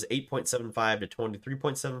tick was 8.75 to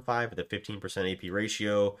 23.75 with a 15% AP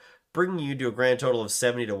ratio, bringing you to a grand total of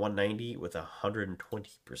 70 to 190 with a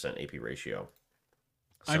 120% AP ratio.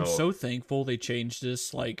 I'm so thankful they changed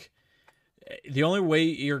this. Like, the only way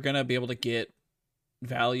you're gonna be able to get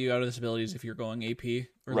value out of this ability is if you're going AP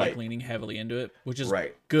or like leaning heavily into it, which is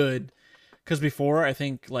good. Because before, I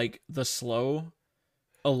think like the slow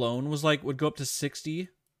alone was like would go up to 60.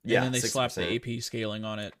 And then they 60%. Slapped the AP scaling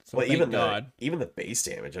on it. So even the base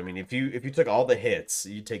damage. I mean, if you took all the hits,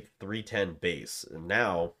 you take 310 base, and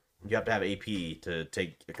now you have to have AP to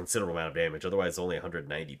take a considerable amount of damage. Otherwise, it's only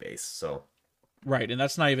 190 base. So right, and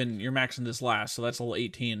that's not even you're maxing this last, so that's a little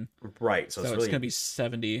 18. Right, so it's really gonna be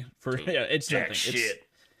 70 for it's jack nothing. Shit.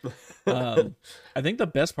 I think the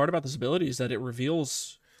best part about this ability is that it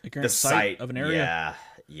reveals the current sight of an area.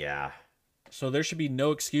 Yeah. So there should be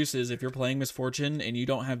no excuses if you're playing Miss Fortune and you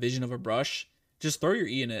don't have vision of a brush. Just throw your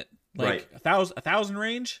E in it. Like 1,000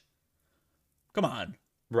 range. Come on.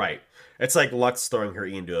 Right. It's like Lux throwing her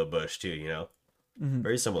E into a bush too. You know. Mm-hmm.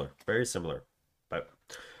 Very similar. But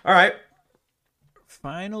all right.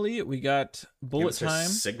 Finally, we got bullet time.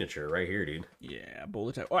 Signature right here, dude. Yeah,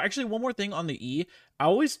 bullet time. Oh, actually, one more thing on the E. I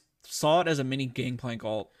always saw it as a mini Gangplank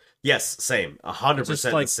ult. Yes, same.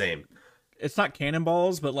 100% the same. It's not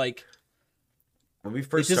cannonballs, but like. When we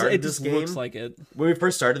first started this game, looks like it. When we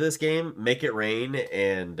first started this game, Make It Rain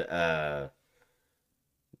and what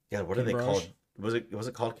are they called? Was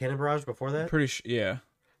it called Cannon Barrage before that? Pretty sure, yeah.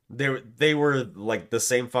 They were like the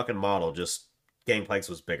same fucking model, just Gangplank's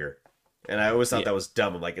was bigger, and I always thought that was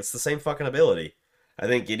dumb. I'm like, it's the same fucking ability. I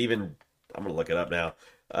think it even. I'm gonna look it up now.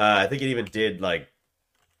 I think it even did like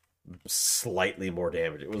slightly more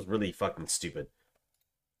damage. It was really fucking stupid.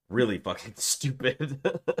 Really fucking stupid.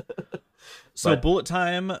 So bullet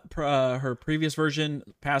time, her previous version,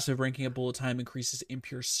 passive ranking of bullet time increases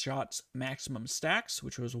impure shots maximum stacks,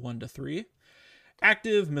 which was 1 to 3.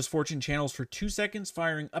 Active, Miss Fortune channels for 2 seconds,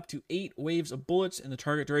 firing up to 8 waves of bullets in the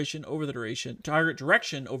target direction over the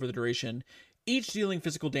duration, each dealing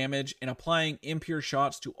physical damage and applying impure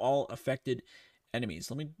shots to all affected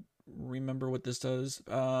enemies. Let me remember what this does.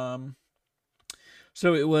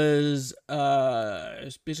 So it was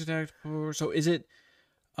basic attack. So is it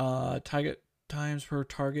target times per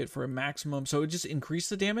target for a maximum? So it just increased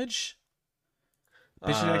the damage.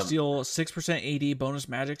 Basic attacks deal 6% AD bonus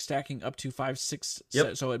magic stacking up to 5-6.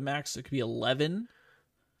 Yep. So at max it could be 11.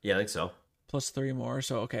 Yeah, I think so. Plus 3 more.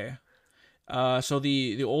 So okay. So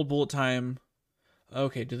the old bullet time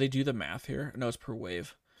Okay, do they do the math here? No, it's per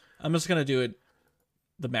wave. I'm just gonna do it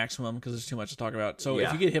the maximum because there's too much to talk about. So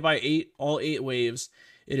if you get hit by all 8 waves,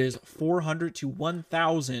 it is 400 to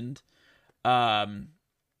 1,000,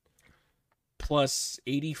 plus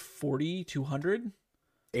 80, 40, 200.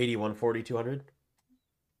 80, 140, 200.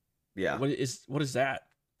 Yeah. What is that?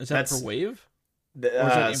 Is that per wave?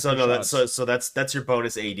 So that's your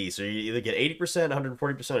bonus AD. So you either get 80%, 140%,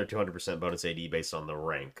 or 200% bonus AD based on the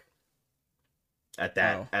rank. At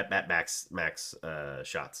max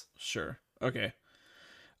shots. Sure. Okay.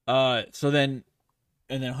 So then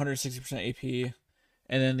 160% AP,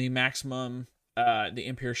 and then the maximum the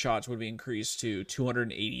Impure shots would be increased to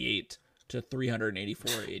 288 to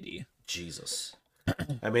 384 AD. Jesus.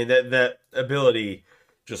 I mean that ability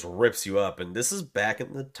just rips you up, and this is back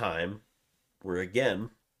in the time where again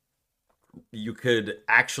you could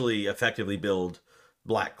actually effectively build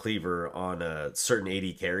Black Cleaver on certain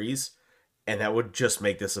AD carries, and that would just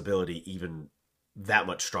make this ability even that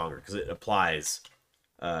much stronger because it applies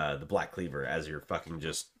the Black Cleaver as you're fucking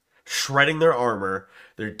just shredding their armor.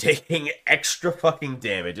 They're taking extra fucking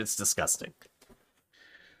damage. It's disgusting.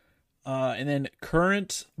 And then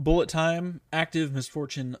current bullet time, active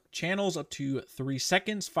Misfortune channels up to 3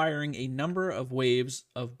 seconds, firing a number of waves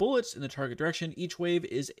of bullets in the target direction. Each wave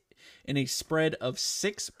is in a spread of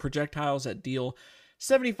 6 projectiles that deal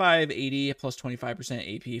 75 AD plus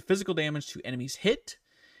 25% AP physical damage to enemies hit.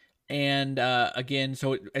 And again,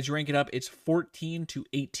 so as you rank it up, it's 14 to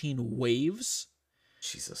 18 waves.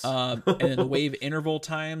 Jesus. And then the wave interval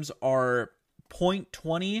times are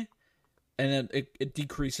 0.20, and then it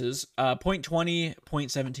decreases. 0.20,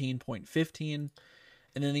 0.17, 0.15.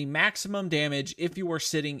 And then the maximum damage, if you are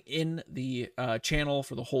sitting in the channel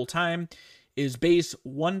for the whole time, is base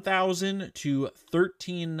 1,000 to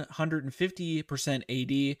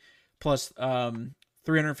 1,350% AD plus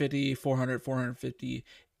 350, 400, 450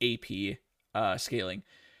 AP scaling.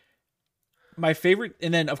 My favorite,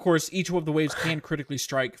 and then of course each of the waves can critically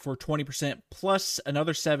strike for 20% plus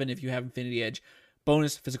another 7 if you have Infinity Edge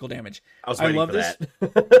bonus physical damage. I love this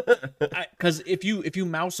because if you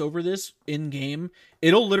mouse over this in game,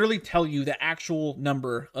 it'll literally tell you the actual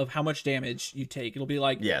number of how much damage you take. It'll be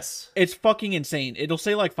like, yes, it's fucking insane. It'll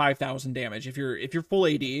say like 5,000 damage if you're full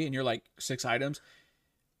AD and you're like 6 items.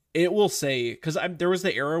 It will say, because there was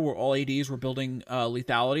the era where all ADs were building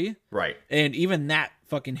lethality, right? And even that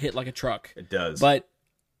fucking hit like a truck. It does. But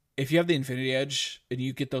if you have the Infinity Edge and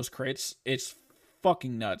you get those crits, it's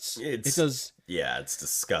fucking nuts. It does. Yeah, it's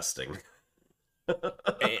disgusting.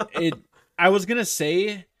 I was gonna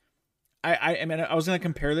say, I mean, I was gonna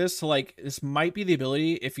compare this to like, this might be the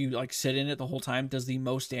ability if you like sit in it the whole time does the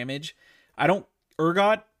most damage.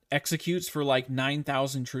 Urgot executes for like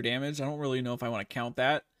 9,000 true damage. I don't really know if I want to count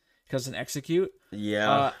that because an execute.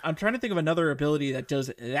 Yeah. I'm trying to think of another ability that does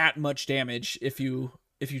that much damage if you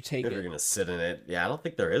take it. You're gonna sit in it. Yeah, I don't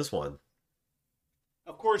think there is one.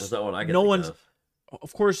 Of course, there's not one I can no think one's. Of.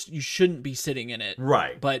 Of course, you shouldn't be sitting in it.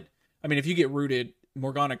 Right. But I mean, if you get rooted,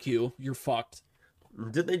 Morgana Q, you're fucked.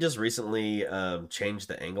 Did they just recently change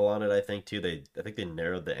the angle on it? I think too. I think they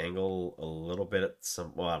narrowed the angle a little bit at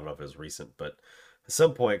some. Well, I don't know if it was recent, but at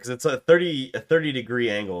some point, because it's a 30 degree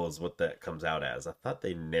angle is what that comes out as. I thought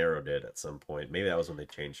they narrowed it at some point. Maybe that was when they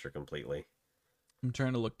changed her completely. I'm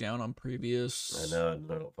trying to look down on previous. I know.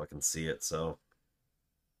 I don't fucking see it. So.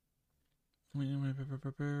 No.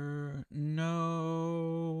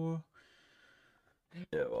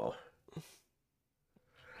 Yeah. Well.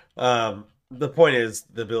 The point is,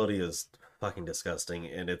 the ability is fucking disgusting,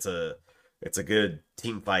 and it's a good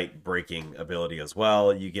team fight breaking ability as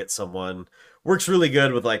well. You get someone works really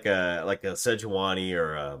good with like a Sejuani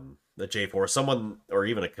or a J4, someone, or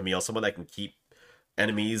even a Camille, someone that can keep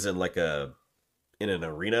enemies in like in an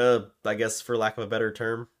arena, I guess, for lack of a better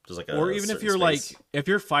term, just like or even if you're space. Like if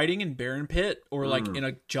you're fighting in Baron Pit or like in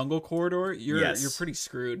a jungle corridor, you're pretty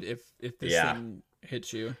screwed if this thing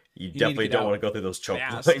hits you. You definitely don't want to go through those choke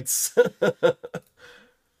points.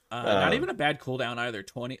 Not even a bad cooldown either.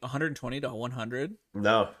 120 to 100.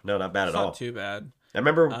 No, not bad at all. Not too bad. I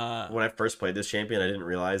remember when I first played this champion, I didn't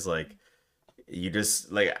realize like you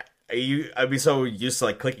just like I'd be so used to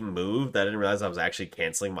like clicking move that I didn't realize I was actually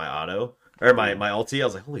canceling my auto or my ulti. I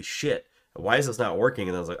was like, holy shit, why is this not working?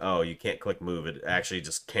 And I was like, oh, you can't click move. It actually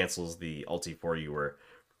just cancels the ulti for you. Where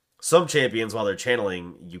some champions, while they're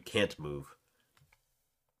channeling, you can't move.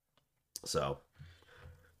 So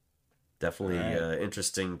definitely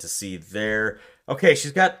interesting to see there. Okay,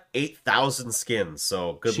 she's got 8,000 skins,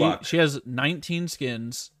 so good luck. She has 19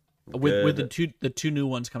 skins with the two new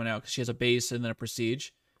ones coming out because she has a base and then a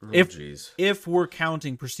prestige. Oh, if we're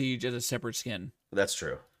counting prestige as a separate skin, that's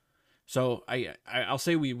true. So I'll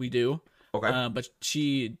say we do. Okay. But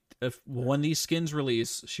when these skins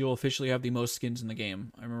release, she will officially have the most skins in the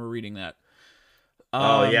game. I remember reading that.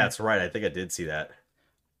 Oh yeah, that's right. I think I did see that.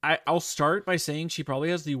 I'll start by saying she probably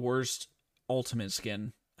has the worst ultimate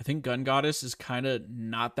skin. I think Gun Goddess is kind of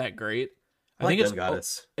not that great. I think like it's Gun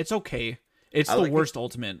Goddess. It's okay. It's I the like worst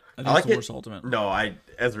ultimate. I think I like it's the it. worst ultimate. No,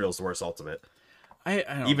 Ezreal's the worst ultimate. I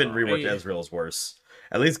don't Even know. reworked Ezreal's worse.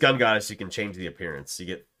 At least Gun Goddess, you can change the appearance. You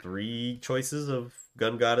get 3 choices of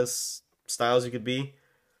Gun Goddess styles you could be.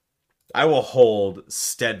 I will hold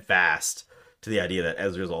steadfast to the idea that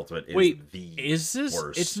Ezreal's ultimate is is this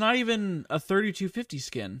worst. It's not even a 3250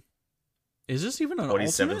 skin. Is this even an ultimate?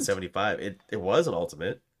 2775. It was an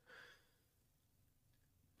ultimate.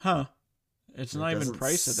 Huh. It's not even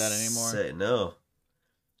priced at that anymore. No.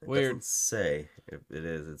 It Weird. doesn't say if it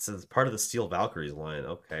is. It says part of the Steel Valkyries line.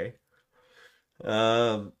 Okay.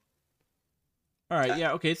 All right,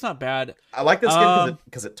 yeah, okay, it's not bad. I like this skin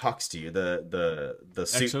because it talks to you. The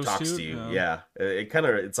suit Exosuit? talks to you. Oh. Yeah,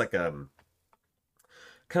 it's like kind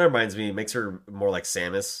of reminds me. It makes her more like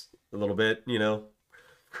Samus a little bit, you know.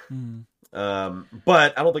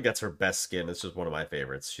 But I don't think that's her best skin. It's just one of my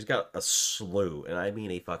favorites. She's got a slew, and I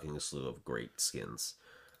mean a fucking slew of great skins.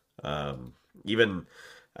 Even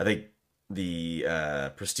I think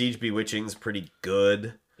the Prestige Bewitching's pretty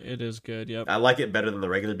good. It is good, yep. I like it better than the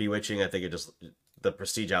regular Bewitching. I think the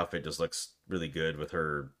Prestige outfit just looks really good with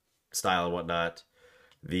her style and whatnot.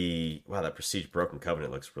 That Prestige Broken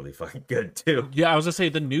Covenant looks really fucking good too. Yeah, I was gonna say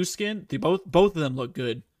the new skin, both of them look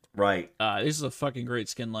good. Right. This is a fucking great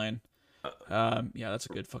skin line. Yeah, that's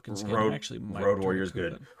a good fucking skin. Road Warrior's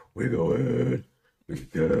good. We go in. We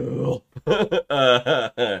go.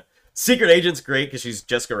 Secret Agent's great because she's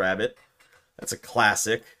Jessica Rabbit. That's a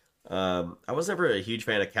classic. I was never a huge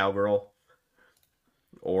fan of Cowgirl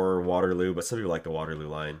or Waterloo, but some people like the Waterloo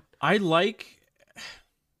line. I like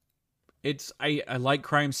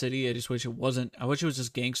Crime City. I just wish it wasn't. I wish it was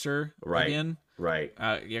just gangster again. Right.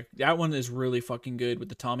 Yeah, that one is really fucking good with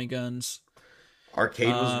the Tommy guns. Arcade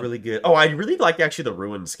was really good. Oh, I really like actually the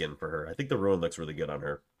Ruin skin for her. I think the Ruin looks really good on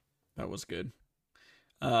her. That was good.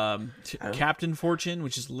 Captain Fortune,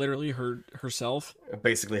 which is literally herself.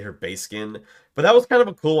 Basically her base skin. But that was kind of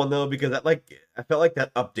a cool one though, because I felt like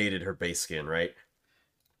that updated her base skin, right?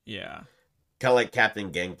 Yeah. Kind of like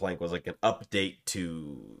Captain Gangplank was like an update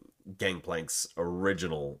to Gangplank's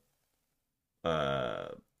original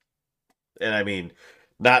and I mean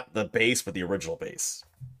not the base, but the original base.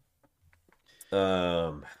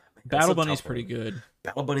 Battle Bunny's pretty good.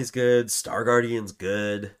 Battle Bunny's good. Star Guardian's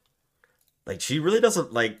good. Like she really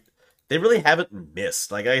doesn't they really haven't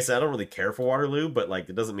missed. Like I said, I don't really care for Waterloo, but like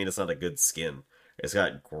it doesn't mean it's not a good skin. It's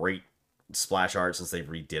got great splash art since they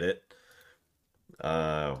redid it.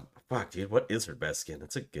 Fuck, dude, what is her best skin?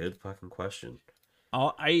 That's a good fucking question.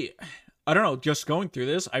 I don't know. Just going through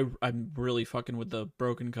this, I'm really fucking with the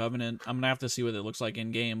Broken Covenant. I'm gonna have to see what it looks like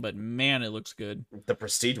in game, but man, it looks good. The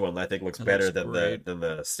Prestige one I think looks better than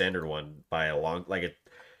the standard one by a long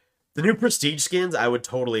The new Prestige skins, I would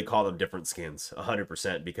totally call them different skins,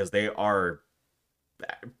 100%, because they are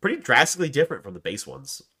pretty drastically different from the base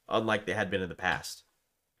ones, unlike they had been in the past.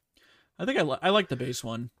 I think I like the base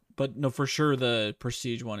one, but no, for sure the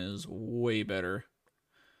Prestige one is way better.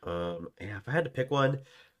 Yeah, if I had to pick one,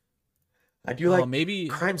 I do like maybe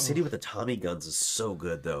Crime City with the Tommy guns is so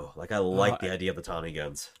good though. Like I like the idea of the Tommy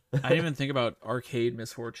guns. I didn't even think about Arcade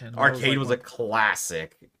Misfortune. Arcade was a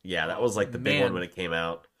classic. Yeah, that was like the big one when it came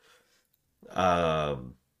out. You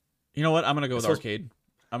know what? I'm gonna go with Arcade.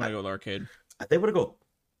 I think I'm gonna go.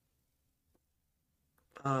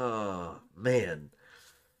 Oh man,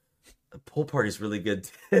 the Pool Party's really good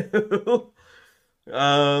too.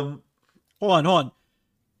 Hold on.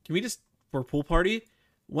 Can we just for Pool Party?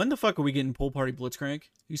 When the fuck are we getting Pool Party Blitzcrank?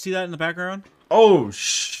 You see that in the background? Oh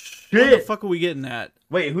shit! When the fuck are we getting that?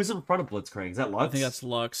 Wait, who's in front of Blitzcrank? Is that Lux? I think that's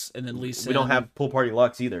Lux, and then Lisa. We don't have Pool Party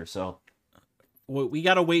Lux either, so. We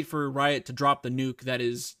gotta wait for Riot to drop the nuke that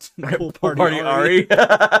is Pool Pool Party Ari.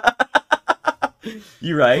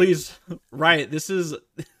 You right? Please, Riot. This is.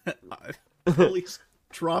 Please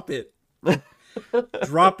drop it.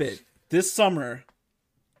 Drop it this summer.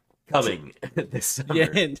 Coming this summer.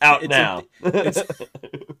 Yeah, out now.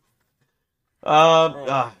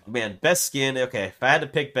 Man, best skin. Okay, if I had to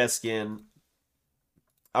pick best skin,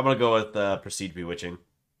 I'm gonna go with Prestige Bewitching.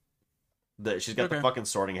 She's got the fucking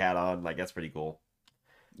sorting hat on. Like that's pretty cool.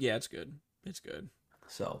 Yeah, it's good. It's good.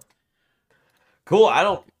 So cool. I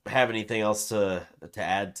don't have anything else to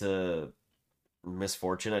add to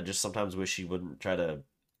Misfortune. I just sometimes wish she wouldn't try to.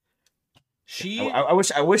 I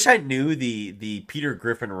wish I knew the Peter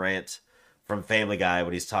Griffin rant from Family Guy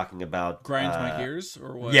when he's talking about Grinds my gears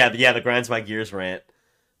or what? Yeah, the grinds my gears rant.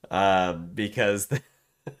 Because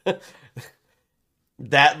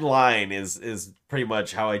that line is pretty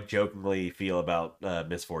much how I jokingly feel about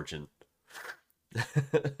Miss Fortune.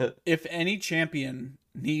 If any champion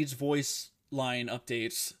needs voice line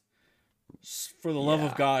updates, for the love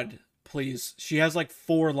of God, please. She has like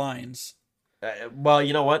 4 lines. Well,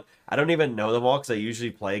 you know what? I don't even know them all because I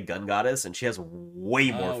usually play Gun Goddess, and she has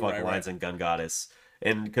way more fucking lines than Gun Goddess,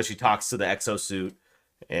 and because she talks to the exosuit,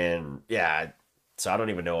 and yeah, so I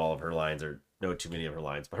don't even know all of her lines or know too many of her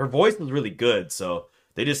lines. But her voice is really good, so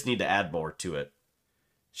they just need to add more to it.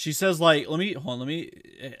 She says like,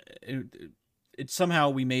 it's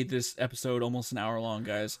somehow we made this episode almost an hour long,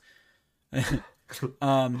 guys. Hold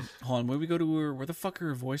on, where we go to where the fuck are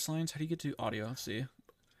her voice lines? How do you get to audio? Let's see.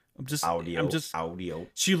 Audio.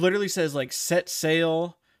 She literally says like, set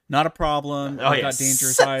sail, not a problem. Oh yeah, got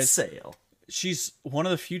dangerous set eyes. sail. She's one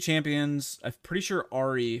of the few champions. I'm pretty sure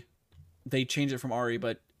Ari, they changed it from Ari,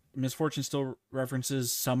 but Miss Fortune still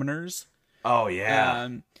references summoners. Oh yeah.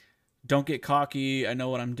 Don't get cocky. I know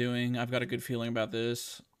what I'm doing. I've got a good feeling about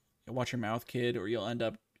this. Watch your mouth, kid, or you'll end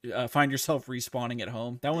up find yourself respawning at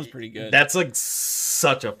home. That one's pretty good. That's like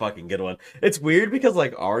such a fucking good one. It's weird because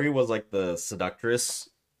like Ari was like the seductress,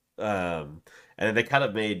 and then they kind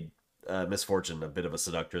of made Miss Fortune a bit of a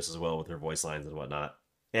seductress as well with her voice lines and whatnot,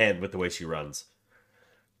 and with the way she runs.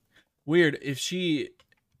 Weird if she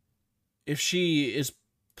is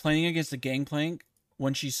playing against the Gangplank.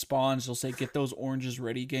 When she spawns, she'll say, "Get those oranges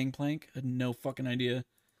ready, Gangplank." I had no fucking idea.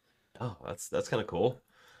 Oh, that's kind of cool.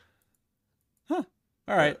 Huh.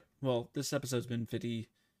 All right. Well, this episode's been 50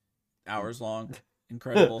 hours long.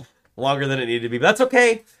 Incredible. Longer than it needed to be, but that's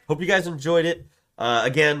okay. Hope you guys enjoyed it.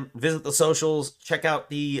 Again, visit the socials. Check out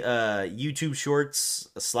the YouTube Shorts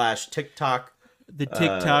 / TikTok. The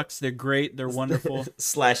TikToks, they're great. They're wonderful. /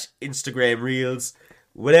 Instagram Reels.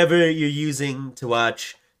 Whatever you're using to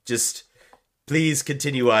watch, just please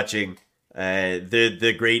continue watching.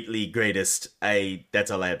 They're greatly greatest.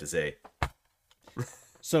 That's all I have to say.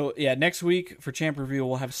 So, yeah, next week for Champ Review,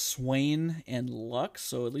 we'll have Swain and Lux.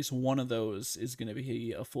 So at least one of those is going to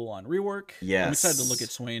be a full-on rework. Yes. I'm excited to look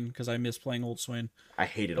at Swain because I miss playing old Swain. I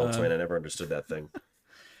hated old Swain. I never understood that thing.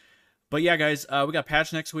 But yeah, guys, we got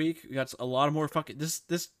patch next week. We got a lot of more fucking...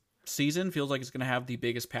 This season feels like it's going to have the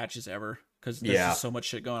biggest patches ever because there's so much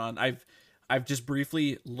shit going on. I've just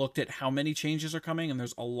briefly looked at how many changes are coming, and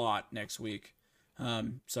there's a lot next week.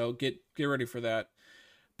 So get ready for that.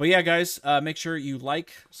 But yeah, guys, make sure you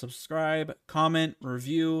like, subscribe, comment,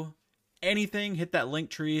 review, anything. Hit that link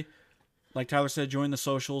tree. Like Tyler said, join the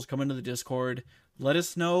socials, come into the Discord. Let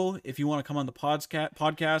us know if you want to come on the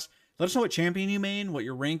podcast. Let us know what champion you main, what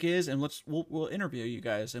your rank is, and we'll interview you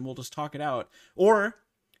guys, and we'll just talk it out. Or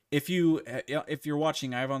if you're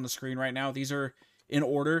watching, I have on the screen right now, these are in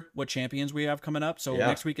order what champions we have coming up. So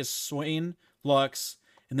next week is Swain, Lux,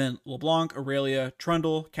 and then LeBlanc, Aurelia,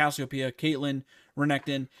 Trundle, Cassiopeia, Caitlyn,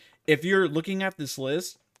 Renekton. If you're looking at this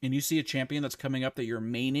list and you see a champion that's coming up that you're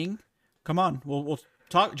maining, come on, we'll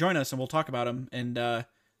talk. Join us and we'll talk about him. And I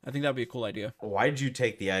think that'd be a cool idea. Why did you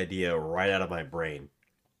take the idea right out of my brain?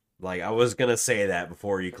 Like I was gonna say that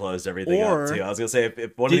before you closed everything up too. I was gonna say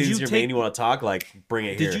if one of these is your main you want to talk, like bring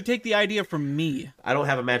it here. Did you take the idea from me? I don't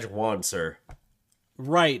have a magic wand, sir.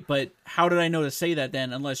 Right, but how did I know to say that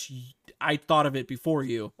then? Unless I thought of it before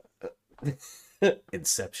you.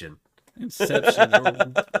 Inception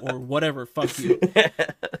or whatever. Fuck you.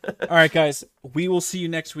 All right, guys. We will see you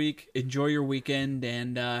next week. Enjoy your weekend,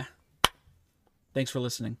 and thanks for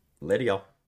listening. Later, y'all.